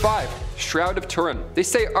ill. Number 5, Shroud of Turin. They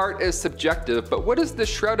say art is subjective, but what does the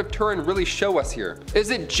Shroud of Turin really show us here? Is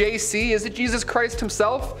it JC? Is it Jesus Christ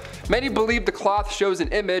himself? Many believe the cloth shows an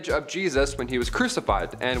image of Jesus when he was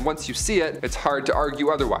crucified, and once you see it, it's hard to argue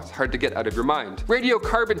otherwise, hard to get out of your mind.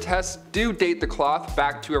 Radiocarbon tests do date the cloth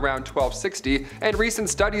back to around 1260, and recent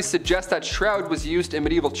studies suggest that shroud was used in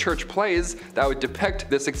medieval church plays that would depict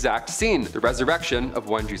this exact scene, the resurrection of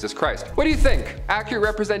one Jesus Christ. What do you think? Accurate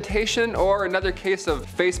representation or another case of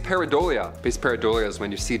face pareidolia? Face pareidolia is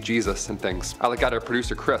when you see Jesus and things. I look at our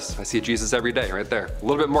producer Chris, I see Jesus every day right there. A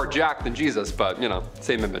little bit more jacked than Jesus, but you know,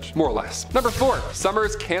 same image, more or less. Number 4, summer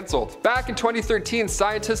is cancelled. Back in 2013,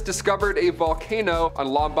 scientists discovered a volcano on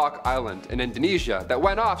Lombok Island in Indonesia that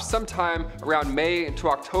went off sometime around May into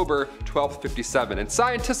October 1257, and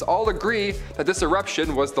scientists all agree that this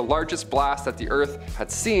eruption was the largest blast that the Earth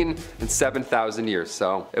had seen in 7,000 years,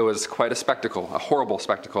 so it was quite a spectacle, a horrible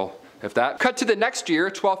spectacle. If that. Cut to the next year,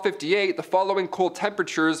 1258, the following cold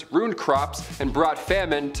temperatures ruined crops and brought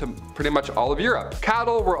famine to pretty much all of Europe.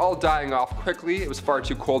 Cattle were all dying off quickly, it was far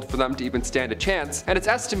too cold for them to even stand a chance, and it's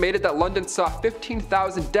estimated that London saw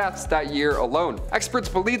 15,000 deaths that year alone. Experts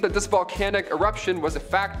believe that this volcanic eruption was a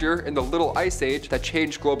factor in the Little Ice Age that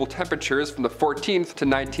changed global temperatures from the 14th to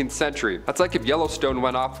 19th century. That's like if Yellowstone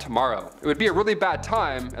went off tomorrow. It would be a really bad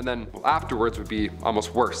time, and then afterwards would be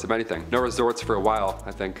almost worse, if anything. No resorts for a while,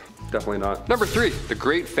 I think. Definitely not. Number 3, the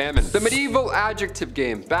Great Famine. The medieval adjective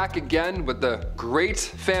game, back again with the Great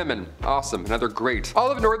Famine. Awesome, another great. All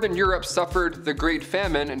of Northern Europe suffered the Great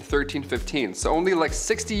Famine in 1315, so only like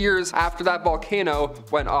 60 years after that volcano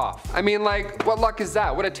went off. I mean, like, what luck is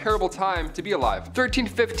that? What a terrible time to be alive.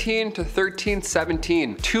 1315 to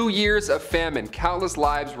 1317, 2 years of famine, countless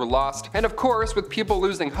lives were lost, and of course, with people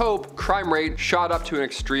losing hope, crime rate shot up to an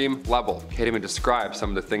extreme level. Can't even describe some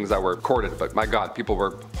of the things that were recorded, but my god, people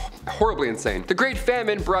were horribly insane. The Great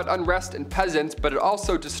Famine brought unrest in peasants, but it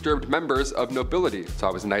also disturbed members of nobility. It's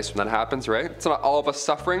always nice when that happens, right? It's not all of us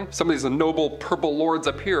suffering. Some of these noble purple lords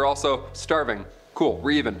up here are also starving. Cool,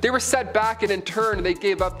 we're even. They were set back, and in turn, they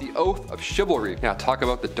gave up the oath of chivalry. Yeah, talk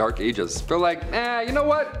about the dark ages. They're like, you know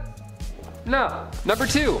what? No. Number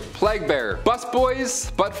 2, Plague Bear.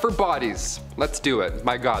 Busboys, but for bodies. Let's do it.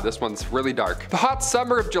 My god, this one's really dark. The hot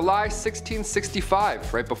summer of July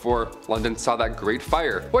 1665, right before London saw that great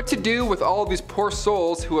fire. What to do with all of these poor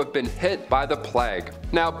souls who have been hit by the plague?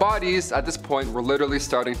 Now, bodies at this point were literally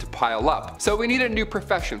starting to pile up. So we need a new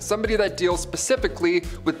profession, somebody that deals specifically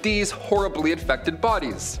with these horribly infected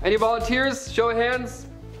bodies. Any volunteers? Show of hands.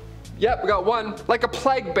 Yep, we got one. Like a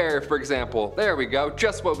plague bear, for example. There we go,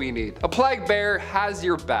 just what we need. A plague bear has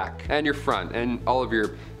your back and your front and all of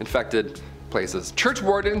your infected places. Church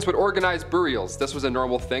wardens would organize burials. This was a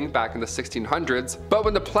normal thing back in the 1600s, but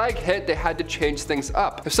when the plague hit, they had to change things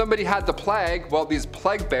up. If somebody had the plague, well, these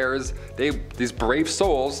plague bears, these brave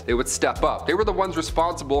souls, they would step up. They were the ones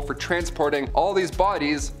responsible for transporting all these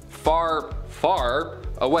bodies far, far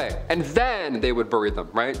away. And then they would bury them,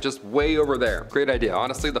 right? Just way over there. Great idea.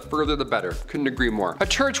 Honestly, the further the better. Couldn't agree more. A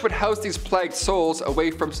church would house these plagued souls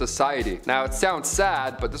away from society. Now, it sounds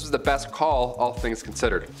sad, but this was the best call, all things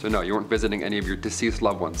considered. So no, you weren't visiting any of your deceased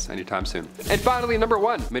loved ones anytime soon. And finally, number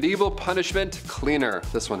 1, medieval punishment cleaner.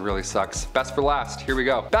 This one really sucks. Best for last. Here we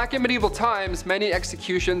go. Back in medieval times, many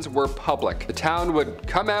executions were public. The town would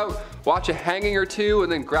come out, watch a hanging or two,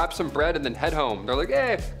 and then grab some bread and then head home. They're like,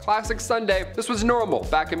 hey, classic Sunday. This was normal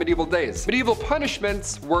back in medieval days. Medieval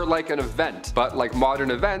punishments were like an event, but like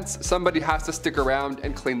modern events, somebody has to stick around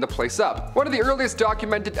and clean the place up. One of the earliest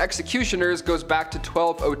documented executioners goes back to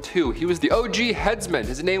 1202. He was the OG headsman.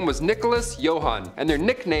 His name was Nicholas Johann, and their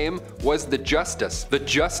nickname was the Justice. The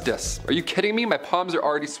Justice. Are you kidding me? My palms are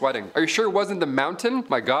already sweating. Are you sure it wasn't the Mountain?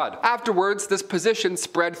 My god. Afterwards, this position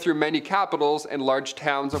spread through many capitals and large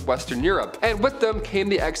towns of Western Europe, and with them came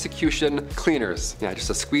the execution cleaners. Yeah, just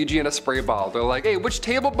a squeegee and a spray bottle. They're like, hey, which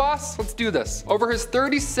table, boss? Let's do this. Over his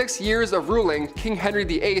 36 years of ruling, King Henry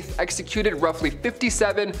VIII executed roughly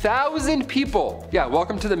 57,000 people. Yeah,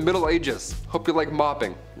 welcome to the Middle Ages. Hope you like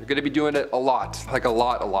mopping. You're gonna be doing it a lot, like a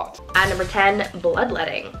lot. At number 10,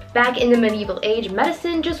 bloodletting. Back in the medieval age,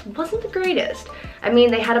 medicine just wasn't the greatest. I mean,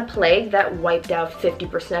 they had a plague that wiped out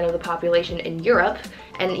 50% of the population in Europe,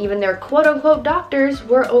 and even their quote-unquote doctors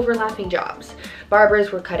were overlapping jobs.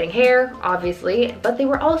 Barbers were cutting hair, obviously, but they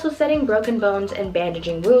were also setting broken bones and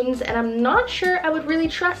bandaging wounds, and I'm not sure I would really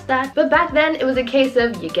trust that. But back then, it was a case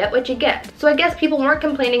of you get what you get. So I guess people weren't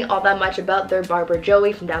complaining all that much about their barber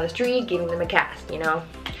Joey from down the street giving them a cast, you know?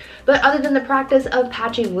 But other than the practice of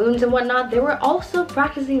patching wounds and whatnot, they were also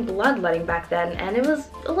practicing bloodletting back then, and it was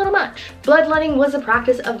a little much. Bloodletting was a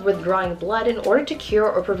practice of withdrawing blood in order to cure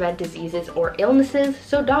or prevent diseases or illnesses,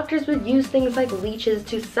 so doctors would use things like leeches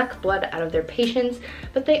to suck blood out of their patients,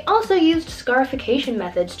 but they also used scarification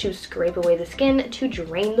methods to scrape away the skin to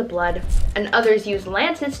drain the blood, and others used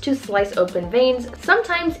lancets to slice open veins,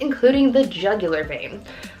 sometimes including the jugular vein.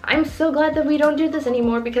 I'm so glad that we don't do this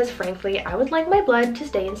anymore because frankly, I would like my blood to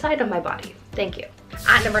stay inside of my body. Thank you.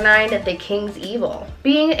 At number 9, the King's Evil.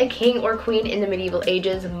 Being a king or queen in the medieval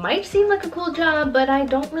ages might seem like a cool job, but I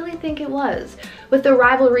don't really think it was. With the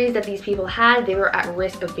rivalries that these people had, they were at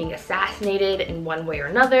risk of being assassinated in one way or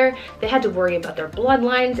another. They had to worry about their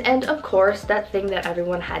bloodlines, and of course, that thing that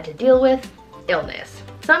everyone had to deal with, illness.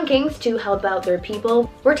 Some kings, to help out their people,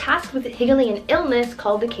 were tasked with healing an illness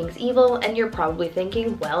called the King's Evil, and you're probably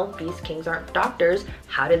thinking, well, these kings aren't doctors,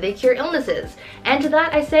 how did they cure illnesses? And to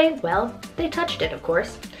that I say, well, they touched it, of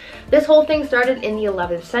course. This whole thing started in the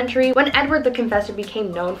 11th century when Edward the Confessor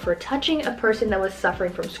became known for touching a person that was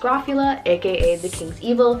suffering from scrofula, aka the King's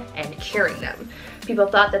Evil, and curing them. People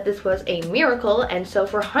thought that this was a miracle, and so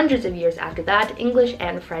for hundreds of years after that, English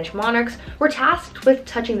and French monarchs were tasked with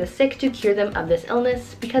touching the sick to cure them of this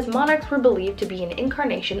illness because monarchs were believed to be an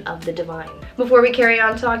incarnation of the divine. Before we carry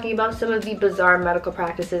on talking about some of the bizarre medical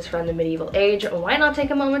practices from the medieval age, why not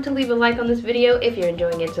take a moment to leave a like on this video if you're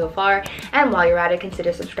enjoying it so far, and while you're at it,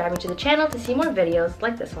 consider subscribing to the channel to see more videos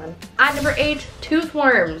like this one. At number 8, tooth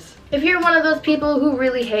worms. If you're one of those people who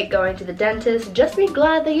really hate going to the dentist, just be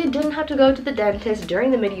glad that you didn't have to go to the dentist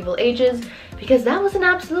during the medieval ages, because that was an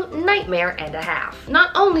absolute nightmare and a half.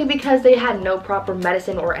 Not only because they had no proper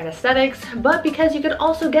medicine or anesthetics, but because you could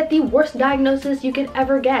also get the worst diagnosis you could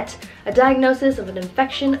ever get, a diagnosis of an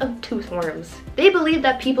infection of toothworms. They believed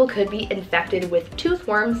that people could be infected with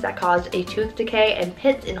toothworms that caused a tooth decay, and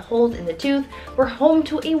pits and holes in the tooth were home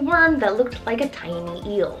to a worm that looked like a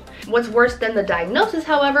tiny eel. What's worse than the diagnosis,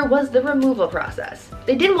 however, was the removal process.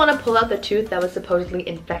 They didn't want to pull out the tooth that was supposedly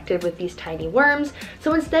infected with these tiny worms,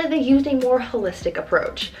 so instead they used a more holistic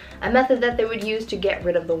approach. A method that they would use to get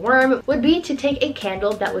rid of the worm would be to take a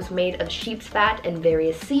candle that was made of sheep's fat and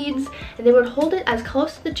various seeds, and they would hold it as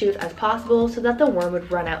close to the tooth as possible so that the worm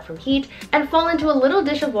would run out from heat and fall into a little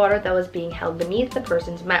dish of water that was being held beneath the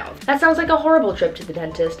person's mouth. That sounds like a horrible trip to the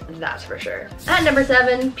dentist, that's for sure. At number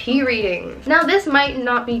 7, pee readings. Now this might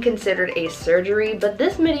not be considered a surgery, but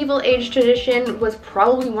this medieval age tradition was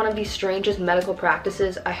probably one of the strangest medical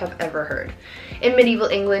practices I have ever heard. In medieval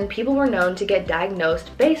England, people were known to get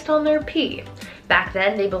diagnosed based on their pee. Back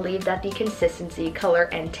then, they believed that the consistency, color,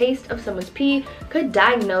 and taste of someone's pee could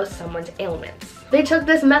diagnose someone's ailments. They took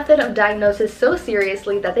this method of diagnosis so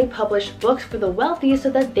seriously that they published books for the wealthy so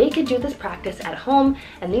that they could do this practice at home,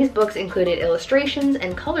 and these books included illustrations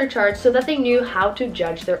and color charts so that they knew how to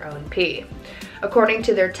judge their own pee. According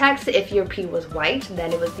to their text, if your pee was white,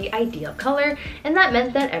 then it was the ideal color, and that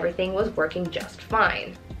meant that everything was working just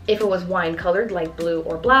fine. If it was wine colored like blue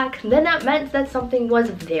or black, then that meant that something was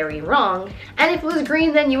very wrong. And if it was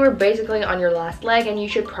green, then you were basically on your last leg and you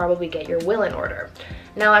should probably get your will in order.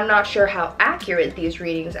 Now, I'm not sure how accurate these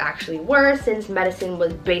readings actually were, since medicine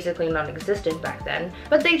was basically non-existent back then,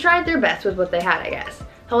 but they tried their best with what they had, I guess.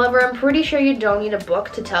 However, I'm pretty sure you don't need a book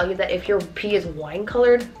to tell you that if your pee is wine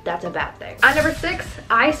colored, that's a bad thing. At number 6,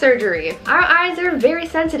 eye surgery. Our eyes are very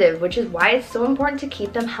sensitive, which is why it's so important to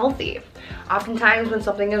keep them healthy. Oftentimes when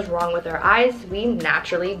something is wrong with our eyes, we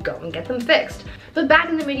naturally go and get them fixed. But back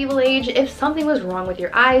in the medieval age, if something was wrong with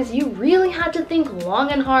your eyes, you really had to think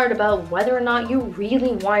long and hard about whether or not you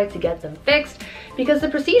really wanted to get them fixed, because the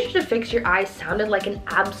procedure to fix your eyes sounded like an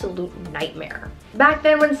absolute nightmare. Back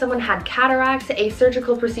then, when someone had cataracts, a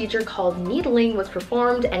surgical procedure called needling was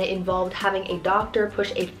performed, and it involved having a doctor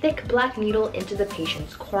push a thick black needle into the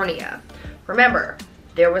patient's cornea. Remember,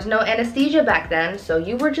 there was no anesthesia back then, so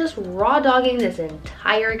you were just raw dogging this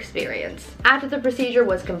entire experience. After the procedure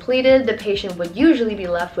was completed, the patient would usually be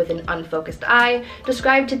left with an unfocused eye,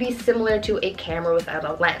 described to be similar to a camera without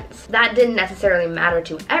a lens. That didn't necessarily matter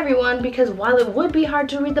to everyone, because while it would be hard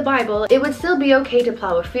to read the Bible, it would still be okay to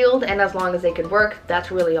plow a field, and as long as they could work,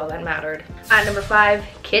 that's really all that mattered. At number 5,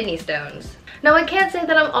 kidney stones. Now, I can't say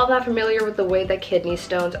that I'm all that familiar with the way that kidney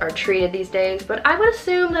stones are treated these days, but I would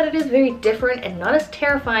assume that it is very different and not as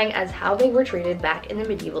terrifying as how they were treated back in the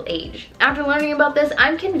medieval age. After learning about this,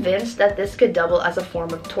 I'm convinced that this could double as a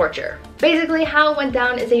form of torture. Basically, how it went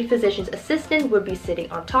down is a physician's assistant would be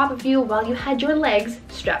sitting on top of you while you had your legs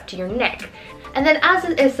strapped to your neck. And then as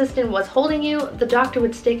the assistant was holding you, the doctor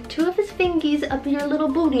would stick 2 of his fingies up your little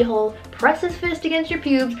booty hole, press his fist against your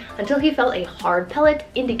pubes until he felt a hard pellet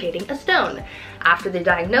indicating a stone. After the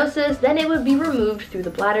diagnosis, then it would be removed through the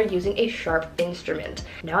bladder using a sharp instrument.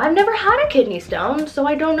 Now, I've never had a kidney stone, so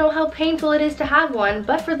I don't know how painful it is to have one,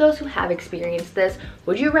 but for those who have experienced this,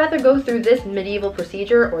 would you rather go through this medieval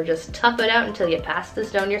procedure or just tough it out until you pass the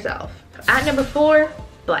stone yourself? At number 4,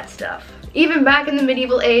 butt stuff. Even back in the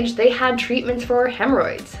medieval age, they had treatments for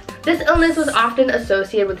hemorrhoids. This illness was often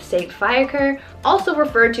associated with Saint Fiacre, also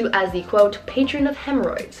referred to as the, quote, patron of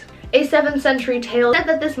hemorrhoids. A 7th century tale said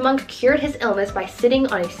that this monk cured his illness by sitting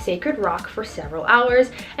on a sacred rock for several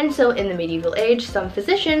hours, and so in the medieval age, some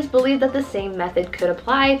physicians believed that the same method could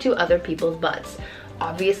apply to other people's butts.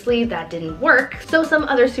 Obviously, that didn't work, so some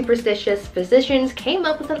other superstitious physicians came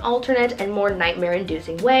up with an alternate and more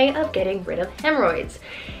nightmare-inducing way of getting rid of hemorrhoids.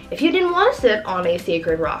 If you didn't want to sit on a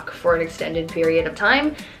sacred rock for an extended period of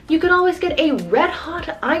time, you could always get a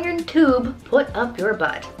red-hot iron tube put up your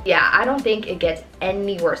butt. Yeah, I don't think it gets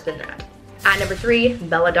any worse than that. At number 3,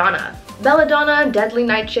 belladonna. Belladonna, deadly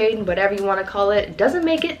nightshade, whatever you want to call it, doesn't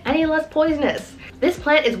make it any less poisonous. This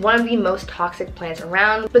plant is one of the most toxic plants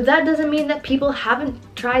around, but that doesn't mean that people haven't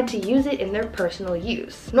tried to use it in their personal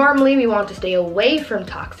use. Normally, we want to stay away from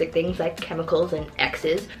toxic things like chemicals and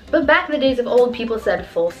X's, but back in the days of old, people said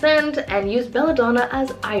full send and used belladonna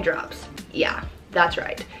as eye drops. Yeah, That's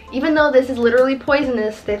right. Even though this is literally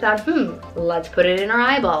poisonous, they thought, let's put it in our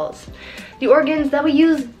eyeballs. The organs that we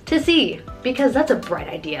use to see, because that's a bright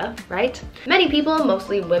idea, right? Many people,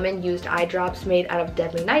 mostly women, used eye drops made out of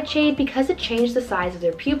deadly nightshade because it changed the size of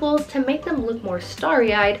their pupils to make them look more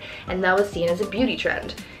starry-eyed, and that was seen as a beauty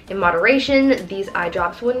trend. In moderation, these eye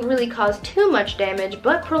drops wouldn't really cause too much damage,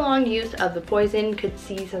 but prolonged use of the poison could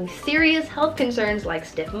see some serious health concerns like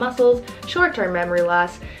stiff muscles, short-term memory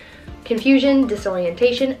loss, confusion,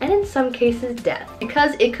 disorientation, and in some cases death,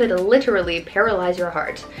 because it could literally paralyze your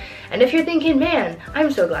heart. And if you're thinking, man,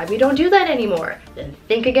 I'm so glad we don't do that anymore, then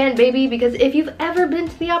think again, baby, because if you've ever been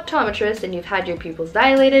to the optometrist and you've had your pupils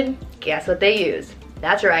dilated, guess what they use?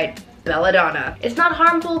 That's right, belladonna. It's not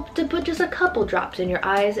harmful to put just a couple drops in your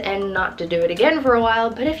eyes and not to do it again for a while,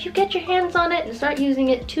 but if you get your hands on it and start using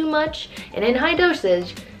it too much and in high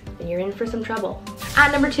dosage, then you're in for some trouble.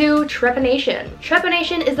 At number 2, trepanation.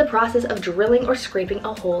 Trepanation is the process of drilling or scraping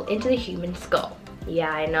a hole into the human skull.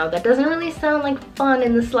 Yeah, I know, that doesn't really sound like fun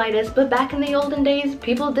in the slightest, but back in the olden days,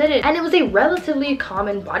 people did it, and it was a relatively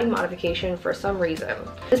common body modification for some reason.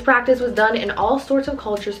 This practice was done in all sorts of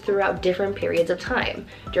cultures throughout different periods of time.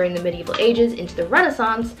 During the medieval ages into the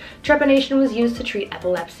Renaissance, trepanation was used to treat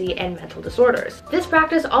epilepsy and mental disorders. This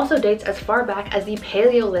practice also dates as far back as the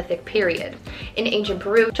Paleolithic period. In ancient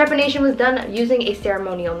Peru, trepanation was done using a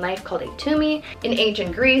ceremonial knife called a tumi. In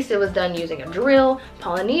ancient Greece, it was done using a drill.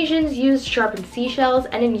 Polynesians used sharpened seashells,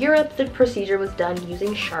 and in Europe, the procedure was done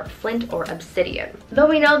using sharp flint or obsidian. Though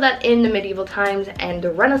we know that in the medieval times and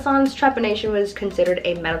the Renaissance, trepanation was considered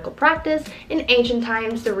a medical practice, in ancient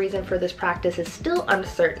times, the reason for this practice is still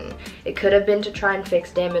uncertain. It could have been to try and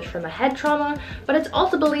fix damage from a head trauma, but it's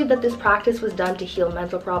also believed that this practice was done to heal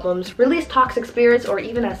mental problems, release toxic spirits, or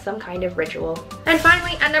even as some kind of ritual. And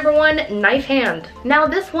finally, at number 1, knife hand. Now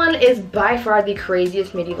this one is by far the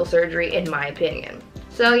craziest medieval surgery in my opinion.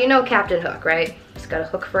 So you know Captain Hook, right? He's got a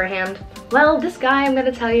hook for a hand. Well, this guy I'm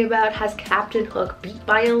gonna tell you about has Captain Hook beat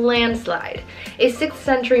by a landslide. A 6th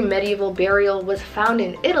century medieval burial was found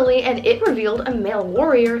in Italy, and it revealed a male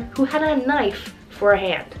warrior who had a knife for a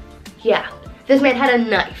hand. Yeah, this man had a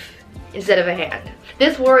knife instead of a hand.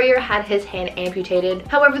 This warrior had his hand amputated.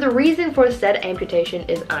 However, the reason for said amputation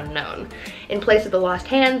is unknown. In place of the lost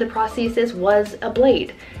hand, the prosthesis was a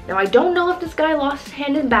blade. Now, I don't know if this guy lost his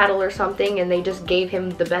hand in battle or something and they just gave him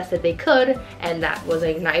the best that they could, and that was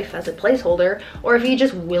a knife as a placeholder, or if he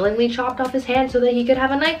just willingly chopped off his hand so that he could have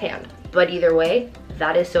a knife hand. But either way,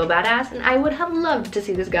 that is so badass, and I would have loved to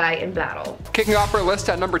see this guy in battle. Kicking off our list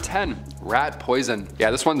at number 10, rat poison. Yeah,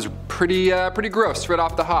 this one's pretty gross right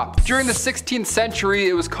off the hop. During the 16th century,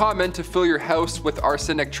 it was common to fill your house with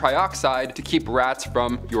arsenic trioxide to keep rats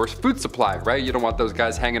from your food supply, right? You don't want those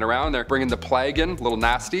guys hanging around. They're bringing the plague in, a little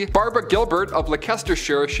nasty. Barbara Gilbert of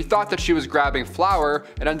Leicestershire, she thought that she was grabbing flour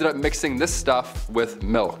and ended up mixing this stuff with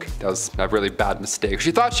milk. That was a really bad mistake.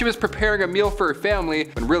 She thought she was preparing a meal for her family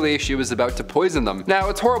when really she was about to poison them. Now,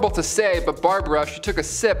 it's horrible to say, but Barbara, she took a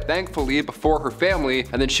sip, thankfully, before her family,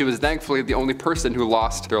 and then she was thankfully the only person who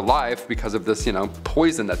lost their life because of this,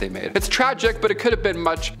 poison that they made. It's tragic, but it could have been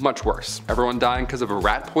much, much worse. Everyone dying because of a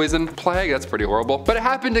rat poison plague? That's pretty horrible. But it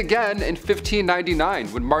happened again in 1599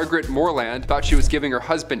 when Margaret Morland thought she was giving her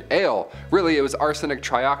husband ale. Really, it was arsenic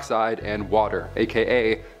trioxide and water,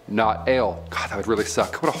 aka not ale. God, that would really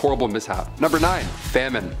suck. What a horrible mishap. Number 9,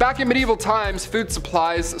 famine. Back in medieval times, food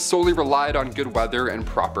supplies solely relied on good weather and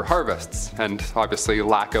proper harvests. And obviously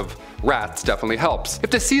lack of rats definitely helps. If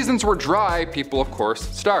the seasons were dry, people of course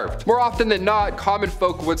starved. More often than not, common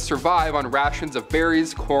folk would survive on rations of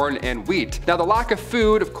berries, corn, and wheat. Now the lack of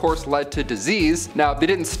food of course led to disease. Now if they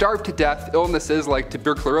didn't starve to death, illnesses like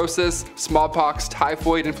tuberculosis, smallpox,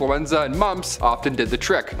 typhoid, influenza, and mumps often did the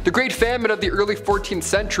trick. The Great Famine of the early 14th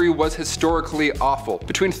century was historically awful.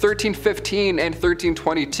 Between 1315 and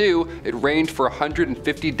 1322, it rained for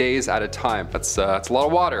 150 days at a time. That's a lot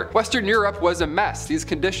of water. Western Europe was a mess. These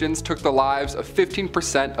conditions took the lives of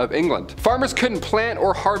 15% of England. Farmers couldn't plant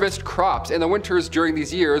or harvest crops, and the winters during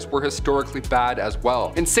these years were historically bad as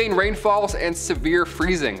well. Insane rainfalls and severe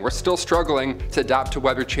freezing. We're still struggling to adapt to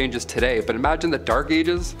weather changes today, but imagine the dark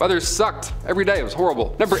ages. Weather sucked every day. It was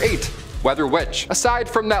horrible. Number 8. Weather witch. Aside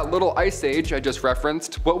from that little ice age I just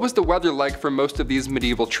referenced, what was the weather like for most of these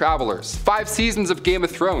medieval travelers? 5 seasons of Game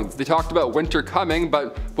of Thrones. They talked about winter coming,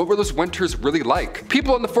 but what were those winters really like?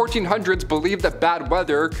 People in the 1400s believed that bad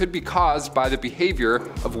weather could be caused by the behavior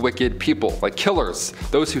of wicked people, like killers,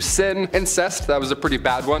 those who sin, incest, that was a pretty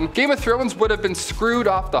bad one. Game of Thrones would have been screwed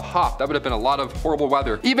off the hop. That would have been a lot of horrible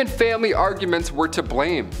weather. Even family arguments were to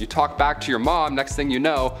blame. You talk back to your mom, next thing you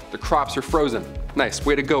know, the crops are frozen. Nice,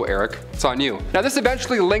 way to go, Eric. It's on you. Now this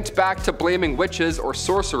eventually linked back to blaming witches or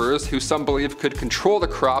sorcerers who some believe could control the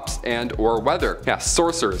crops and or weather. Yeah,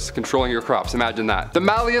 sorcerers controlling your crops, imagine that. The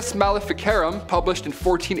Malleus Maleficarum, published in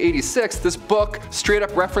 1486, this book straight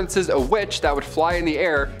up references a witch that would fly in the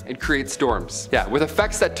air and create storms. Yeah, with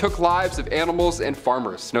effects that took lives of animals and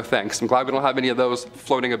farmers. No thanks, I'm glad we don't have any of those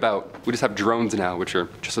floating about. We just have drones now, which are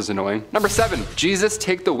just as annoying. Number 7, Jesus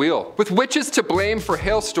take the wheel. With witches to blame for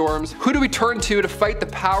hailstorms, who do we turn to fight the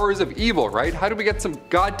powers of evil, right? How do we get some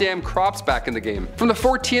goddamn crops back in the game? From the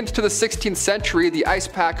 14th to the 16th century, the ice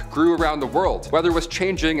pack grew around the world. Weather was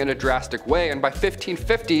changing in a drastic way, and by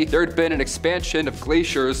 1550, there had been an expansion of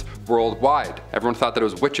glaciers worldwide. Everyone thought that it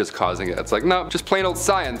was witches causing it. It's like, no, just plain old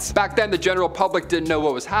science. Back then, the general public didn't know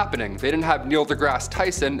what was happening. They didn't have Neil deGrasse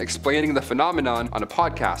Tyson explaining the phenomenon on a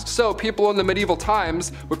podcast. So people in the medieval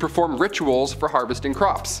times would perform rituals for harvesting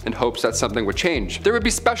crops in hopes that something would change. There would be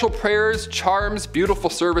special prayers, charms, beautiful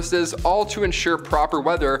services, all to ensure proper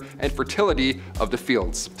weather and fertility of the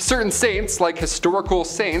fields. Certain saints, like historical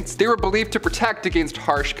saints, they were believed to protect against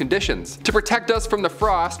harsh conditions. To protect us from the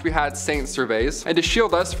frost, we had Saint Servais, and to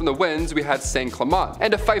shield us from the winds, we had Saint Clement.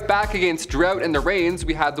 And to fight back against drought and the rains,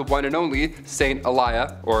 we had the one and only Saint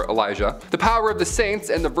Elijah, or Elijah. The power of the saints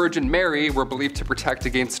and the Virgin Mary were believed to protect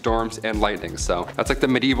against storms and lightning, so that's like the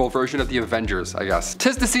medieval version of the Avengers, I guess.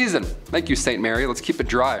 'Tis the season. Thank you, Saint Mary. Let's keep it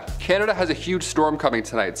dry. Canada has a huge storm coming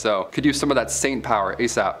tonight, so could use some of that saint power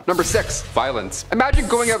ASAP. Number 6, violence. Imagine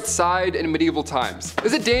going outside in medieval times.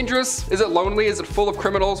 Is it dangerous? Is it lonely? Is it full of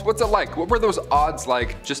criminals? What's it like? What were those odds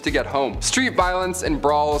like just to get home? Street violence and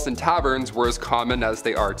brawls in taverns were as common as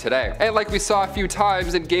they are today. And like we saw a few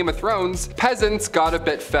times in Game of Thrones, peasants got a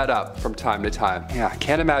bit fed up from time to time. Yeah,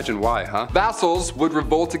 can't imagine why, huh? Vassals would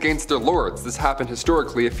revolt against their lords. This happened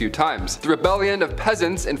historically a few times. The rebellion of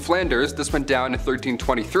peasants in Flanders, this went down in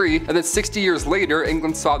 1323, and then 60 years later,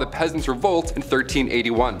 England saw the peasants revolt in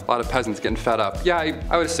 1381. A lot of peasants getting fed up. Yeah,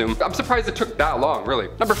 I would assume. I'm surprised it took that long, really.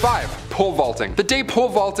 Number 5, pole vaulting. The day pole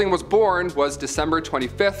vaulting was born was December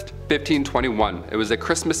 25th, 1521. It was a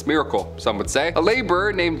Christmas miracle, some would say. A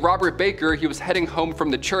laborer named Robert Baker, he was heading home from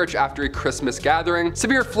the church after a Christmas gathering.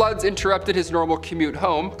 Severe floods interrupted his normal commute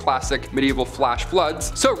home, classic medieval flash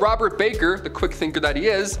floods. So Robert Baker, the quick thinker that he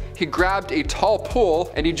is, he grabbed a tall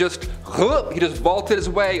pole and he just vaulted his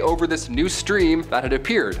way over this new stream that had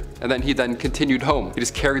appeared. And then he continued home. He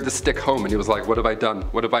just carried the stick home and he was like, what have I done?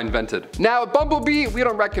 What have I invented? Now at Bumblebee, we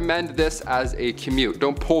don't recommend this as a commute.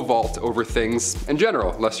 Don't pole vault over things in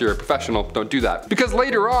general, unless you're a professional, don't do that. Because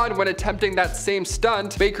later on, when attempting that same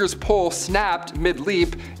stunt, Baker's pole snapped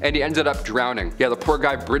mid-leap and he ended up drowning. Yeah, the poor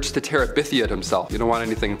guy bridged to Terabithia himself. You don't want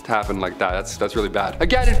anything to happen like that. That's really bad.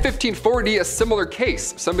 Again, in 1540, a similar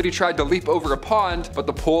case. Somebody tried to leap over a pond, but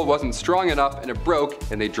the pole wasn't strong enough and it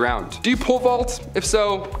broke and they drowned. Do you pole vault? If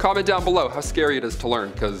so, comment down below how scary it is to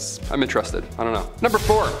learn, because I'm interested. I don't know. Number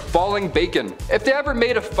 4, falling bacon. If they ever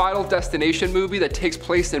made a Final Destination movie that takes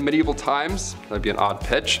place in medieval times, that'd be an odd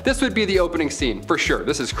pitch. This would be the opening scene, for sure.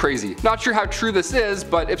 This is crazy. Not sure how true this is,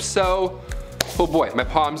 but if so, oh boy, my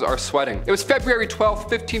palms are sweating. It was February 12th,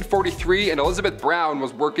 1543, and Elizabeth Brown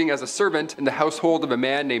was working as a servant in the household of a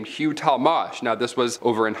man named Hugh Talmash. Now this was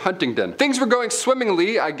over in Huntingdon. Things were going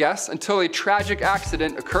swimmingly, I guess, until a tragic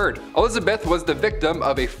accident occurred. Elizabeth was the victim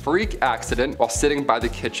of a freak accident while sitting by the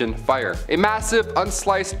kitchen fire. A massive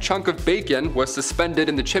unsliced chunk of bacon was suspended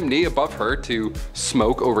in the chimney above her to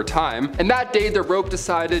smoke over time, and that day the rope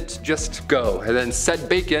decided to just go, and then said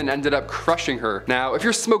bacon ended up crushing her. Now, if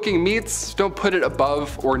you're smoking meats, don't put it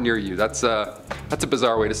above or near you. That's a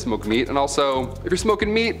bizarre way to smoke meat. And also, if you're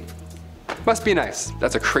smoking meat, must be nice.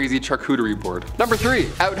 That's a crazy charcuterie board. Number 3,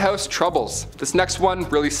 outhouse troubles. This next one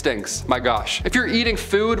really stinks. My gosh. If you're eating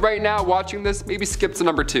food right now watching this, maybe skip to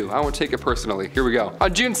number 2. I won't take it personally. Here we go.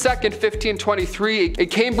 On June 2nd, 1523, a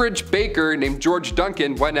Cambridge baker named George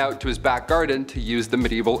Duncan went out to his back garden to use the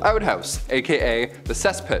medieval outhouse, aka the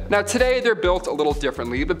cesspit. Now today they're built a little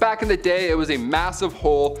differently, but back in the day it was a massive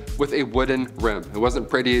hole with a wooden rim. It wasn't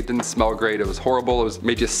pretty, it didn't smell great, it was horrible, it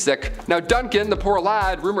made you sick. Now Duncan, the poor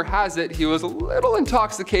lad, rumor has it, he was a little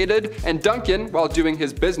intoxicated, and Duncan, while doing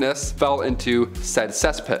his business, fell into said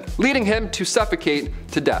cesspit, leading him to suffocate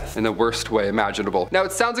to death in the worst way imaginable. Now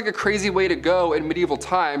it sounds like a crazy way to go in medieval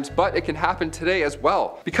times, but it can happen today as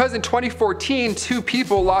well. Because in 2014, 2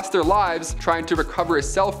 people lost their lives trying to recover a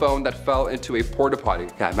cell phone that fell into a porta potty.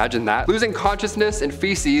 Yeah, imagine that. Losing consciousness in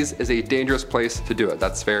feces is a dangerous place to do it.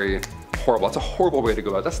 That's very horrible. That's a horrible way to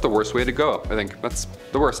go out. That's the worst way to go, I think. That's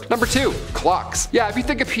the worst. Number 2, clocks. Yeah, if you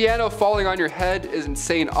think a piano falling on your head is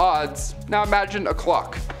insane odds, now imagine a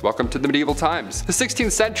clock. Welcome to the medieval times. The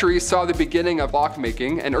 16th century saw the beginning of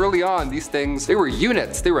clockmaking, and early on these things, they were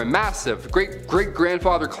units. They were massive.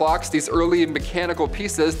 Great-great-grandfather clocks, these early mechanical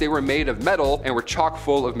pieces, they were made of metal and were chock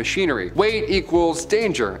full of machinery. Weight equals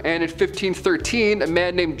danger, and in 1513, a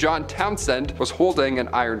man named John Townsend was holding an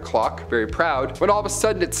iron clock, very proud, when all of a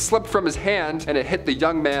sudden it slipped from his hand and it hit the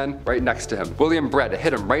young man right next to him. William Brett. It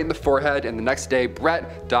hit him right in the forehead, and the next day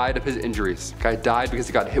Brett died of his injuries. Guy died because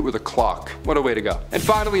he got hit with a clock. What a way to go. And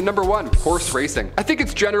finally, number 1, horse racing. I think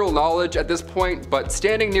it's general knowledge at this point, but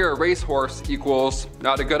standing near a racehorse equals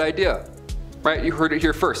not a good idea. Right, you heard it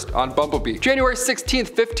here first on Bumblebee. January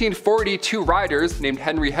 16th, 1540, 2 riders named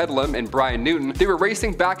Henry Headlam and Brian Newton, they were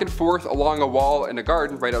racing back and forth along a wall in a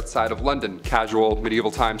garden right outside of London. Casual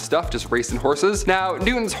medieval time stuff, just racing horses. Now,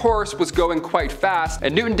 Newton's horse was going quite fast,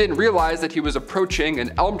 and Newton didn't realize that he was approaching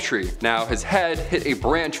an elm tree. Now, his head hit a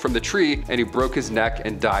branch from the tree, and he broke his neck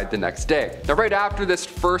and died the next day. Now, right after this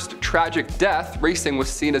first tragic death, racing was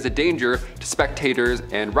seen as a danger to spectators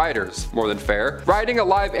and riders. More than fair. Riding a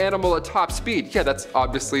live animal at top speed, yeah, that's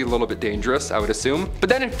obviously a little bit dangerous, I would assume. But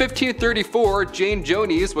then in 1534, Jane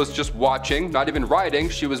Jonies was just watching, not even riding,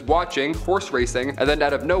 she was watching horse racing, and then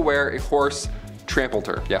out of nowhere, a horse trampled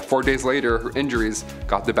her. Yeah, 4 days later, her injuries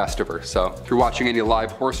got the best of her. So if you're watching any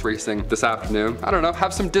live horse racing this afternoon, I don't know,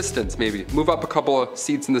 have some distance maybe. Move up a couple of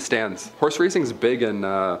seats in the stands. Horse racing is big in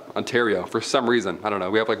Ontario for some reason. I don't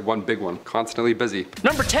know, we have like one big one, constantly busy.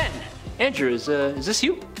 Number 10. Andrew, is this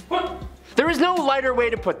you? What? There is no lighter way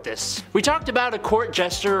to put this. We talked about a court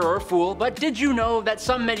jester or a fool, but did you know that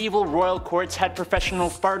some medieval royal courts had professional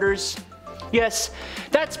farters? Yes,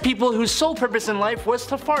 that's people whose sole purpose in life was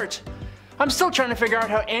to fart. I'm still trying to figure out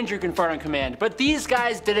how Andrew can fart on command, but these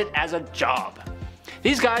guys did it as a job.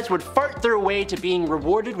 These guys would fart their way to being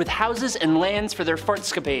rewarded with houses and lands for their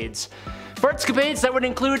fartscapades. Fartscapades that would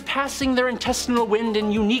include passing their intestinal wind in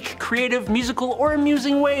unique, creative, musical, or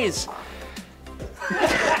amusing ways.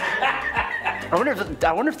 I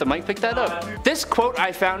wonder if the mic picked that up. This quote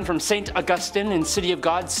I found from St. Augustine in City of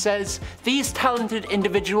God says, these talented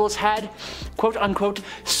individuals had, quote unquote,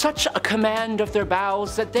 such a command of their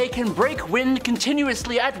bowels that they can break wind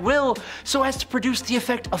continuously at will so as to produce the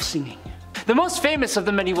effect of singing. The most famous of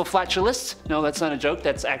the medieval flatulists, no that's not a joke,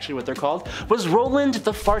 that's actually what they're called, was Roland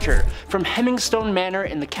the Farter from Hemmingstone Manor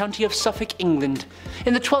in the county of Suffolk, England.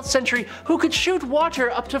 In the 12th century, who could shoot water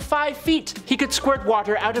up to 5 feet. He could squirt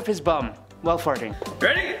water out of his bum while farting.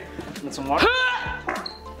 Ready? Need some water?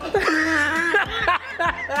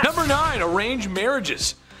 Number 9, arranged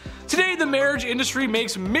marriages. Today the marriage industry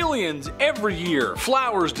makes millions every year.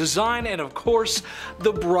 Flowers, design, and of course,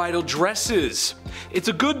 the bridal dresses. It's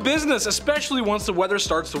a good business, especially once the weather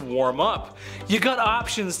starts to warm up. You got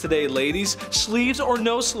options today, ladies. Sleeves or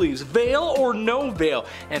no sleeves, veil or no veil,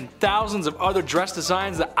 and thousands of other dress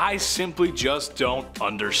designs that I simply just don't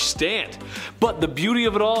understand. But the beauty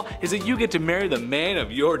of it all is that you get to marry the man of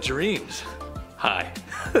your dreams. Hi.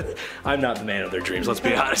 I'm not the man of their dreams, let's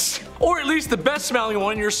be honest. Or at least the best smelling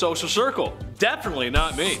one in your social circle. Definitely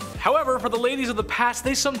not me. However, for the ladies of the past,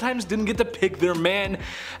 they sometimes didn't get to pick their man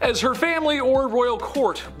as her family or royal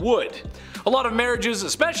court would. A lot of marriages,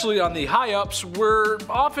 especially on the high-ups, were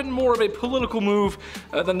often more of a political move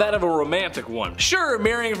than that of a romantic one. Sure,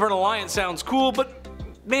 marrying for an alliance sounds cool, but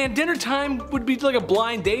man, dinner time would be like a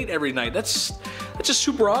blind date every night. That's just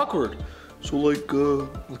super awkward. So like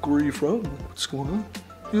where are you from? What's going on?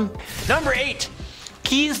 Yeah. Number 8,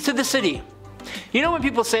 keys to the city. You know when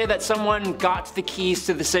people say that someone got the keys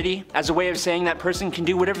to the city as a way of saying that person can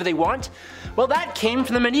do whatever they want? Well, that came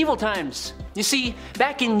from the medieval times. You see,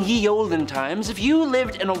 back in ye olden times, if you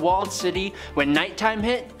lived in a walled city, when nighttime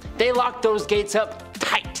hit, they locked those gates up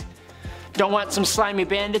tight. Don't want some slimy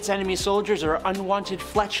bandits, enemy soldiers, or unwanted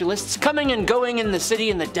flatulists coming and going in the city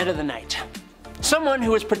in the dead of the night. Someone who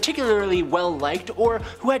was particularly well liked or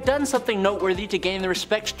who had done something noteworthy to gain the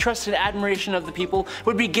respect, trust, and admiration of the people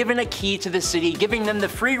would be given a key to the city, giving them the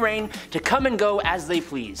free reign to come and go as they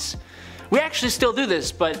please. We actually still do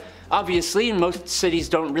this, but obviously most cities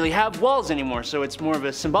don't really have walls anymore, so it's more of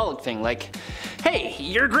a symbolic thing, like, hey,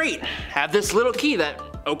 you're great, have this little key that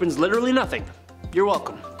opens literally nothing. You're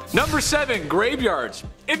welcome. Number 7, graveyards.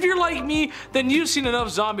 If you're like me, then you've seen enough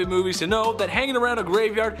zombie movies to know that hanging around a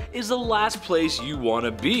graveyard is the last place you want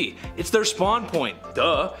to be. It's their spawn point,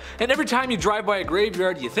 duh. And every time you drive by a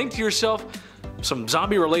graveyard, you think to yourself, some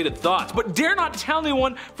zombie related thoughts, but dare not tell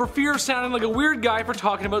anyone for fear of sounding like a weird guy for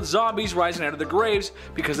talking about zombies rising out of the graves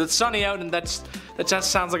because it's sunny out and that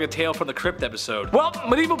just sounds like a Tale from the Crypt episode. Well,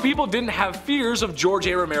 medieval people didn't have fears of George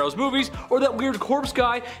A. Romero's movies or that weird corpse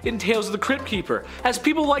guy in Tales of the Crypt Keeper, as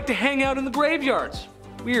people like to hang out in the graveyards.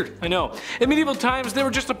 Weird, I know. In medieval times, they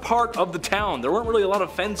were just a part of the town. There weren't really a lot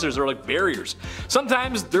of fences or like barriers.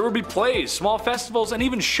 Sometimes there would be plays, small festivals, and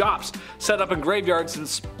even shops set up in graveyards,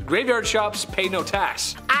 since graveyard shops pay no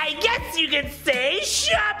tax. I guess you could say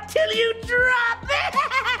shop till you drop.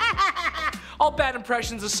 All bad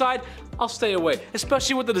impressions aside, I'll stay away,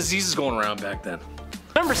 especially with the diseases going around back then.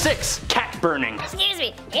 Number 6, cat burning. Excuse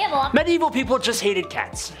me, evil. Medieval people just hated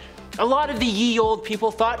cats. A lot of the ye old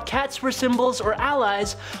people thought cats were symbols or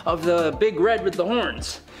allies of the big red with the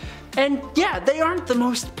horns. And yeah, they aren't the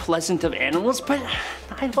most pleasant of animals, but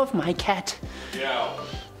I love my cat. Yeah.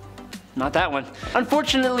 Not that one.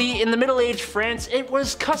 Unfortunately, in the Middle Age France, it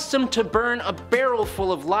was custom to burn a barrel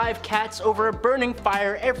full of live cats over a burning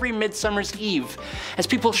fire every Midsummer's Eve, as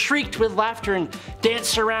people shrieked with laughter and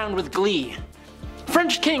danced around with glee.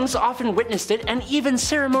 French kings often witnessed it and even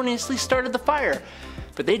ceremoniously started the fire.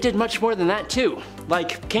 But they did much more than that too,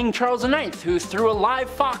 like King Charles IX, who threw a live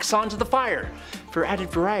fox onto the fire for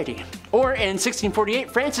added variety. Or in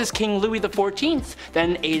 1648, France's King Louis XIV,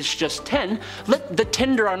 then aged just 10, lit the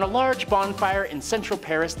tinder on a large bonfire in central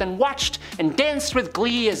Paris, then watched and danced with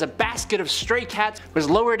glee as a basket of stray cats was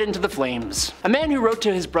lowered into the flames. A man who wrote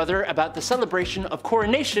to his brother about the celebration of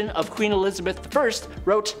coronation of Queen Elizabeth I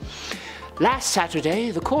wrote, "Last Saturday,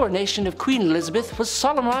 the coronation of Queen Elizabeth was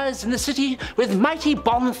solemnized in the city with mighty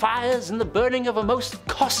bonfires and the burning of a most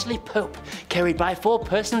costly pope, carried by 4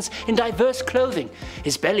 persons in diverse clothing,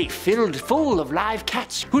 his belly filled full of live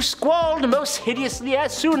cats, who squalled most hideously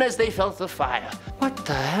as soon as they felt the fire." What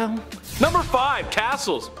the hell? Number 5,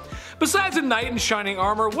 castles. Besides a knight in shining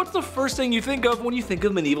armor, what's the first thing you think of when you think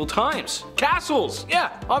of medieval times? Castles! Yeah,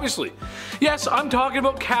 obviously. Yes, I'm talking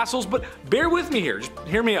about castles, but bear with me here, just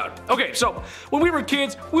hear me out. Okay, so when we were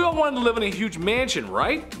kids, we all wanted to live in a huge mansion,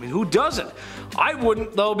 right? I mean, who doesn't? I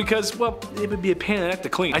wouldn't though, because, well, it would be a pain in the neck to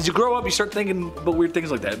clean. As you grow up, you start thinking about weird things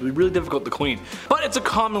like that. It would be really difficult to clean. But it's a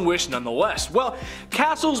common wish nonetheless. Well,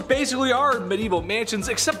 castles basically are medieval mansions,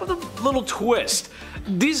 except with a little twist.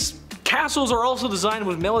 These castles are also designed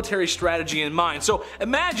with military strategy in mind. So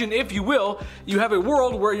imagine, if you will, you have a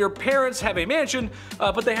world where your parents have a mansion,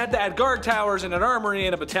 but they had to add guard towers and an armory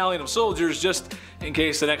and a battalion of soldiers just in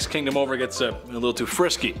case the next kingdom over gets a little too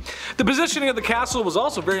frisky. The positioning of the castle was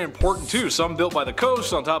also very important too, some built by the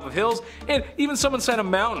coast, on top of hills, and even some inside of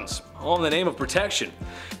mountains, all in the name of protection.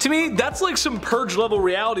 To me, that's like some Purge level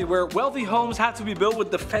reality where wealthy homes have to be built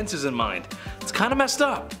with defenses in mind. It's kinda messed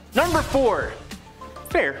up. Number 4.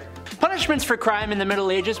 Fair. Punishments for crime in the Middle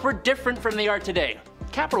Ages were different from they are today.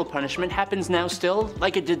 Capital punishment happens now still,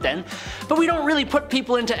 like it did then, but we don't really put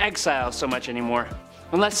people into exile so much anymore.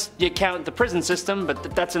 Unless you count the prison system,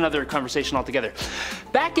 but that's another conversation altogether.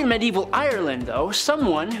 Back in medieval Ireland though,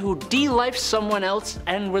 someone who de-lifed someone else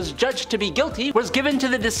and was judged to be guilty was given to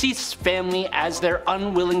the deceased's family as their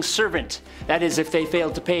unwilling servant. That is, if they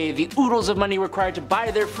failed to pay the oodles of money required to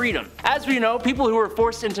buy their freedom. As we know, people who were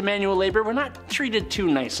forced into manual labor were not treated too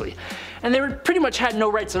nicely, and they pretty much had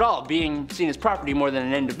no rights at all, being seen as property more than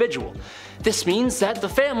an individual. This means that the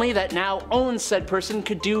family that now owns said person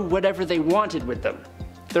could do whatever they wanted with them.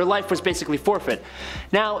 Their life was basically forfeit.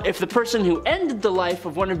 Now, if the person who ended the life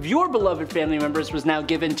of one of your beloved family members was now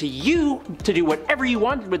given to you to do whatever you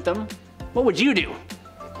wanted with them, what would you do?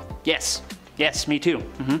 Yes, me too.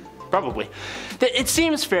 Probably. It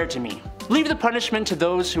seems fair to me. Leave the punishment to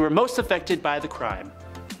those who are most affected by the crime.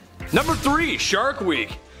 Number 3, Shark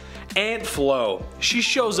Week. Aunt Flo. She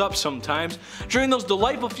shows up sometimes during those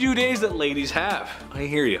delightful few days that ladies have. I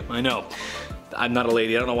hear you, I know. I'm not a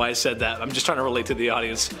lady, I don't know why I said that. I'm just trying to relate to the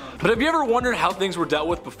audience. But have you ever wondered how things were dealt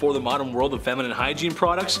with before the modern world of feminine hygiene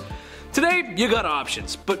products? Today, you got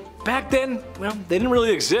options, but back then, well, they didn't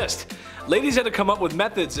really exist. Ladies had to come up with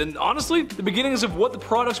methods and honestly, the beginnings of what the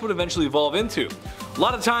products would eventually evolve into. A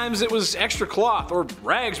lot of times it was extra cloth or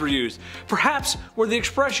rags were used, perhaps where the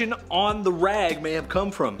expression on the rag may have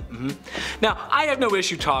come from. Now, I have no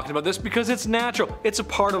issue talking about this because it's natural, it's a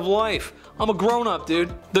part of life. I'm a grown-up,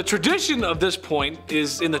 dude. The tradition of this point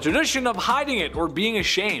is in the tradition of hiding it or being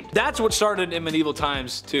ashamed. That's what started in medieval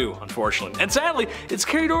times too, unfortunately. And sadly, it's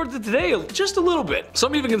carried over to today just a little bit.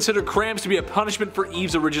 Some even consider cramps to be a punishment for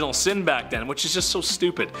Eve's original sin back then, which is just so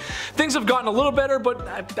stupid. Things have gotten a little better, but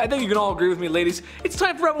I think you can all agree with me, ladies. It's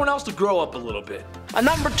time for everyone else to grow up a little bit.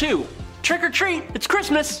 Number 2, trick or treat, it's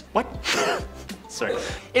Christmas. What? Sorry.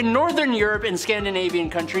 In Northern Europe and Scandinavian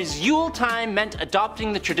countries, Yule time meant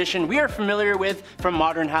adopting the tradition we are familiar with from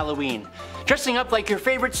modern Halloween. Dressing up like your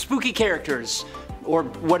favorite spooky characters. Or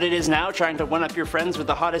what it is now, trying to one-up your friends with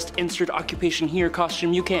the hottest insert occupation here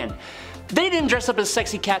costume you can. They didn't dress up as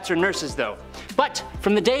sexy cats or nurses though. But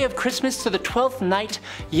from the day of Christmas to the 12th night,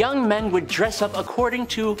 young men would dress up according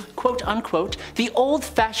to, quote unquote, the old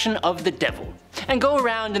fashion of the devil, and go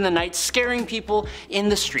around in the night scaring people in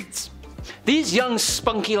the streets. These young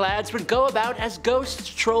spunky lads would go about as ghosts,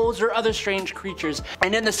 trolls, or other strange creatures,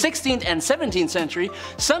 and in the 16th and 17th century,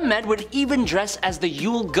 some men would even dress as the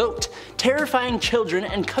Yule goat, terrifying children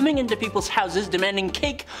and coming into people's houses demanding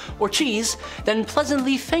cake or cheese, then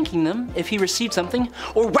pleasantly thanking them if he received something,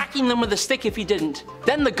 or whacking them with a stick if he didn't.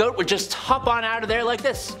 Then the goat would just hop on out of there like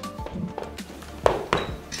this.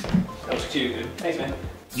 That was cute, dude. Thanks, man.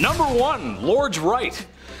 Number 1, Lord's Right.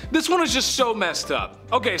 This one is just so messed up.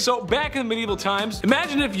 Okay, so back in the medieval times,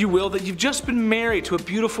 imagine if you will that you've just been married to a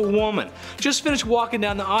beautiful woman. Just finished walking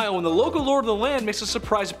down the aisle when the local lord of the land makes a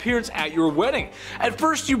surprise appearance at your wedding. At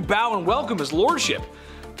first you bow and welcome his lordship.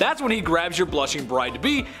 That's when he grabs your blushing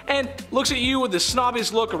bride-to-be and looks at you with the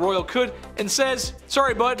snobbiest look a royal could and says,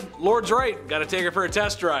 "Sorry bud, Lord's right, gotta take her for a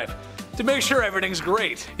test drive." To make sure everything's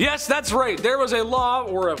great. Yes, that's right, there was a law,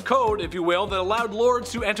 or a code if you will, that allowed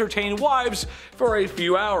lords to entertain wives for a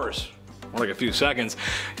few hours. Or like a few seconds.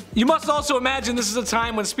 You must also imagine this is a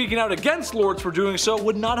time when speaking out against lords for doing so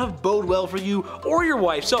would not have bode well for you or your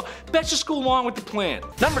wife, so let's just go along with the plan.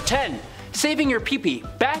 Number 10. Saving your pee-pee.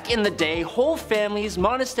 Back in the day, whole families,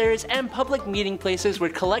 monasteries, and public meeting places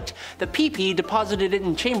would collect the pee-pee deposited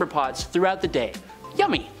in chamber pots throughout the day.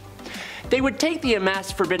 Yummy! They would take the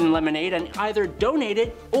amassed forbidden lemonade and either donate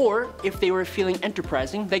it, or if they were feeling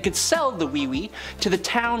enterprising, they could sell the wee-wee to the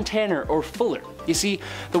town tanner or fuller. You see,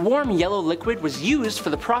 the warm yellow liquid was used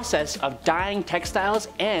for the process of dyeing textiles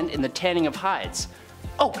and in the tanning of hides.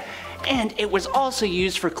 Oh, and it was also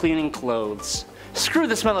used for cleaning clothes. Screw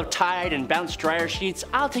the smell of Tide and bounce dryer sheets,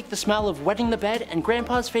 I'll take the smell of wetting the bed and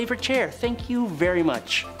Grandpa's favorite chair, thank you very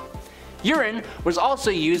much. Urine was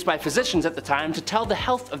also used by physicians at the time to tell the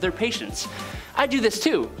health of their patients. I do this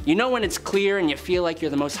too. You know when it's clear and you feel like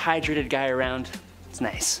you're the most hydrated guy around? It's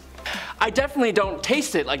nice. I definitely don't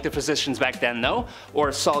taste it like the physicians back then though,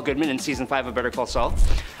 or Saul Goodman in season 5 of Better Call Saul.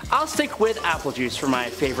 I'll stick with apple juice for my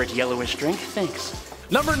favorite yellowish drink, thanks.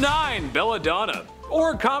 Number 9, Belladonna,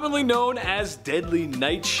 or commonly known as Deadly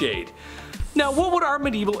Nightshade. Now, what would our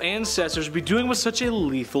medieval ancestors be doing with such a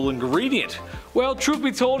lethal ingredient? Well, truth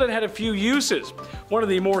be told, it had a few uses. One of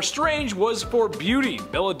the more strange was for beauty.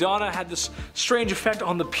 Belladonna had this strange effect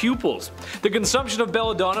on the pupils. The consumption of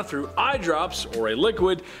belladonna through eye drops, or a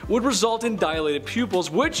liquid, would result in dilated pupils,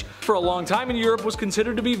 which for a long time in Europe was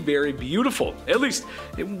considered to be very beautiful. At least,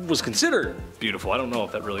 it was considered beautiful. I don't know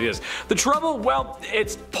if that really is. The trouble, well,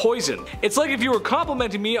 it's poison. It's like if you were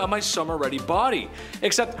complimenting me on my summer-ready body.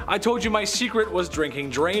 Except I told you my secret was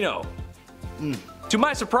drinking Drano. To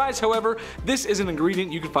my surprise, however, this is an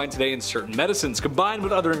ingredient you can find today in certain medicines combined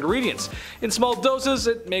with other ingredients. In small doses,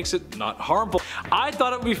 it makes it not harmful. I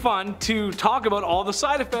thought it would be fun to talk about all the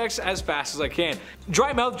side effects as fast as I can.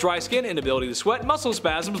 Dry mouth, dry skin, inability to sweat, muscle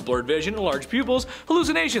spasms, blurred vision, enlarged pupils,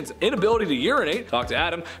 hallucinations, inability to urinate, talk to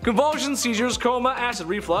Adam, convulsions, seizures, coma, acid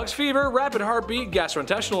reflux, fever, rapid heartbeat,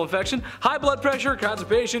 gastrointestinal infection, high blood pressure,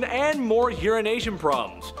 constipation, and more urination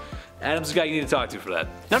problems. Adam's the guy you need to talk to for that.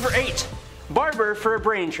 Number 8. Barber for a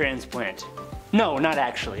brain transplant. No, not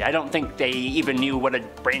actually. I don't think they even knew what a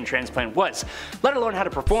brain transplant was, let alone how to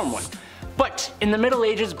perform one. But in the Middle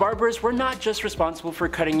Ages, barbers were not just responsible for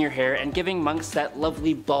cutting your hair and giving monks that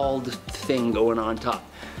lovely bald thing going on top.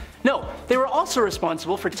 No, they were also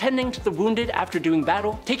responsible for tending to the wounded after doing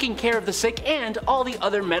battle, taking care of the sick, and all the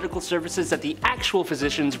other medical services that the actual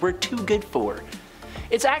physicians were too good for.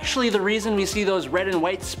 It's actually the reason we see those red and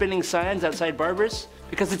white spinning signs outside barbers,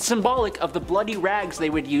 because it's symbolic of the bloody rags they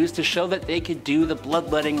would use to show that they could do the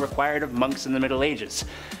bloodletting required of monks in the Middle Ages.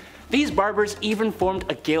 These barbers even formed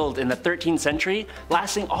a guild in the 13th century,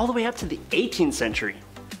 lasting all the way up to the 18th century.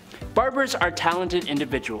 Barbers are talented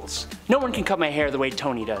individuals. No one can cut my hair the way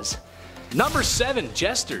Tony does. Number 7,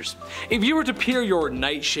 jesters. If you were to peer your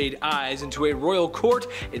nightshade eyes into a royal court,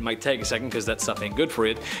 it might take a second because that stuff ain't good for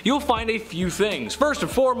you, you'll find a few things. First and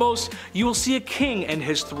foremost, you will see a king and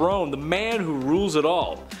his throne, the man who rules it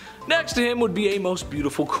all. Next to him would be a most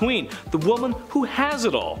beautiful queen, the woman who has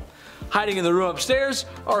it all. Hiding in the room upstairs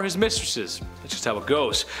are his mistresses. That's just how it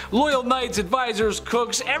goes. Loyal knights, advisors,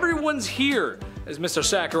 cooks, everyone's here. as Mr.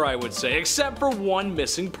 Sakurai would say, except for one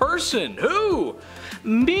missing person. Who?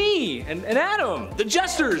 Me and Adam, the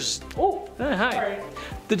jesters. Oh, hi. Sorry.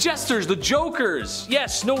 The jesters, the jokers.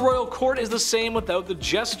 Yes, no royal court is the same without the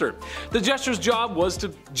jester. The jester's job was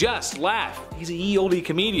to just laugh. He's a ye olde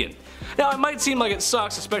comedian. Now, it might seem like it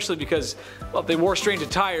sucks, especially because, well, they wore strange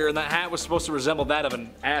attire and that hat was supposed to resemble that of an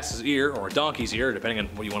ass's ear or a donkey's ear, depending on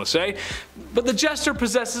what you want to say. But the jester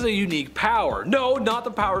possesses a unique power. No, not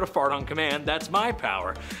the power to fart on command, that's my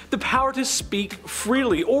power. The power to speak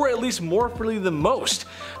freely, or at least more freely than most.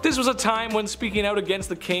 This was a time when speaking out against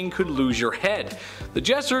the king could lose your head. The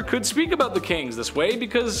jester could speak about the kings this way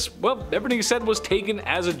because, well, everything he said was taken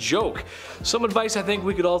as a joke. Some advice I think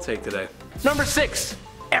we could all take today. Number 6.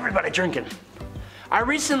 Everybody drinking. I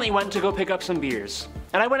recently went to go pick up some beers,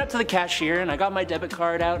 and I went up to the cashier and I got my debit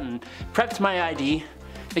card out and prepped my ID.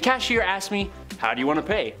 The cashier asked me, "How do you want to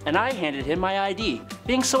pay?" And I handed him my ID,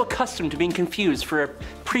 being so accustomed to being confused for a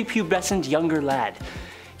prepubescent younger lad.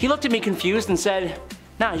 He looked at me confused and said,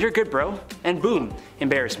 "Nah, you're good, bro." And boom,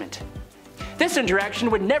 embarrassment. This interaction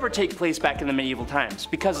would never take place back in the medieval times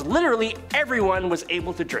because literally everyone was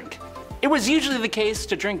able to drink. It was usually the case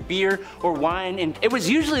to drink beer or wine in place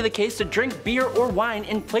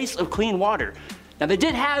of clean water. Now they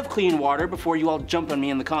did have clean water before you all jump on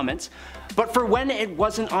me in the comments, but for when it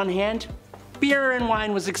wasn't on hand, beer and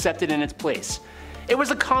wine was accepted in its place. It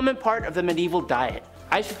was a common part of the medieval diet.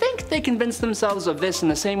 I think they convinced themselves of this in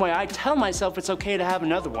the same way I tell myself it's okay to have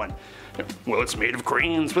another one. Well, it's made of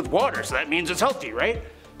grains with water, so that means it's healthy, right?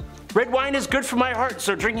 Red wine is good for my heart,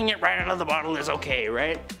 so drinking it right out of the bottle is okay,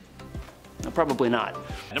 right? Probably not.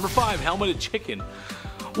 Number 5, helmeted chicken.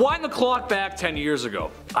 Wind the clock back 10 years ago.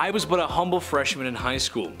 I was but a humble freshman in high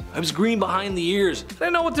school. I was green behind the ears. I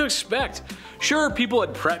didn't know what to expect. Sure, people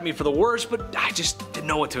had prepped me for the worst, but I just didn't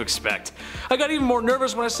know what to expect. I got even more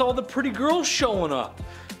nervous when I saw the pretty girls showing up.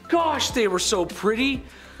 Gosh, they were so pretty.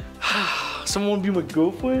 Someone want to be my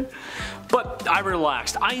girlfriend? But I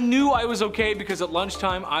relaxed. I knew I was okay because at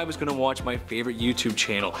lunchtime I was going to watch my favorite YouTube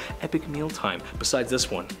channel, Epic Mealtime. Besides this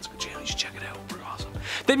one, it's a good channel, you should check it out. We're awesome.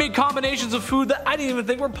 They made combinations of food that I didn't even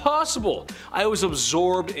think were possible. I was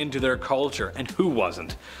absorbed into their culture, and who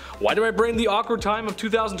wasn't? Why do I bring the awkward time of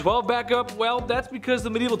 2012 back up? Well, that's because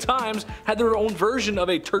the medieval times had their own version of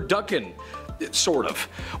a turducken. Sort of.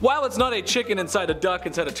 While it's not a chicken inside a duck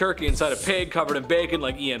inside a turkey inside a pig covered in bacon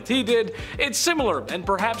like EMT did, it's similar and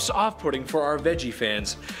perhaps off-putting for our veggie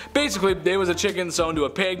fans. Basically, there was a chicken sewn to a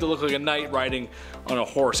pig to look like a knight riding on a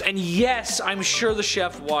horse. And yes, I'm sure the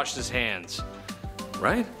chef washed his hands.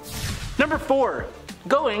 Right? Number 4.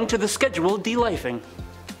 Going to the scheduled delifing.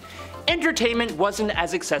 Entertainment wasn't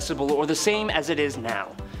as accessible or the same as it is now.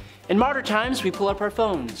 In modern times, we pull up our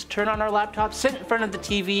phones, turn on our laptops, sit in front of the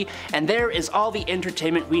TV, and there is all the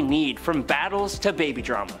entertainment we need, from battles to baby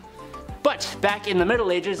drama. But back in the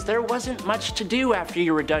Middle Ages, there wasn't much to do after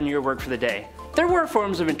you were done your work for the day. There were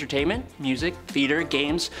forms of entertainment, music, theater,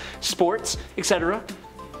 games, sports, etc.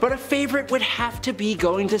 But a favorite would have to be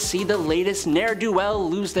going to see the latest ne'er-do-well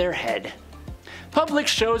lose their head. Public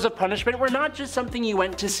shows of punishment were not just something you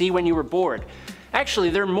went to see when you were bored. Actually,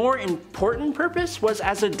 their more important purpose was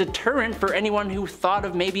as a deterrent for anyone who thought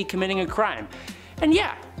of maybe committing a crime. And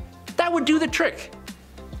yeah, that would do the trick.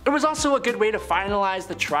 It was also a good way to finalize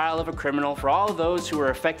the trial of a criminal for all those who were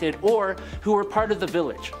affected or who were part of the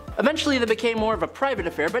village. Eventually they became more of a private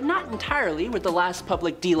affair, but not entirely, with the last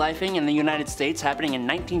public delifing in the United States happening in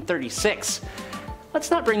 1936.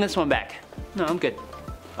 Let's not bring this one back. No, I'm good.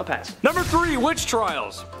 I'll pass. Number 3, witch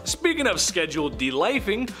trials. Speaking of scheduled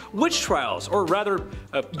delifing, witch trials, or rather,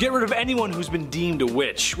 get rid of anyone who's been deemed a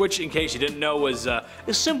witch, which in case you didn't know was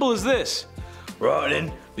as simple as this. Right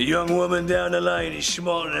then, the young woman down the lane is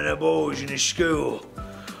smarter than her boys in the school.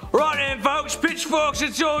 Right then folks, pitchforks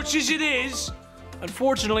and torches it is.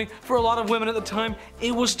 Unfortunately, for a lot of women at the time,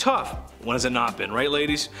 it was tough. When has it not been, right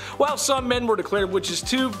ladies? While some men were declared witches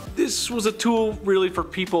too, this was a tool really for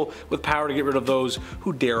people with power to get rid of those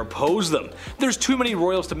who dare oppose them. There's too many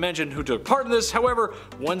royals to mention who took part in this, however,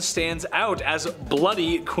 one stands out as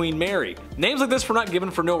Bloody Queen Mary. Names like this were not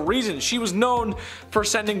given for no reason. She was known for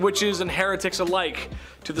sending witches and heretics alike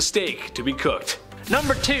to the stake to be cooked.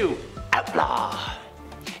 Number 2, outlaw.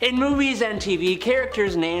 In movies and TV,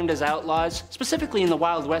 characters named as outlaws, specifically in the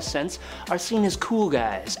Wild West sense, are seen as cool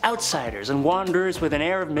guys, outsiders, and wanderers with an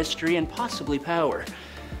air of mystery and possibly power.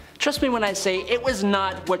 Trust me when I say it was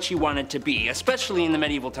not what you wanted to be, especially in the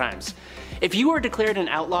medieval times. If you were declared an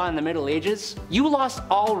outlaw in the Middle Ages, you lost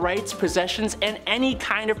all rights, possessions, and any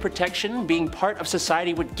kind of protection being part of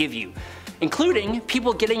society would give you, including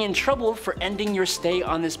people getting in trouble for ending your stay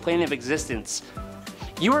on this plane of existence.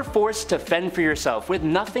 You were forced to fend for yourself with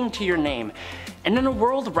nothing to your name. And in a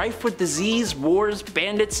world rife with disease, wars,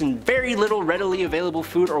 bandits, and very little readily available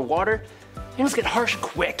food or water, things get harsh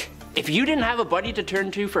quick. If you didn't have a buddy to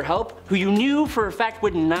turn to for help, who you knew for a fact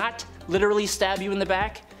would not literally stab you in the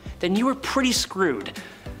back, then you were pretty screwed.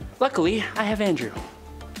 Luckily, I have Andrew.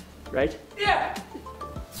 Right? Yeah.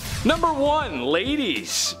 Number 1,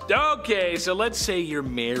 ladies. Okay, so let's say you're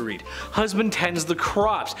married. Husband tends the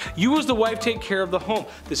crops. You as the wife take care of the home.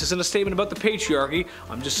 This isn't a statement about the patriarchy.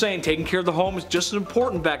 I'm just saying taking care of the home is just as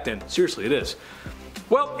important back then. Seriously, it is.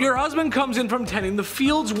 Well, your husband comes in from tending the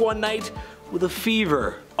fields one night with a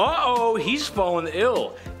fever. Uh-oh, he's fallen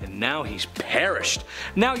ill, and now he's perished.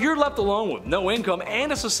 Now you're left alone with no income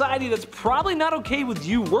and a society that's probably not okay with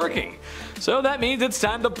you working. So that means it's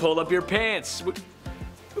time to pull up your pants.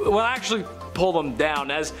 Well, actually pull them down,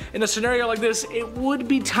 as in a scenario like this, it would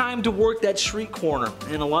be time to work that street corner,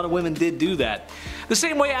 and a lot of women did do that. The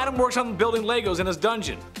same way Adam works on building Legos in his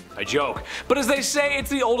dungeon. I joke. But as they say, it's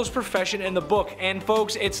the oldest profession in the book, and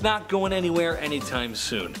folks, it's not going anywhere anytime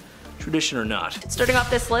soon. Tradition or not. Starting off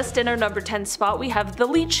this list, in our number 10 spot, we have the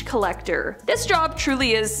leech collector. This job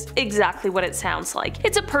truly is exactly what it sounds like.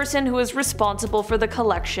 It's a person who is responsible for the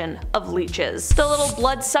collection of leeches. The little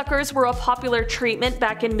bloodsuckers were a popular treatment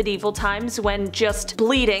back in medieval times when just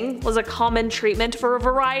bleeding was a common treatment for a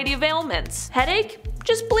variety of ailments. Headache?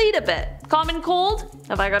 Just bleed a bit. Common cold?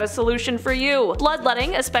 Have I got a solution for you?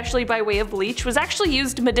 Bloodletting, especially by way of leech, was actually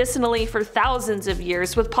used medicinally for thousands of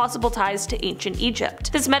years with possible ties to ancient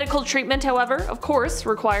Egypt. This medical treatment, however, of course,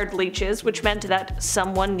 required leeches, which meant that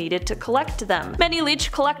someone needed to collect them. Many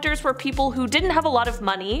leech collectors were people who didn't have a lot of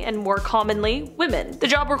money, and more commonly, women. The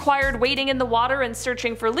job required wading in the water and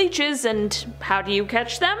searching for leeches, and how do you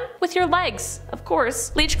catch them? With your legs, of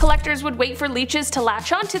course. Leech collectors would wait for leeches to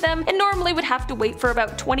latch onto them, and normally would have to wait for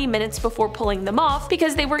about 20 minutes before pulling them off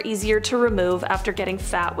because they were easier to remove after getting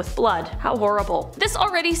fat with blood. How horrible. This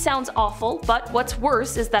already sounds awful, but what's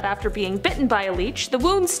worse is that after being bitten by a leech, the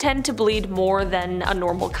wounds tend to bleed more than a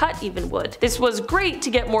normal cut even would. This was great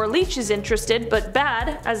to get more leeches interested, but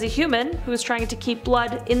bad as a human who is trying to keep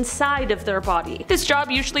blood inside of their body. This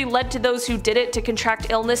job usually led to those who did it to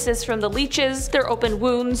contract illnesses from the leeches, their open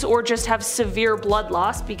wounds, or just have severe blood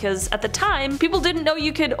loss because at the time, people didn't know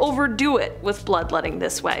you could overdo it with bloodletting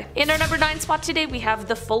this way. In our number 9 spot today, we have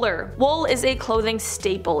the fuller. Wool is a clothing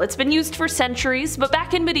staple. It's been used for centuries, but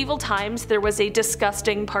back in medieval times, there was a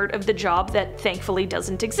disgusting part of the job that thankfully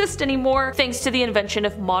doesn't exist anymore, thanks to the invention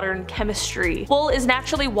of modern chemistry. Wool is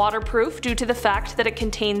naturally waterproof due to the fact that it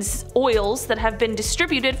contains oils that have been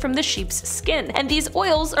distributed from the sheep's skin, and these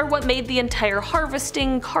oils are what made the entire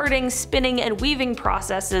harvesting, carding, spinning, and weaving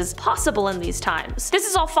processes possible in these times. This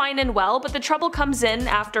is all fine and well, but the trouble comes in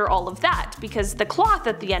after all of that, because the cloth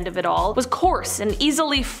at the end of it all was coarse and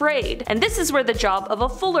easily frayed, and this is where the job of a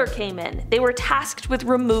fuller came in. They were tasked with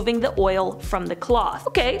removing the oil from the cloth.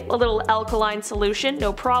 Okay, a little alkaline solution,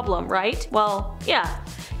 no problem, right? Well, yeah.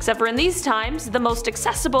 Except for in these times, the most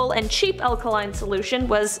accessible and cheap alkaline solution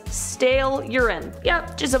was stale urine.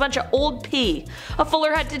 Yep, just a bunch of old pee. A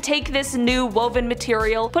fuller had to take this new woven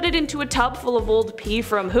material, put it into a tub full of old pee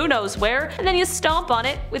from who knows where, and then you stomp on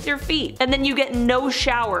it with your feet. And then you get no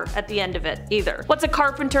shower at the end of it either. What's a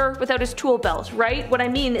carpenter without his tool belt, right? What I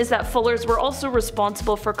mean is that fullers were also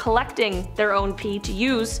responsible for collecting their own pee to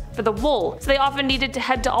use for the wool, so they often needed to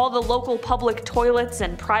head to all the local public toilets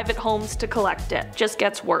and private homes to collect it. Just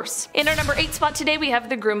gets worse. In our number 8 spot today, we have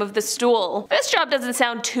the groom of the stool. This job doesn't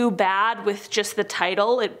sound too bad with just the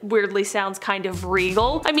title. It weirdly sounds kind of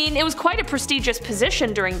regal. I mean, it was quite a prestigious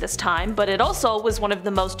position during this time, but it also was one of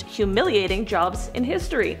the most humiliating jobs in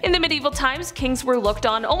history. In the medieval times, kings were looked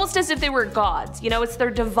on almost as if they were gods. You know, it's their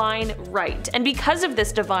divine right. And because of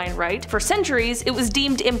this divine right, for centuries, it was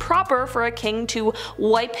deemed improper for a king to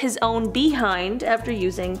wipe his own behind after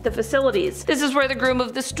using the facilities. This is where the groom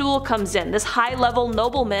of the stool comes in. This high-level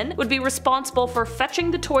nobleman would be responsible for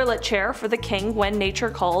fetching the toilet chair for the king when nature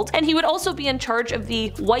called, and he would also be in charge of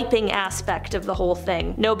the wiping aspect of the whole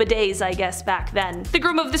thing. No bidets, I guess, back then. The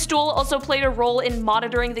groom of the stool also played a role in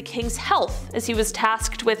monitoring the king's health, as he was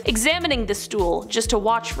tasked with examining the stool just to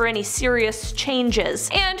watch for any serious changes.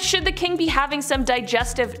 And should the king be having some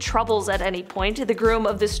digestive troubles at any point, the groom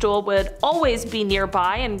of the stool would always be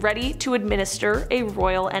nearby and ready to administer a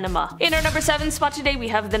royal enema. In our number 7 spot today, we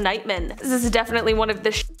have the nightman. This is definitely one of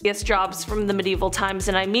the jobs from the medieval times,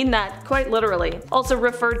 and I mean that quite literally. Also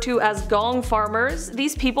referred to as gong farmers,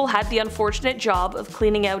 these people had the unfortunate job of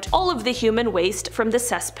cleaning out all of the human waste from the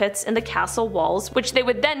cesspits in the castle walls, which they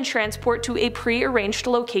would then transport to a pre-arranged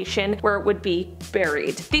location where it would be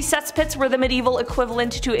buried. These cesspits were the medieval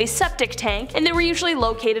equivalent to a septic tank, and they were usually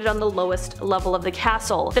located on the lowest level of the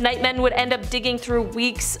castle. The nightmen would end up digging through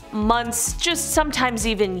weeks, months, just sometimes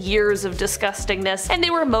even years of disgustingness, and they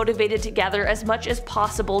were motivated to gather as much as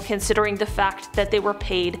possible considering the fact that they were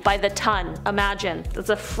paid by the ton. Imagine, that's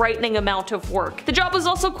a frightening amount of work. The job was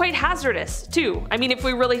also quite hazardous, too. I mean, if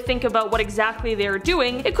we really think about what exactly they were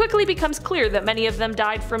doing, it quickly becomes clear that many of them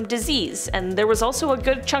died from disease, and there was also a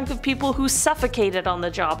good chunk of people who suffocated on the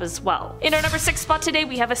job as well. In our number 6 spot today,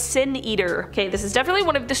 we have a sin eater. Okay, this is definitely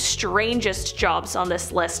one of the strangest jobs on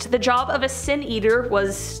this list. The job of a sin eater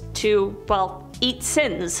was to, well, eat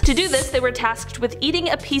sins. To do this, they were tasked with eating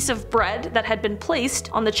a piece of bread that had been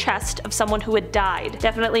placed on the chest of someone who had died.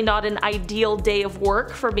 Definitely not an ideal day of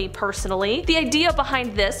work for me personally. The idea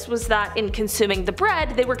behind this was that in consuming the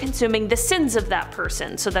bread, they were consuming the sins of that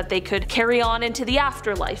person so that they could carry on into the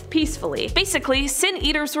afterlife peacefully. Basically, sin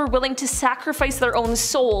eaters were willing to sacrifice their own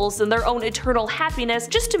souls and their own eternal happiness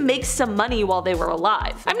just to make some money while they were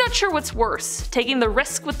alive. I'm not sure what's worse, taking the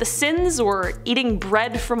risk with the sins or eating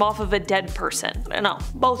bread from off of a dead person. No,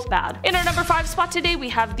 both bad. In our number 5 spot today, we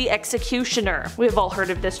have the executioner. We've all heard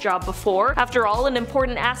of this job before. After all, an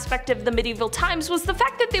important aspect of the medieval times was the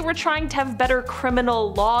fact that they were trying to have better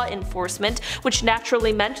criminal law enforcement, which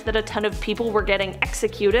naturally meant that a ton of people were getting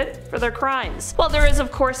executed for their crimes. While there is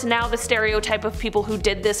of course now the stereotype of people who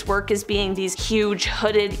did this work as being these huge,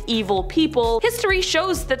 hooded, evil people, history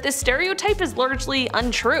shows that this stereotype is largely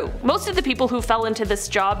untrue. Most of the people who fell into this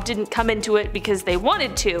job didn't come into it because they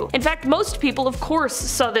wanted to. In fact, most people of course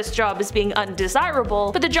saw this job as being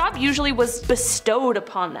undesirable, but the job usually was bestowed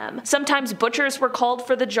upon them. Sometimes butchers were called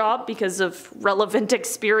for the job because of relevant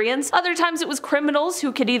experience, other times it was criminals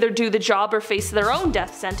who could either do the job or face their own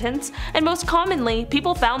death sentence, and most commonly,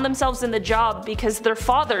 people found themselves in the job because their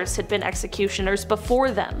fathers had been executioners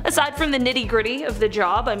before them. Aside from the nitty-gritty of the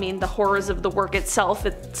job, I mean the horrors of the work itself,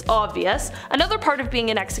 it's obvious, another part of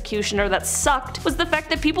being an executioner that sucked was the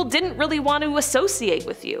fact that people didn't really want to associate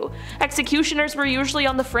with you. Executioners were usually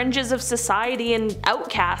on the fringes of society and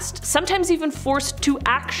outcast, sometimes even forced to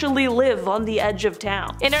actually live on the edge of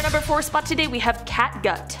town. In our number 4 spot today, we have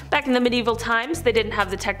catgut. Back in the medieval times, they didn't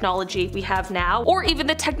have the technology we have now, or even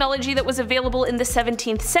the technology that was available in the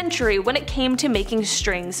 17th century when it came to making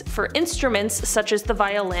strings for instruments such as the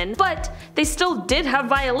violin, but they still did have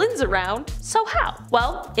violins around, so how?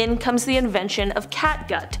 Well, in comes the invention of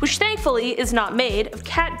catgut, which thankfully is not made of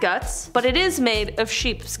cat guts, but it is made of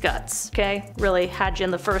sheep's guts. Okay, really had you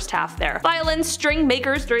in the first half there. Violin string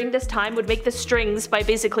makers during this time would make the strings by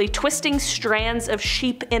basically twisting strands of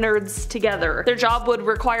sheep innards together. Their job would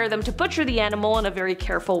require them to butcher the animal in a very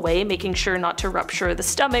careful way, making sure not to rupture the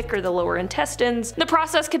stomach or the lower intestines. The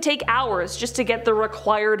process could take hours just to get the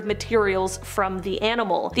required materials from the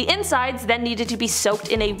animal. The insides then needed to be soaked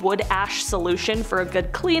in a wood ash solution for a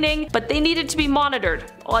good cleaning, but they needed to be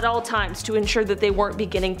monitored at all times to ensure that they weren't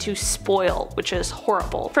beginning to spoil, which is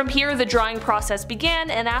horrible. From here, the drying process began,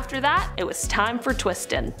 and after that, it was time for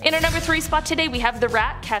twistin'. In our number 3 spot today, we have the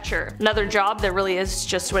rat catcher. Another job that really is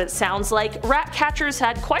just what it sounds like. Rat catchers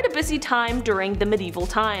had quite a busy time during the medieval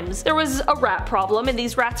times. There was a rat problem, and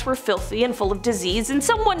these rats were filthy and full of disease, and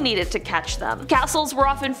someone needed to catch them. Castles were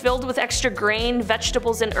often filled with extra grain,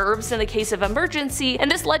 vegetables, and herbs in the case of emergency, and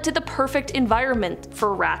this led to the perfect environment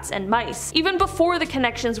for rats and mice. Even before the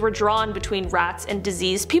connections were drawn between rats and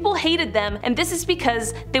disease, people hated them, and this is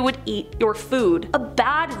because they would eat your food. A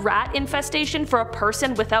bad rat infestation for a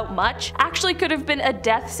person without much actually could have been a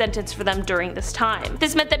death sentence for them during this time.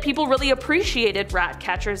 This meant that people really appreciated rat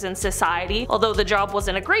catchers in society, although the job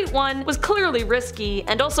wasn't a great one, was clearly risky,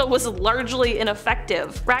 and also was largely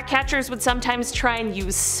ineffective. Rat catchers would sometimes try and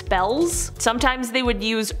use spells, sometimes they would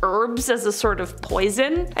use herbs as a sort of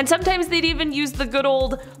poison, and sometimes they'd even use the good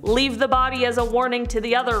old leave the body as a warning to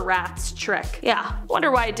the other rats trick. Yeah,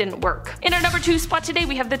 wonder why it didn't work. In our number 2 spot today,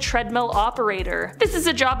 we have the treadmill operator. This is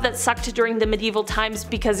a job that sucked during the medieval times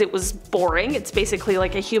because it was boring, it's basically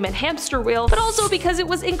like a human hamster wheel, but also because it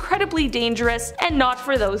was incredibly dangerous and not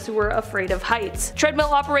for those who were afraid of heights. Treadmill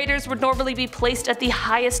operators would normally be placed at the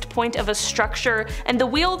highest point of a structure, and the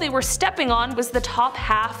wheel they were stepping on was the top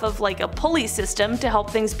half of like a pulley system to help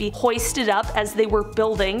things be hoisted up as they were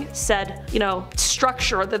building said,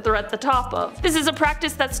 structure that they're at the top of. This is a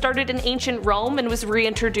practice that started in ancient Rome and was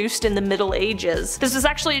reintroduced in the Middle Ages. years. This was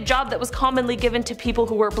actually a job that was commonly given to people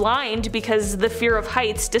who were blind because the fear of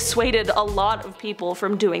heights dissuaded a lot of people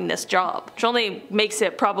from doing this job, which only makes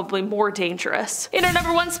it probably more dangerous. In our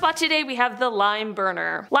number 1 spot today we have the lime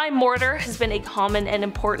burner. Lime mortar has been a common and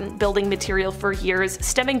important building material for years,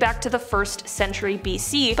 stemming back to the 1st century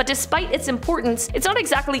BC, but despite its importance, it's not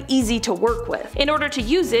exactly easy to work with. In order to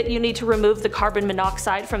use it, you need to remove the carbon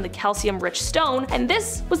monoxide from the calcium-rich stone, and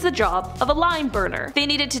this was the job of a lime burner. They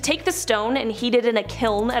needed to take the stone and heat it in a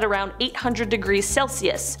kiln at around 800 degrees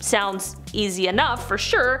Celsius. Sounds easy enough for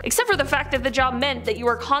sure, except for the fact that the job meant that you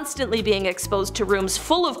were constantly being exposed to rooms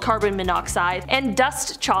full of carbon monoxide and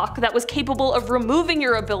dust chalk that was capable of removing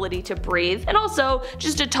your ability to breathe. And also,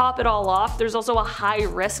 just to top it all off, there's also a high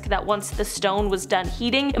risk that once the stone was done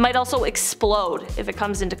heating, it might also explode if it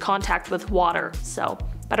comes into contact with water. So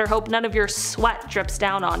better hope none of your sweat drips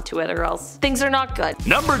down onto it or else things are not good.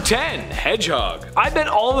 Number 10. Hedgehog. I bet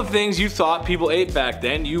all the things you thought people ate back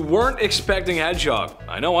then, you weren't expecting hedgehog.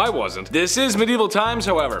 I know I wasn't. This is medieval times,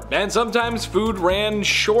 however, and sometimes food ran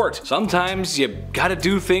short. Sometimes you gotta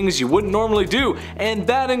do things you wouldn't normally do, and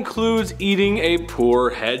that includes eating a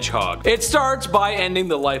poor hedgehog. It starts by ending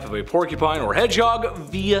the life of a porcupine or hedgehog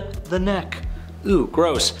via the neck. Ooh,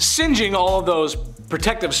 gross. Singeing all of those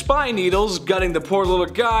protective spine needles, gutting the poor little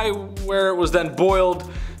guy, where it was then boiled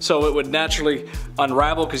so it would naturally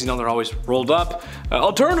unravel because you know they're always rolled up.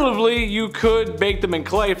 Alternatively, you could bake them in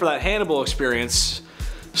clay for that Hannibal experience.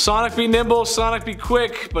 Sonic be nimble, Sonic be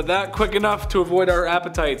quick, but not quick enough to avoid our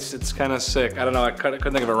appetites. It's kind of sick. I don't know, I couldn't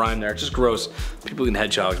think of a rhyme there. It's just gross. People eating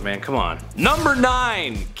hedgehogs, man, come on. Number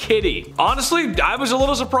 9, kitty. Honestly, I was a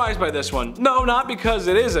little surprised by this one. No, not because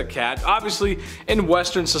it is a cat. Obviously, in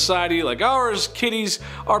Western society like ours, kitties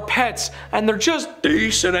are pets, and they're just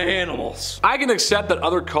decent animals. I can accept that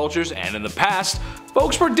other cultures and in the past,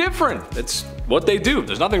 folks were different. It's what they do.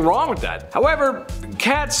 There's nothing wrong with that. However,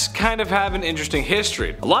 cats kind of have an interesting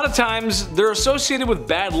history. A lot of times, they're associated with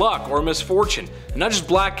bad luck or misfortune. And not just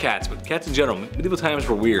black cats, but cats in general. Medieval times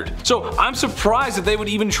were weird. So I'm surprised that they would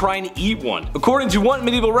even try and eat one. According to one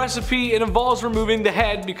medieval recipe, it involves removing the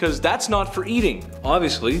head because that's not for eating.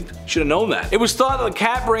 Obviously, should have known that. It was thought that the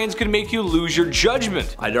cat brains could make you lose your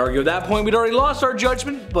judgment. I'd argue at that point we'd already lost our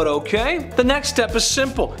judgment, but okay. The next step is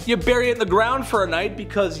simple. You bury it in the ground for a night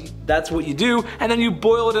because that's what you do, and then you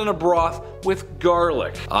boil it in a broth with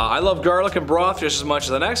garlic. I love garlic and broth just as much as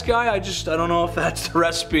the next guy. I don't know if that's the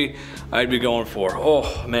recipe I'd be going for.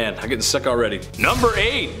 Oh man, I'm getting sick already. Number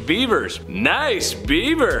 8, beavers. Nice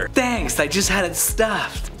beaver. Thanks, I just had it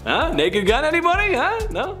stuffed. Huh? Naked Gun, anybody? Huh?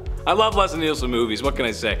 No? I love Leslie Nielsen movies, what can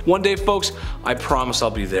I say? One day, folks, I promise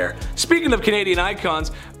I'll be there. Speaking of Canadian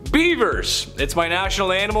icons, beavers. It's my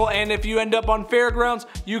national animal, and if you end up on fairgrounds,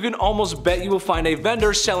 you can almost bet you will find a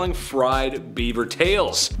vendor selling fried beaver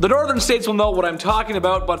tails. The northern states will know what I'm talking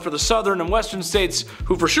about, but for the southern and western states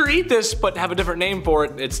who for sure eat this but have a different name for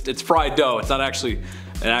it, it's fried dough. It's not actually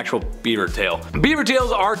an actual beaver tail. Beaver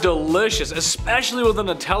tails are delicious, especially with a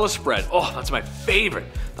Nutella spread. Oh, that's my favorite.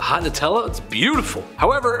 The hot Nutella, it's beautiful.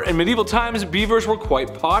 However, in medieval times, beavers were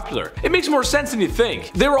quite popular. It makes more sense than you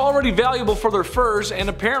think. They were already valuable for their furs, and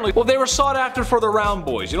apparently, well, they were sought after for the round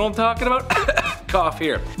boys. You know what I'm talking about? Cough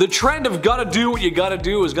here. The trend of gotta do what you gotta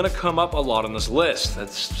do is gonna come up a lot on this list.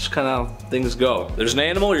 That's just kind of how things go. There's an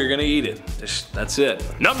animal, you're gonna eat it. That's it.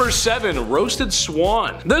 Number 7, roasted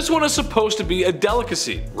swan. This one is supposed to be a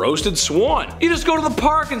delicacy. Roasted swan. You just go to the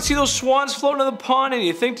park and see those swans floating in the pond and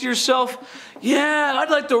you think to yourself, yeah,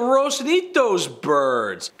 I'd like to roast and eat those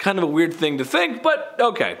birds. Kind of a weird thing to think, but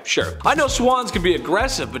okay, sure. I know swans can be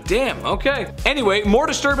aggressive, but damn, okay. Anyway, more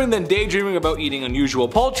disturbing than daydreaming about eating unusual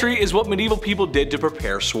poultry is what medieval people did to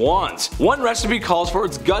prepare swans. One recipe calls for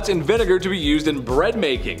its guts and vinegar to be used in bread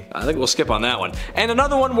making. I think we'll skip on that one. And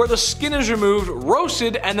another one where the skin is removed,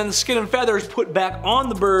 roasted, and then the skin and feathers put back on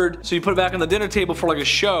the bird, so you put it back on the dinner table for like a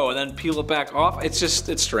show and then peel it back off.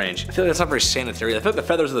 It's strange. I feel like that's not very sanitary. I feel like the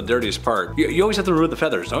feathers are the dirtiest part. You always have to remove the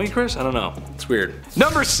feathers, don't you, Chris? I don't know. It's weird.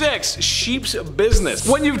 Number 6, sheep's business.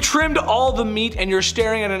 When you've trimmed all the meat and you're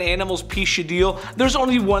staring at an animal's piece of deal, there's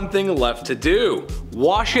only one thing left to do.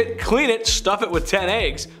 Wash it, clean it, stuff it with 10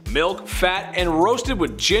 eggs, milk, fat, and roast it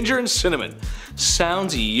with ginger and cinnamon.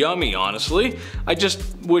 Sounds yummy, honestly. I just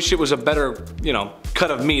wish it was a better,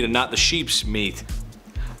 cut of meat and not the sheep's meat.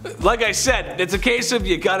 Like I said, it's a case of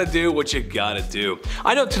you gotta do what you gotta do.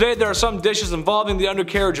 I know today there are some dishes involving the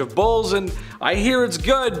undercarriage of bulls, and I hear it's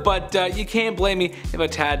good, but you can't blame me if I'm a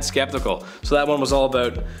tad skeptical. So that one was all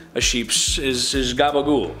about a sheep's his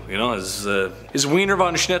gabagool, his Wiener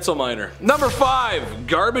von Schnitzelminer. Number 5,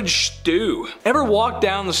 garbage stew. Ever walk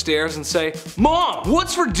down the stairs and say, "Mom,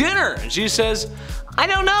 what's for dinner?" And she says, I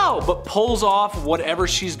don't know, but pulls off whatever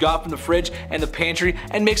she's got from the fridge and the pantry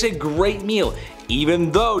and makes a great meal.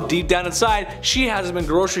 Even though deep down inside, she hasn't been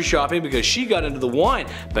grocery shopping because she got into the wine,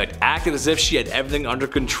 but acted as if she had everything under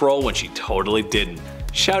control when she totally didn't.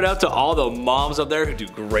 Shout out to all the moms out there who do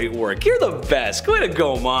great work. You're the best. Way to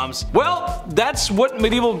go, moms. Well, that's what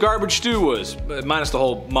medieval garbage stew was, minus the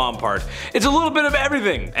whole mom part. It's a little bit of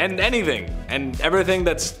everything and anything and everything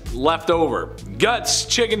that's left over. Guts,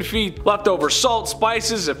 chicken feet, leftover salt,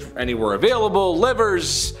 spices, if any were available,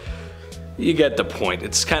 livers. You get the point.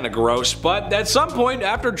 It's kind of gross, but at some point,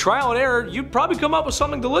 after trial and error, you'd probably come up with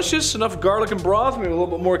something delicious. Enough garlic and broth, maybe a little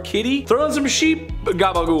bit more kitty. Throw in some sheep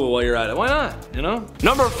gabagool while you're at it. Why not? You know?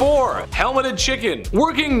 Number 4, helmeted chicken.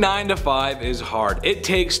 Working 9 to 5 is hard. It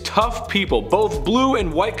takes tough people, both blue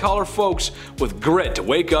and white collar folks with grit to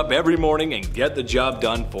wake up every morning and get the job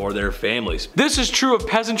done for their families. This is true of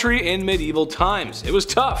peasantry in medieval times. It was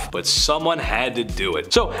tough, but someone had to do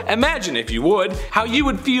it. So imagine, if you would, how you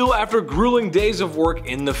would feel after grueling days of work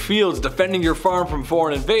in the fields, defending your farm from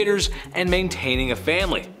foreign invaders and maintaining a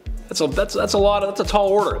family. That's a tall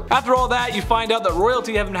order. After all that, you find out that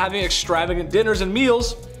royalty have been having extravagant dinners and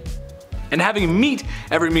meals and having meat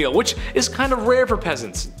every meal, which is kind of rare for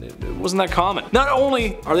peasants. It wasn't that common. Not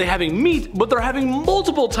only are they having meat, but they're having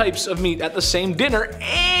multiple types of meat at the same dinner,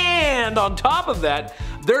 and on top of that,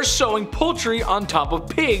 they're sewing poultry on top of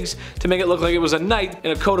pigs to make it look like it was a knight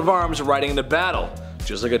in a coat of arms riding into battle.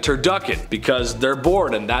 Just like a turducken, because they're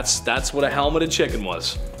bored, and that's what a helmeted chicken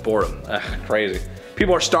was. Boredom. Crazy.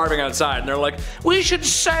 People are starving outside and they're like, we should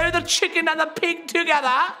sew the chicken and the pig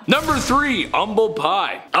together. Number 3, humble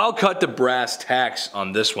pie. I'll cut the brass tacks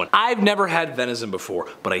on this one. I've never had venison before,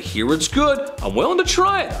 but I hear it's good. I'm willing to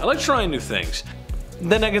try it. I like trying new things.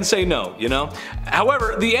 Then I can say no, you know?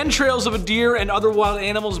 However, the entrails of a deer and other wild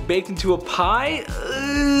animals baked into a pie,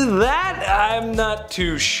 that I'm not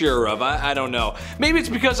too sure of. I don't know. Maybe it's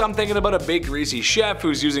because I'm thinking about a big greasy chef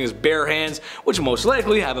who's using his bare hands, which most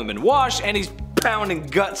likely haven't been washed, and he's pounding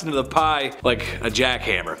guts into the pie like a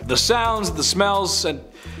jackhammer. The sounds, the smells, and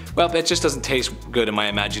well, it just doesn't taste good in my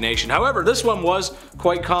imagination. However, this one was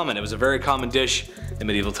quite common. It was a very common dish in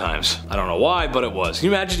medieval times. I don't know why, but it was. Can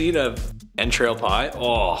you imagine eating a entrail pie?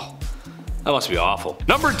 Oh, that must be awful.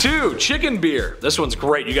 Number 2, chicken beer. This one's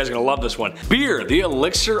great. You guys are gonna love this one. Beer, the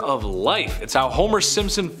elixir of life. It's how Homer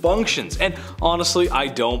Simpson functions, and honestly, I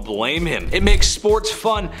don't blame him. It makes sports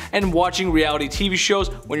fun and watching reality TV shows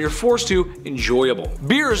when you're forced to enjoyable.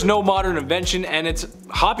 Beer is no modern invention, and its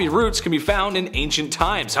hoppy roots can be found in ancient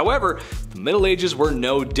times. However, the Middle Ages were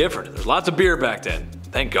no different. There's lots of beer back then.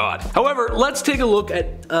 Thank God. However, let's take a look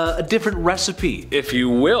at a different recipe, if you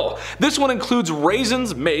will. This one includes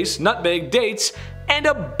raisins, mace, nutmeg, dates, and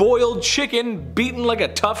a boiled chicken beaten like a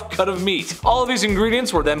tough cut of meat. All of these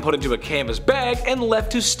ingredients were then put into a canvas bag and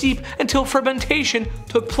left to steep until fermentation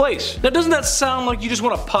took place. Now, doesn't that sound like you just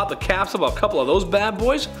want to pop the caps of a couple of those bad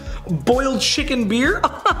boys? Boiled chicken beer?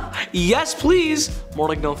 Yes, please. More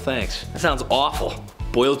like no thanks. That sounds awful.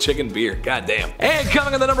 Boiled chicken beer, goddamn. And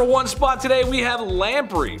coming in the number 1 spot today, we have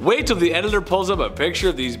lamprey. Wait till the editor pulls up a picture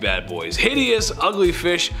of these bad boys. Hideous, ugly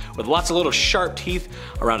fish with lots of little sharp teeth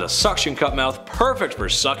around a suction cup mouth, perfect for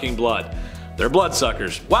sucking blood. They're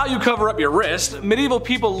bloodsuckers. While you cover up your wrist, medieval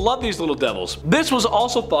people love these little devils. This was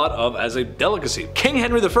also thought of as a delicacy. King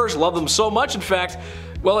Henry I loved them so much, in fact,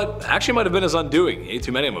 well, it actually might have been his undoing. He ate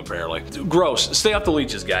too many of them, apparently. Gross. Stay off the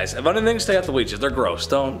leeches, guys. If anything, stay off the leeches. They're gross.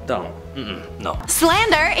 Don't. No.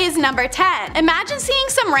 Slander is number 10. Imagine seeing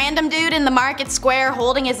some random dude in the market square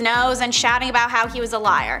holding his nose and shouting about how he was a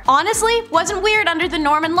liar. Honestly, wasn't weird under the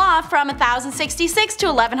Norman law from 1066 to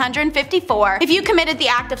 1154. If you committed the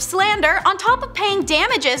act of slander, on top of paying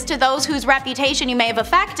damages to those whose reputation you may have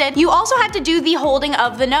affected, you also had to do the holding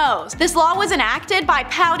of the nose. This law was enacted by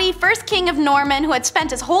Pouty, first king of Norman, who had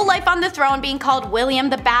spent his whole life on the throne being called William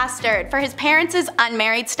the Bastard for his parents'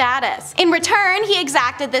 unmarried status. In return, he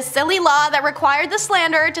exacted this silly law that required the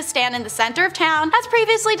slanderer to stand in the center of town, as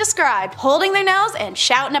previously described, holding their nose and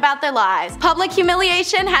shouting about their lies. Public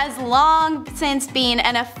humiliation has long since been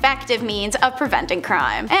an effective means of preventing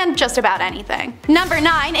crime, and just about anything. Number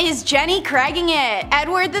 9 is Jenny Craiging it.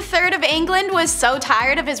 Edward III of England was so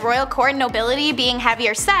tired of his royal court nobility being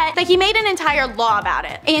heavier set that he made an entire law about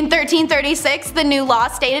it. In 1336, the new law law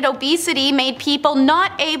stated obesity made people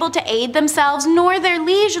not able to aid themselves nor their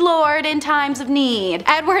liege lord in times of need.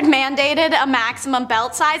 Edward mandated a maximum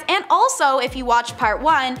belt size and also, if you watched part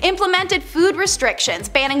 1, implemented food restrictions,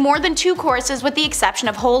 banning more than 2 courses with the exception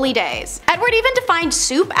of holy days. Edward even defined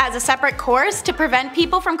soup as a separate course to prevent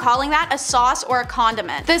people from calling that a sauce or a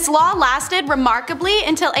condiment. This law lasted remarkably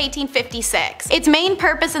until 1856. Its main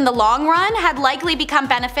purpose in the long run had likely become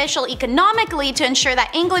beneficial economically to ensure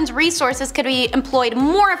that England's resources could be employed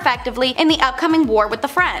more effectively in the upcoming war with the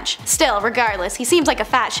French. Still, regardless, he seems like a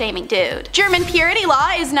fat-shaming dude. German purity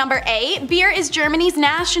law is number 8. Beer is Germany's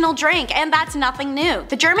national drink, and that's nothing new.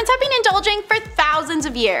 The Germans have been indulging for thousands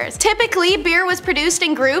of years. Typically, beer was produced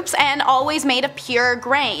in groups and always made of pure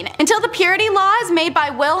grain, until the purity laws made by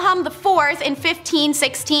Wilhelm IV in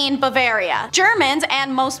 1516 Bavaria. Germans,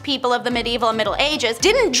 and most people of the medieval and Middle Ages,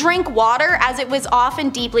 didn't drink water as it was often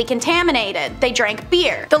deeply contaminated. They drank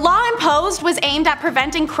beer. The law imposed was aimed at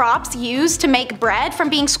preventing crops used to make bread from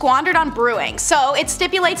being squandered on brewing, so it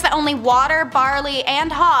stipulates that only water, barley,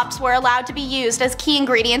 and hops were allowed to be used as key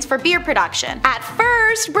ingredients for beer production. At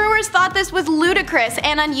first, brewers thought this was ludicrous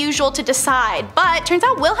and unusual to decide, but turns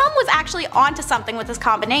out Wilhelm was actually onto something with this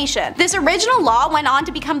combination. This original law went on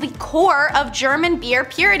to become the core of German beer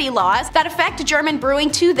purity laws that affect German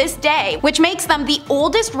brewing to this day, which makes them the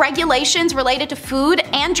oldest regulations related to food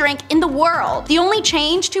and drink in the world. The only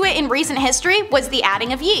change to it in recent history was the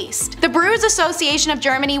adding of yeast. The Brewers Association of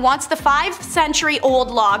Germany wants the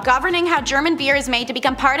 5-century-old law governing how German beer is made to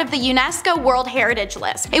become part of the UNESCO World Heritage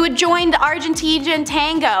List. It would join the Argentinian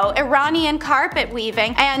tango, Iranian carpet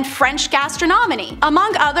weaving, and French gastronomy,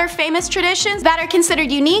 among other famous traditions that are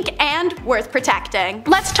considered unique and worth protecting.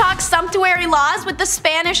 Let's talk sumptuary laws with the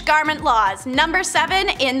Spanish garment laws, number 7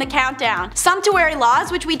 in the countdown. Sumptuary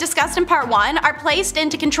laws, which we discussed in part 1, are placed in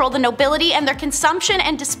to control the nobility and their consumption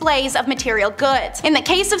and displays of material goods. In the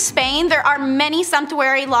case of Spain, there are many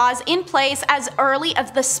sumptuary laws in place as early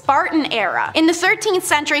as the Spartan era. In the 13th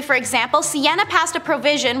century, for example, Siena passed a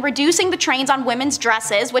provision reducing the trains on women's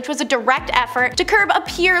dresses, which was a direct effort to curb a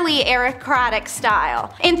purely aristocratic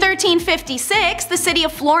style. In 1356, the city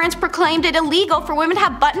of Florence proclaimed it illegal for women to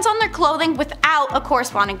have buttons on their clothing without a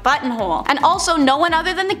corresponding buttonhole. And also, no one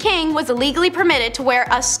other than the king was legally permitted to wear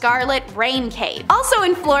a scarlet rain cape. Also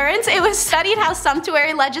in Florence, it was studied how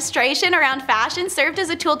sumptuary legislation around fashion served as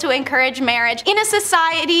a tool to encourage marriage in a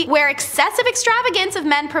society where excessive extravagance of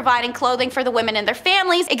men providing clothing for the women and their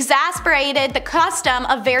families exasperated the custom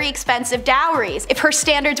of very expensive dowries. If her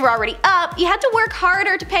standards were already up, you had to work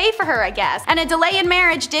harder to pay for her, I guess, and a delay in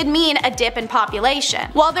marriage did mean a dip in population.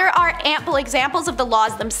 While there are ample examples of the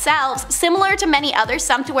laws themselves, similar to many other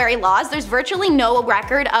sumptuary laws, there's virtually no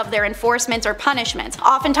record of their enforcements or punishments.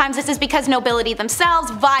 Oftentimes this is because nobility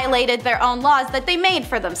themselves violated their own laws that they made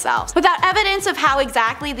for themselves. Without evidence of how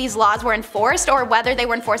exactly these laws were enforced or whether they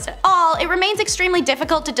were enforced at all, it remains extremely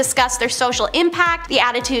difficult to discuss their social impact, the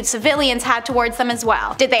attitude civilians had towards them as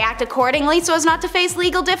well. Did they act accordingly so as not to face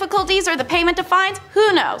legal difficulties or the payment of fines?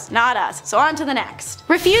 Who knows? Not us. So on to the next.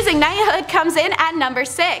 Refusing knighthood comes in at number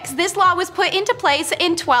 6. This law was put into place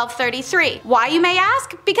in 1233. Why, you may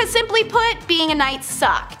ask? Because simply put, being a knight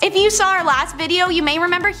sucked. If you saw our last video, you may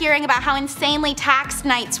remember hearing about how insanely taxed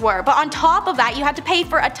knights were, but on top of that you had to pay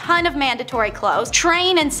for a ton of mandatory clothes,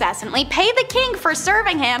 train incessantly, pay the king for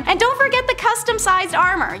serving him, and don't forget the custom-sized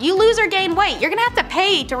armor. You lose or gain weight, you're gonna have to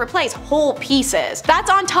pay to replace whole pieces. That's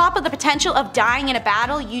on top of the potential of dying in a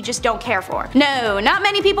battle you just don't care for. No, not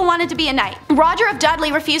many people wanted to be a knight. Roger of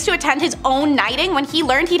Dudley refused to attend his own knighting when he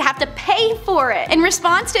learned he'd have to pay for it. In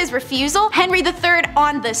response to his refusal, Henry III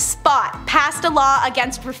on the spot passed a law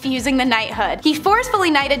against refusing the knighthood. He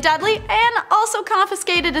forcefully knighted Dudley and also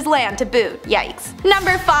confiscated his land to boot. Yikes.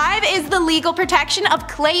 Number 5 is the legal protection of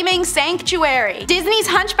claiming sanctuary. Disney's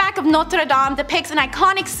Hunchback of Notre Dame depicts an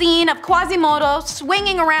iconic scene of Quasimodo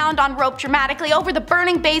swinging around on rope dramatically over the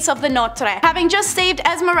burning base of the Notre. Having just saved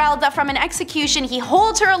Esmeralda from an execution, he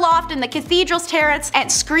holds her aloft in the cathedral's terrace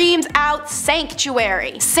and screams out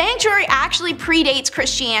sanctuary. Sanctuary actually predates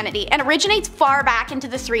Christianity and originates far back into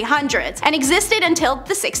the 300s and existed until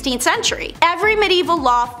the 16th century. Every medieval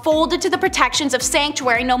law folded to the protections of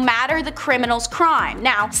sanctuary no matter the criminal's crime.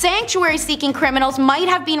 Now, sanctuary-seeking criminals might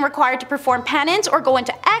have been required to perform penance or go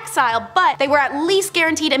into exile, but they were at least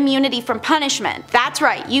guaranteed immunity from punishment. That's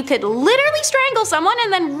right, you could literally strangle someone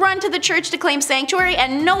and then run to the church to claim sanctuary,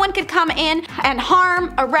 and no one could come in and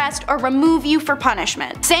harm, arrest, or remove you for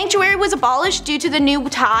punishment. Sanctuary was abolished due to the new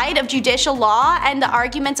tide of judicial law and the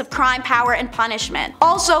arguments of crime, power, and punishment.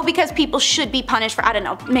 Also because people should be punished for, I don't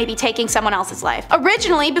know, maybe taking someone else's life.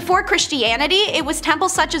 Originally, before Christianity, it was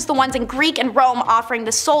temples such as the ones in Greek and Rome offering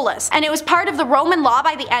the solace, and it was part of the Roman law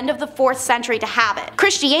by the end of the 4th century to have it.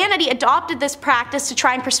 Christianity adopted this practice to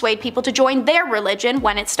try and persuade people to join their religion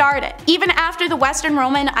when it started. Even after the Western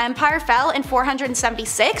Roman Empire fell in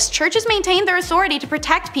 476, churches maintained their authority to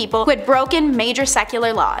protect people who had broken major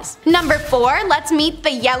secular laws. Number 4, let's meet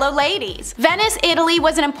the Yellow Ladies. Venice, Italy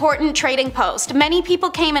was an important trading post. Many people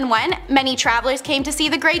came and went, many travelers came to see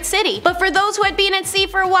the great city, but for those who had been at sea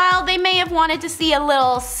for a while, they may have wanted to see a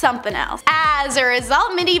little something else. As a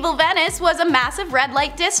result, medieval Venice was a massive red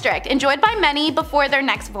light district, enjoyed by many before their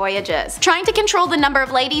next voyages. Trying to control the number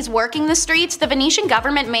of ladies working the streets, the Venetian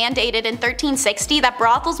government mandated in 1360 that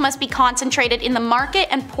brothels must be concentrated in the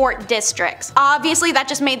market and port districts. Obviously, that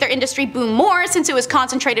just made their industry boom more since it was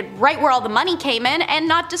concentrated right where all the money came in and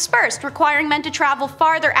not dispersed, requiring men to travel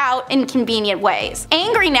farther out in convenient ways.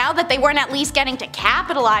 Angry now that they weren't at least getting to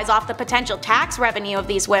capitalize off the potential tax revenue of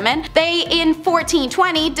these women, they in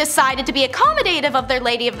 1420 decided to be accommodative of their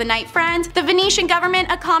Lady of the Night friends. The Venetian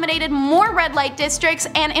government accommodated more red light districts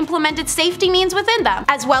and implemented safety means within them,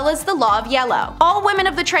 as well as the law of yellow. All women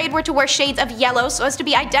of the trade were to wear shades of yellow so as to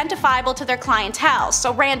be identifiable to their clientele,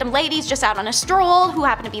 so random ladies just out on a stroll who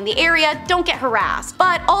happen to be in the area don't get harassed.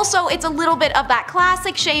 But also it's a little bit of that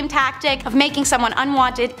classic shame tactic of making someone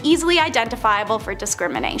unwanted easily identifiable for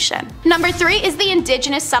discrimination. Number 3 is the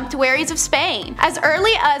indigenous sumptuaries of Spain. As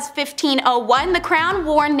early as 1501, the crown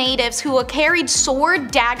warned natives who carried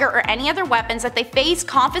sword, dagger, or any other weapons that they faced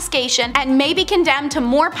confiscation and may be condemned to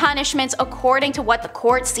more punishments according to what the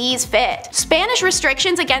court sees fit. Spanish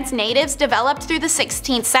restrictions against natives developed through the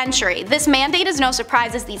 16th century. This mandate is no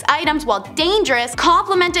surprise as these items, while dangerous,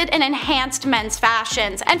 complemented and enhanced men's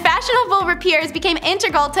fashions, and fashionable rapiers became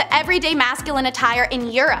integral to everyday masculine attire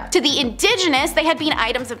in Europe. To the indigenous, they had been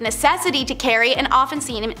items of necessity to carry and often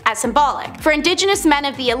seen as symbolic. For indigenous men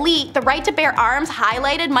of the elite, the right to bear arms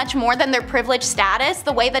highlighted much more than their privileged status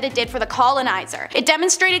the way that it did for the colonizer. It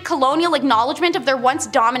demonstrated colonial acknowledgement of their once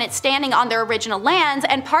dominant standing on their original lands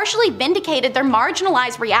and partially vindicated their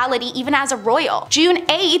marginalized reality even as a royal. June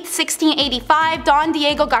 8, 1685, Don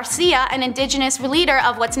Diego Garcia, an indigenous leader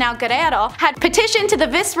of what's now Guerrero, had petitioned to the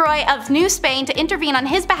Viceroy of New Spain to intervene on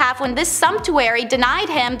his behalf when this sumptuary denied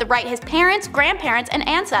him the right his parents, grandparents, and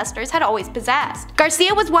ancestors had always possessed.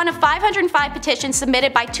 Garcia was one of 505 petitions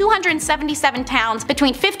submitted by 277 towns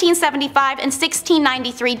between 1575 and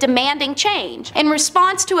 1693 demanding change. In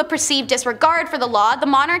response to a perceived disregard for the law, the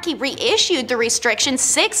monarchy reissued the restriction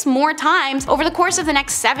 6 more times over the course of the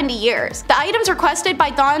next 70 years. The items requested by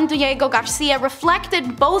Don Diego Garcia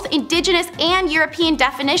reflected both indigenous and European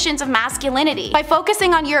definitions of masculinity. By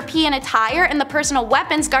focusing on European attire and the personal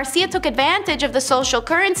weapons, Garcia took advantage of the social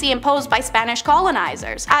currency imposed by Spanish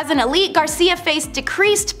colonizers. As an elite, Garcia faced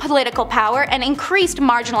decreased political power and increased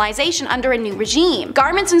marginalization under a new regime.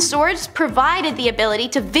 Garments and swords provided the ability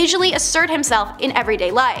to visually assert himself in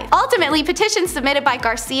everyday life. Ultimately, petitions submitted by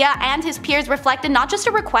Garcia and his peers reflected not just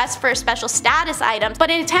a request for special status items, but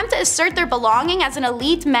an attempt to assert their belonging as an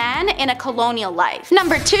elite man in a colonial life.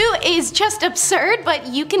 Number 2 is just absurd, but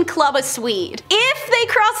you can club a Swede if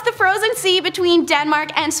they cross the frozen sea between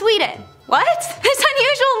Denmark and Sweden. What? This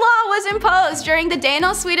unusual law was imposed during the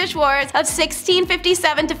Dano-Swedish Wars of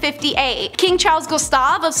 1657 to 58. King Charles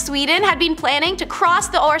Gustav of Sweden had been planning to cross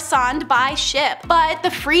the Öresund by ship, but the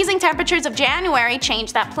freezing temperatures of January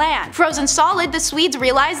changed that plan. Frozen solid, the Swedes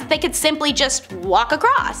realized that they could simply just walk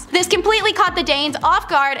across. This completely caught the Danes off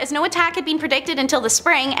guard as no attack had been predicted until the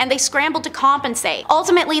spring, and they scrambled to compensate.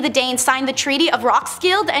 Ultimately, the Danes signed the Treaty of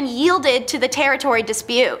Roskilde and yielded to the territory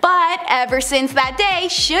dispute. But ever since that day,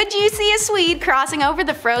 should you see a Swede crossing over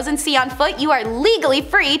the frozen sea on foot, you are legally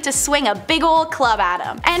free to swing a big old club at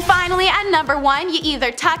him. And finally, at number 1, you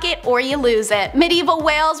either tuck it or you lose it. Medieval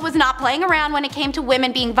Wales was not playing around when it came to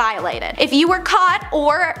women being violated. If you were caught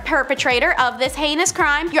or perpetrator of this heinous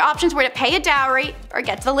crime, your options were to pay a dowry or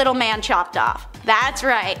get the little man chopped off. That's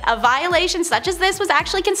right, a violation such as this was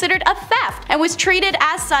actually considered a theft and was treated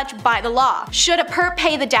as such by the law. Should a perp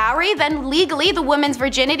pay the dowry, then legally the woman's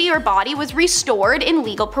virginity or body was restored in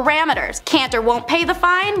legal parameters. Can't or won't pay the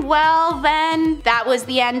fine? Well then, that was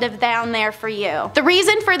the end of down there for you. The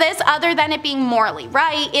reason for this, other than it being morally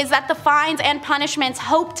right, is that the fines and punishments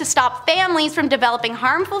hope to stop families from developing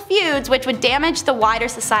harmful feuds which would damage the wider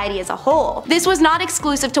society as a whole. This was not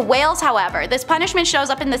exclusive to Wales, however. This punishment shows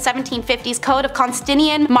up in the 1750s Code of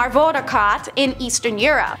Constantinian Marvodorkat in Eastern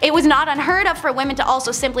Europe. It was not unheard of for women to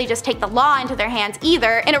also simply just take the law into their hands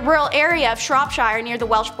either. In a rural area of Shropshire near the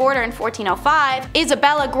Welsh border in 1405,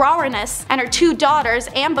 Isabella Grawerness and her 2 daughters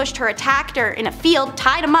ambushed her attacker in a field,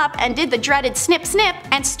 tied him up, and did the dreaded snip snip,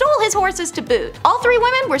 and stole his horses to boot. All 3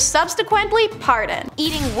 women were subsequently pardoned.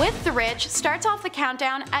 Eating with the rich starts off the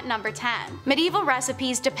countdown at number 10. Medieval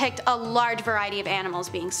recipes depict a large variety of animals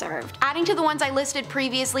being served. Adding to the ones I listed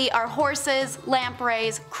previously are horses,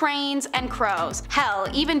 lampreys, cranes, and crows. Hell,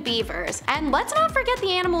 even beavers. And let's not forget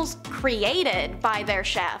the animals created by their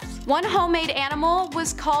chefs. One homemade animal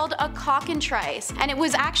was called a cockentrice, and it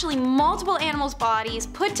was actually multiple animals' bodies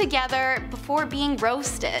put together before being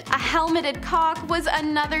roasted. A helmeted cock was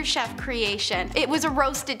another chef creation. It was a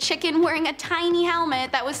roasted chicken wearing a tiny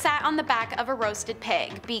helmet that was sat on the back of a roasted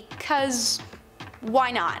pig, because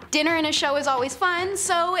why not? Dinner in a show is always fun,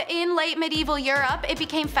 so in late medieval Europe it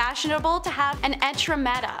became fashionable to have an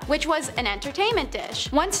entremetta, which was an entertainment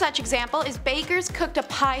dish. One such example is bakers cooked a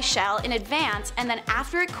pie shell in advance, and then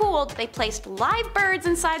after it cooled they placed live birds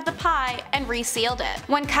inside the pie and resealed it.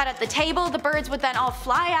 When cut at the table, the birds would then all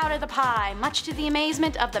fly out of the pie, much to the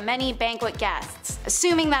amazement of the many banquet guests,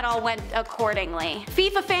 assuming that all went accordingly.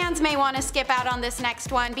 FIFA fans may want to skip out on this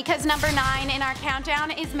next one, because number 9 in our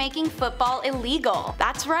countdown is making football illegal.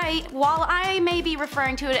 That's right, while I may be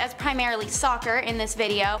referring to it as primarily soccer in this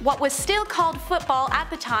video, what was still called football at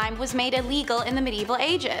the time was made illegal in the medieval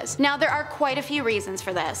ages. Now there are quite a few reasons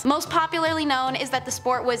for this. Most popularly known is that the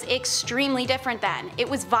sport was extremely different then. It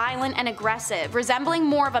was violent and aggressive, resembling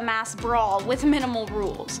more of a mass brawl with minimal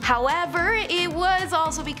rules. However, it was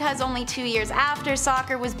also because only 2 years after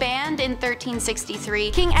soccer was banned in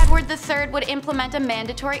 1363, King Edward III would implement a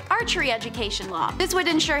mandatory archery education law. This would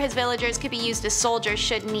ensure his villagers could be used as soldiers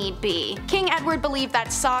should need be. King Edward believed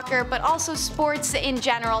that soccer, but also sports in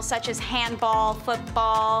general such as handball,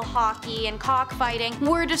 football, hockey, and cockfighting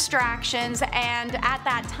were distractions, and at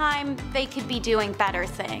that time they could be doing better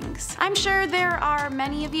things. I'm sure there are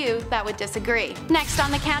many of you that would disagree. Next on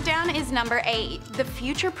the countdown is number 8, the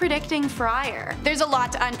future predicting friar. There's a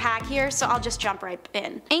lot to unpack here, so I'll just jump right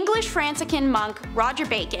in. English Franciscan monk Roger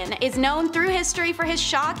Bacon is known through history for his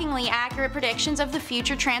shockingly accurate predictions of the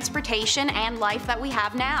future transportation and life that we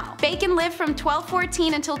have now. Bacon lived from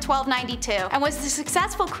 1214 until 1292 and was the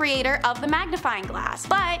successful creator of the magnifying glass,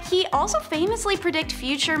 but he also famously predicted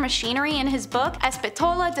future machinery in his book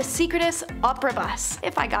Espetola de Secretis Operibus,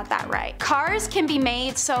 if I got that right. Cars can be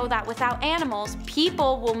made so that without animals,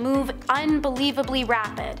 people will move unbelievably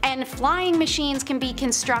rapid, and flying machines can be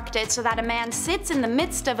constructed so that a man sits in the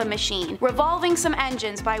midst of a machine, revolving some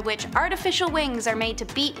engines by which artificial wings are made to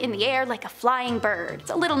beat in the air like a flying bird.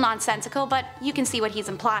 It's a little nonsensical, but you can see what he's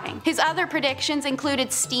implying. His other predictions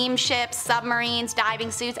included steamships, submarines,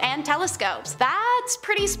 diving suits, and telescopes. That's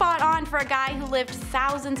pretty spot on for a guy who lived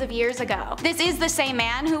thousands of years ago. This is the same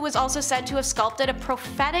man who was also said to have sculpted a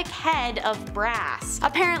prophetic head of brass.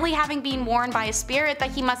 Apparently, having been warned by a spirit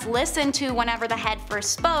that he must listen to whenever the head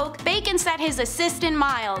first spoke, Bacon set his assistant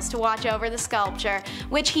Miles to watch over the sculpture,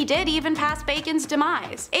 which he did even past Bacon's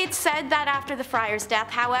demise. It's said that after the friar's death,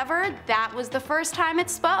 however, that was the first time it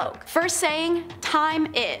spoke. First saying,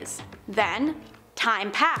 "Time is," then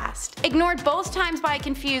time passed. Ignored both times by a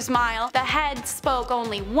confused Mile, the head spoke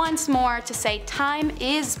only once more to say time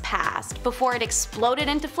is past before it exploded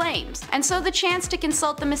into flames, and so the chance to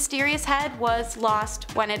consult the mysterious head was lost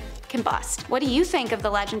when it combust. What do you think of the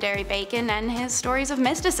legendary Bacon and his stories of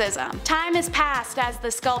mysticism? Time is past, as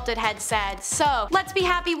the sculpted head said, so let's be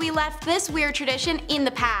happy we left this weird tradition in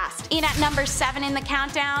the past. In at number 7 in the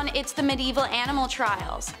countdown, it's the medieval animal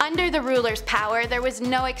trials. Under the ruler's power, there was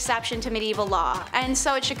no exception to medieval law, and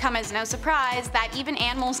so it should come as no surprise that even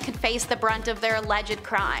animals could face the brunt of their alleged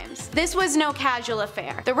crimes. This was no casual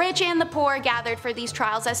affair. The rich and the poor gathered for these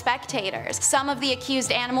trials as spectators. Some of the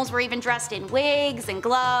accused animals were even dressed in wigs and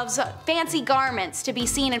gloves, fancy garments to be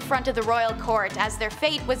seen in front of the royal court as their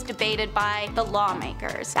fate was debated by the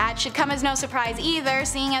lawmakers. That should come as no surprise either,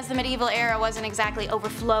 seeing as the medieval era wasn't exactly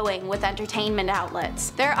overflowing with entertainment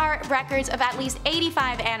outlets. There are records of at least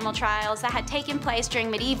 85 animal trials that had taken place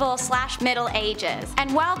during medieval/Middle Age cages.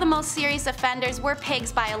 And while the most serious offenders were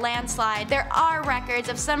pigs by a landslide, there are records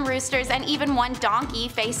of some roosters and even one donkey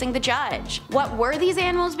facing the judge. What were these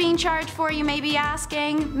animals being charged for, you may be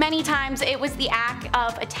asking? Many times it was the act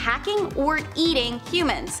of attacking or eating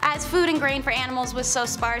humans, as food and grain for animals was so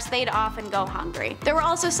sparse they'd often go hungry. There were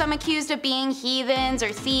also some accused of being heathens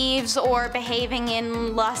or thieves or behaving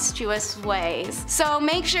in lustuous ways. So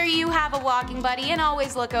make sure you have a walking buddy and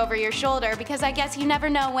always look over your shoulder, because I guess you never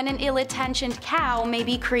know when an ill-intentioned cow may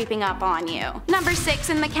be creeping up on you. Number 6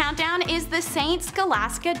 in the countdown is the St.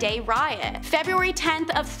 Scholastica Day Riot. February 10th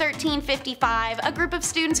of 1355, a group of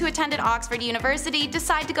students who attended Oxford University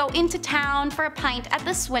decide to go into town for a pint at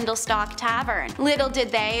the Swindlestock Tavern. Little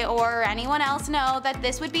did they or anyone else know that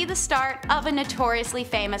this would be the start of a notoriously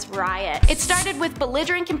famous riot. It started with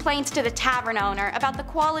belligerent complaints to the tavern owner about the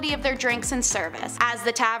quality of their drinks and service. As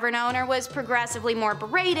the tavern owner was progressively more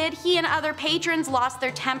berated, he and other patrons lost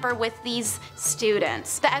their temper with these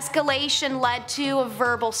students. The escalation led to a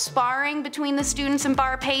verbal sparring between the students and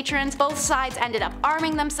bar patrons. Both sides ended up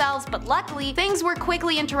arming themselves, but luckily, things were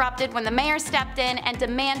quickly interrupted when the mayor stepped in and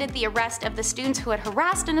demanded the arrest of the students who had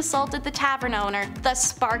harassed and assaulted the tavern owner, thus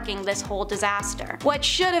sparking this whole disaster. What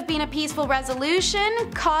should have been a peaceful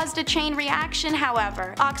resolution caused a chain reaction,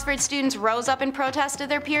 however. Oxford students rose up in protest of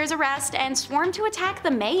their peers' arrest and swarmed to attack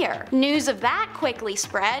the mayor. News of that quickly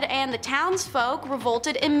spread, and the townsfolk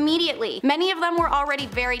revolted immediately. Many of them were already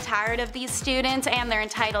very tired of these students and their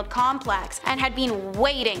entitled complex, and had been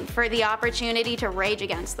waiting for the opportunity to rage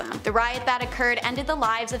against them. The riot that occurred ended the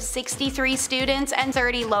lives of 63 students and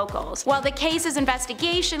 30 locals. While the case's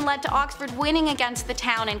investigation led to Oxford winning against the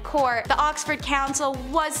town in court, the Oxford Council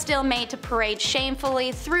was still made to parade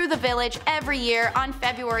shamefully through the village every year on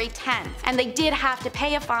February 10th, and they did have to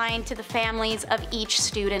pay a fine to the families of each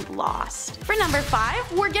student lost. For number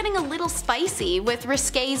 5, we're getting a little spicy with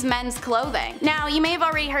risqué men's clothing. Now, you may have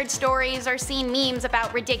already heard stories or seen memes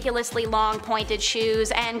about ridiculously long pointed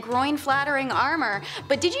shoes and groin-flattering armor,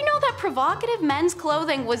 but did you know that provocative men's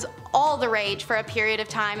clothing was all the rage for a period of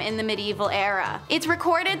time in the medieval era? It's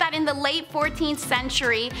recorded that in the late 14th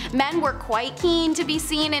century, men were quite keen to be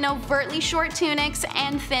seen in overtly short tunics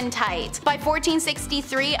and thin tights. By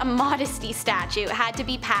 1463, a modesty statute had to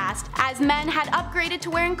be passed, as men had upgraded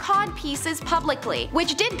to wearing codpieces publicly,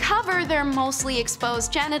 which did cover their mostly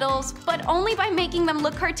exposed genitals, but only by making them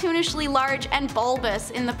look cartoonishly large and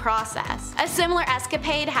bulbous in the process. A similar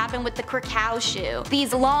escapade happened with the Krakow shoe.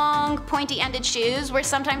 These long, pointy-ended shoes were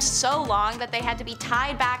sometimes so long that they had to be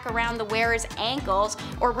tied back around the wearer's ankles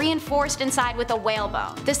or reinforced inside with a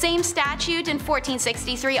whalebone. The same statute in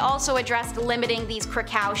 1463 also addressed limiting these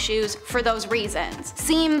Krakow shoes for those reasons.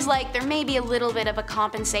 Seems like there may be a little bit of a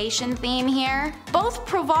compensation theme here. Both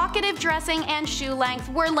provocative dressing and shoe length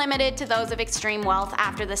were limited to those of extreme wealth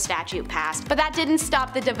after the statute passed, but that didn't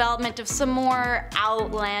stop the development of some more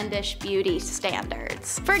outlandish beauty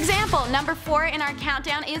standards. For example, number 4 in our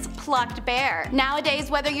countdown is plucked bear.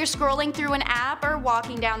 Nowadays, whether you're scrolling through an app or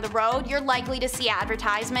walking down the road, you're likely to see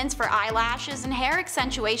advertisements for eyelashes and hair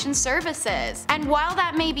accentuation services. And while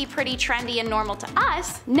that may be pretty trendy and normal to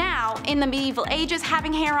us, now, in the medieval ages,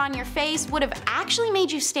 having hair on your face would have actually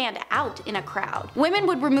made you stand out in a crowd. Women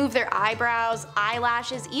would remove their eyebrows,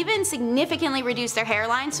 eyelashes, even significantly reduce their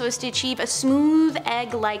hairline so as to achieve a smooth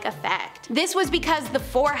egg-like effect. This was because the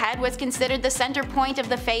forehead was considered the center point of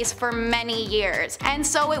the face for many years, and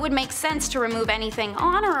so it would make sense to remove anything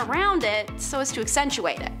on or around it so as to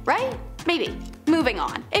accentuate it, right? Maybe. Moving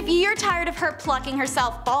on. If you're tired of her plucking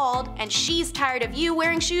herself bald, and she's tired of you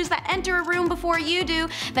wearing shoes that enter a room before you do,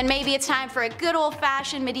 then maybe it's time for a good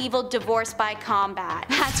old-fashioned medieval divorce by combat.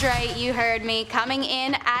 That's right, you heard me. Coming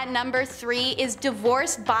in at number 3 is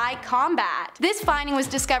divorce by combat. This finding was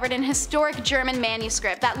discovered in a historic German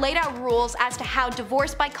manuscript that laid out rules as to how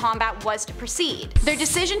divorce by combat was to proceed. Their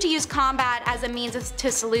decision to use combat as a means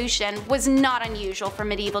to solution was not unusual for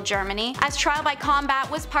medieval Germany, as trial by combat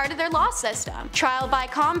was part of their law system. Trial by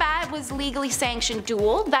combat was legally sanctioned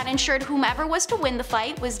duel that ensured whomever was to win the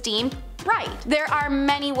fight was deemed right. There are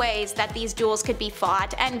many ways that these duels could be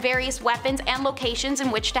fought, and various weapons and locations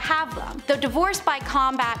in which to have them. The divorce by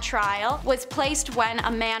combat trial was placed when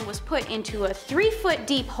a man was put into a 3-foot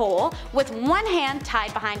deep hole with one hand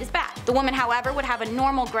tied behind his back. The woman, however, would have a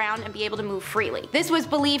normal ground and be able to move freely. This was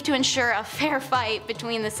believed to ensure a fair fight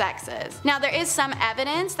between the sexes. Now, there is some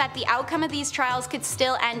evidence that the outcome of these trials could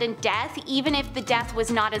still end in death, even if the death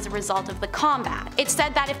was not as a result of the combat. It's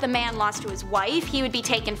said that if the man lost to his wife, he would be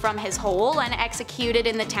taken from his hole hole and executed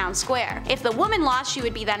in the town square. If the woman lost, she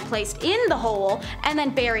would be then placed in the hole and then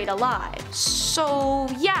buried alive. So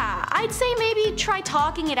yeah, I'd say maybe try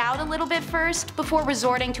talking it out a little bit first before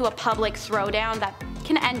resorting to a public throwdown that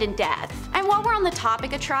can end in death. And while we're on the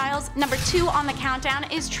topic of trials, number 2 on the countdown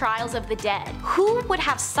is trials of the dead. Who would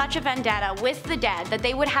have such a vendetta with the dead that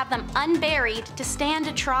they would have them unburied to stand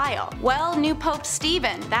a trial? Well, new Pope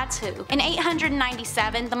Stephen, that's who. In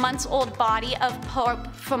 897, the months-old body of Pope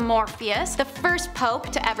Fomorphius, the first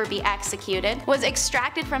pope to ever be executed, was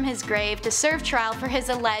extracted from his grave to serve trial for his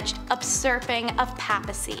alleged usurping of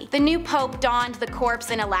papacy. The new pope donned the corpse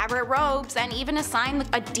in elaborate robes and even assigned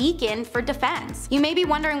a deacon for defense. You may be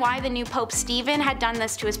wondering why the new Pope Stephen had done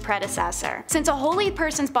this to his predecessor. Since a holy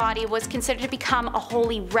person's body was considered to become a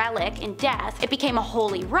holy relic in death, it became a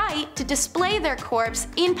holy rite to display their corpse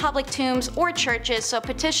in public tombs or churches so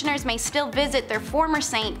petitioners may still visit their former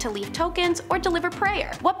saint to leave tokens or deliver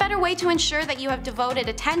prayer. What better way to ensure that you have devoted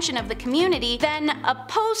attention of the community than a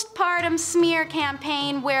postpartum smear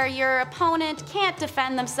campaign where your opponent can't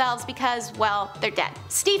defend themselves because, well, they're dead.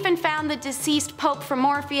 Stephen found the deceased Pope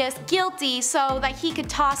Fomorphius guilty so that he could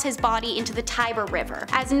toss his body into the Tiber River,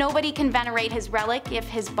 as nobody can venerate his relic if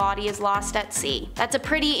his body is lost at sea. That's a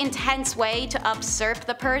pretty intense way to usurp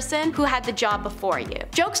the person who had the job before you.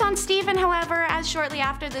 Joke's on Stephen, however, as shortly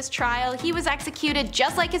after this trial, he was executed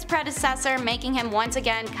just like his predecessor, making him once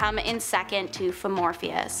again come in second to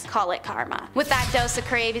Fomorphius. Call it karma. With that dose of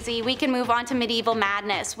crazy, we can move on to medieval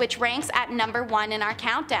madness, which ranks at number 1 in our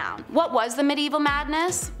countdown. What was the medieval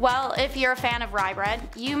madness? Well, if you're a fan of rye bread,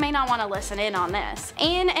 you may not want to listen in on this.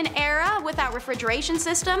 In an era without refrigeration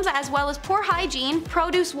systems as well as poor hygiene,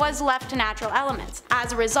 produce was left to natural elements.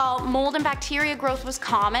 As a result, mold and bacteria growth was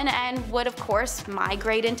common and would of course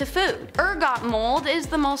migrate into food. Ergot mold is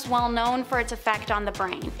the most well known for its effect on the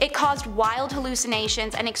brain. It caused wild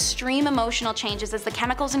hallucinations and extreme emotional changes as the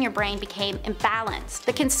chemicals in your brain became imbalanced.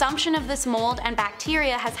 The consumption of this mold and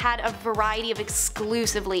bacteria has had a variety of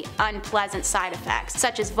exclusively unpleasant side effects,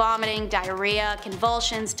 such as vomiting, diarrhea,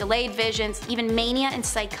 convulsions, delayed visions, even mania and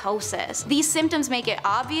psychosis. These symptoms make it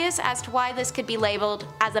obvious as to why this could be labeled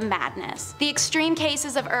as a madness. The extreme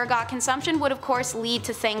cases of ergot consumption would of course lead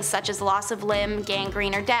to things such as loss of limb,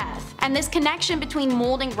 gangrene, or death. And this connection between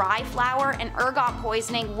molding rye flour and ergot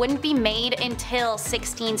poisoning wouldn't be made until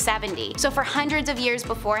 1670. So for hundreds of years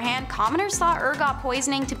beforehand, commoners saw ergot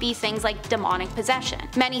poisoning to be things like demonic possession.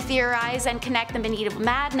 Many theorize and connect the medieval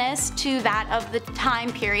madness to that of the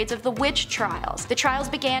time periods of the witch trials. The trials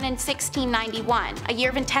began in 1691, a year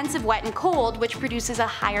of intensive wet and cold which produces a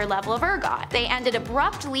higher level of ergot. They ended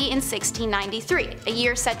abruptly in 1693, a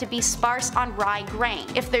year said to be sparse on rye grain.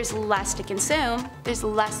 If there's less to consume, there's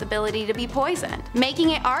less ability to be poisoned,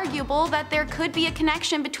 making it arguable that there could be a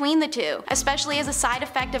connection between the two, especially as a side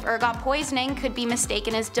effect of ergot poisoning could be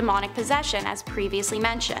mistaken as demonic possession as previously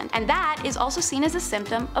mentioned, and that is also seen as a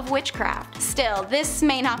symptom of witchcraft. Still, this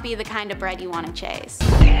may not be the kind of bread you want to chase.